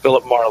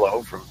 Philip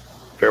Marlowe from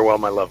Farewell,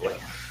 My Lovely.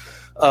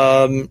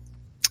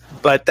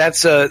 But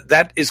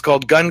that is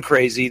called Gun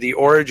Crazy: The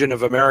Origin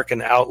of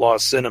American Outlaw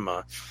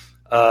Cinema.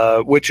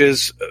 Which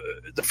is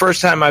the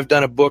first time I've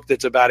done a book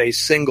that's about a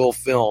single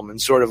film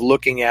and sort of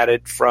looking at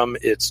it from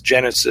its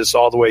genesis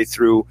all the way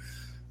through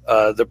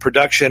the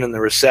production and the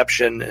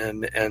reception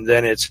and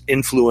then its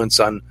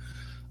influence on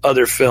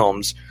other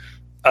films.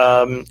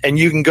 And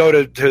you can go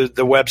to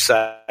the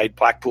website,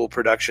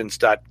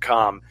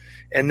 blackpoolproductions.com.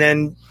 And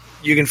then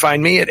you can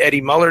find me at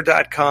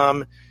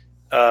eddiemuller.com.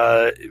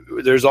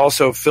 There's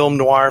also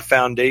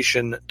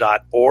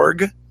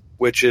filmnoirfoundation.org,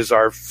 which is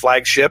our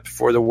flagship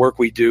for the work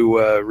we do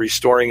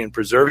restoring and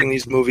preserving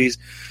these movies.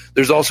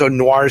 There's also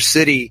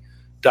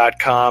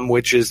noircity.com,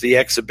 which is the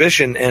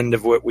exhibition end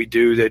of what we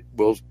do that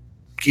will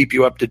keep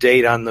you up to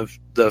date on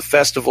the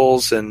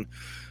festivals and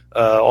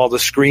all the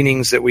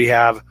screenings that we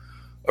have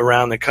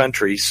around the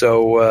country.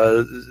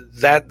 So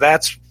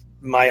that's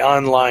my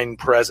online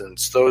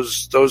presence.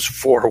 Those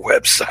 4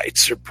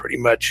 websites are pretty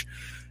much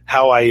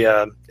how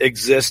I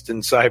exist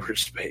in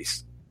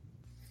cyberspace.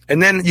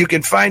 And then you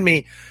can find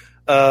me.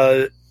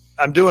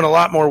 I'm doing a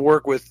lot more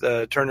work with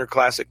Turner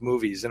Classic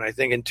Movies, and I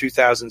think in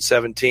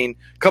 2017,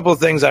 a couple of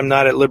things I'm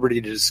not at liberty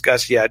to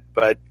discuss yet,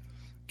 but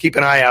keep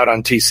an eye out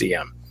on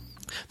TCM.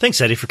 Thanks,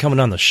 Eddie, for coming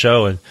on the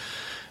show and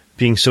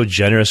being so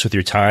generous with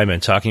your time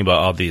and talking about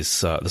all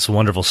this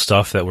wonderful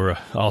stuff that we're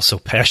all so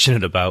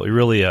passionate about. We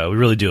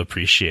really do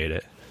appreciate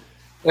it.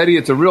 Eddie,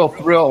 it's a real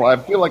thrill. I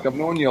feel like I've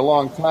known you a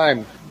long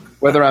time,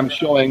 whether I'm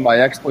showing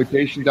my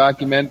exploitation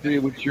documentary,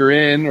 which you're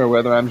in, or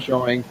whether I'm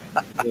showing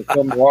the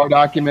film noir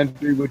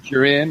documentary, which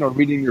you're in, or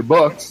reading your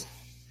books.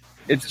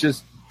 It's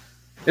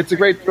a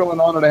great thrill and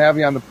honor to have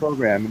you on the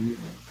program. And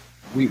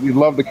we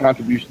love the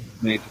contributions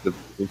you made to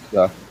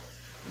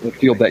the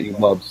field that you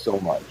love so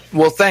much.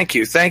 Well, thank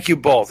you. Thank you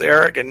both.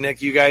 Eric and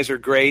Nick, you guys are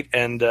great.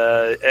 And,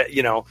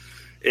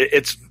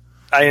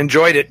 I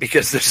enjoyed it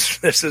because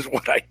this is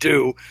what I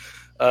do.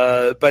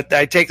 But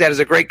I take that as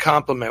a great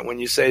compliment when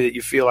you say that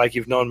you feel like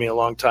you've known me a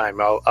long time.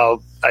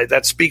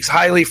 That speaks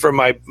highly for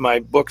my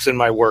books and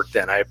my work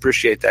then. I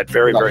appreciate that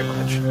very, very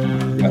much.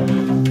 Yeah.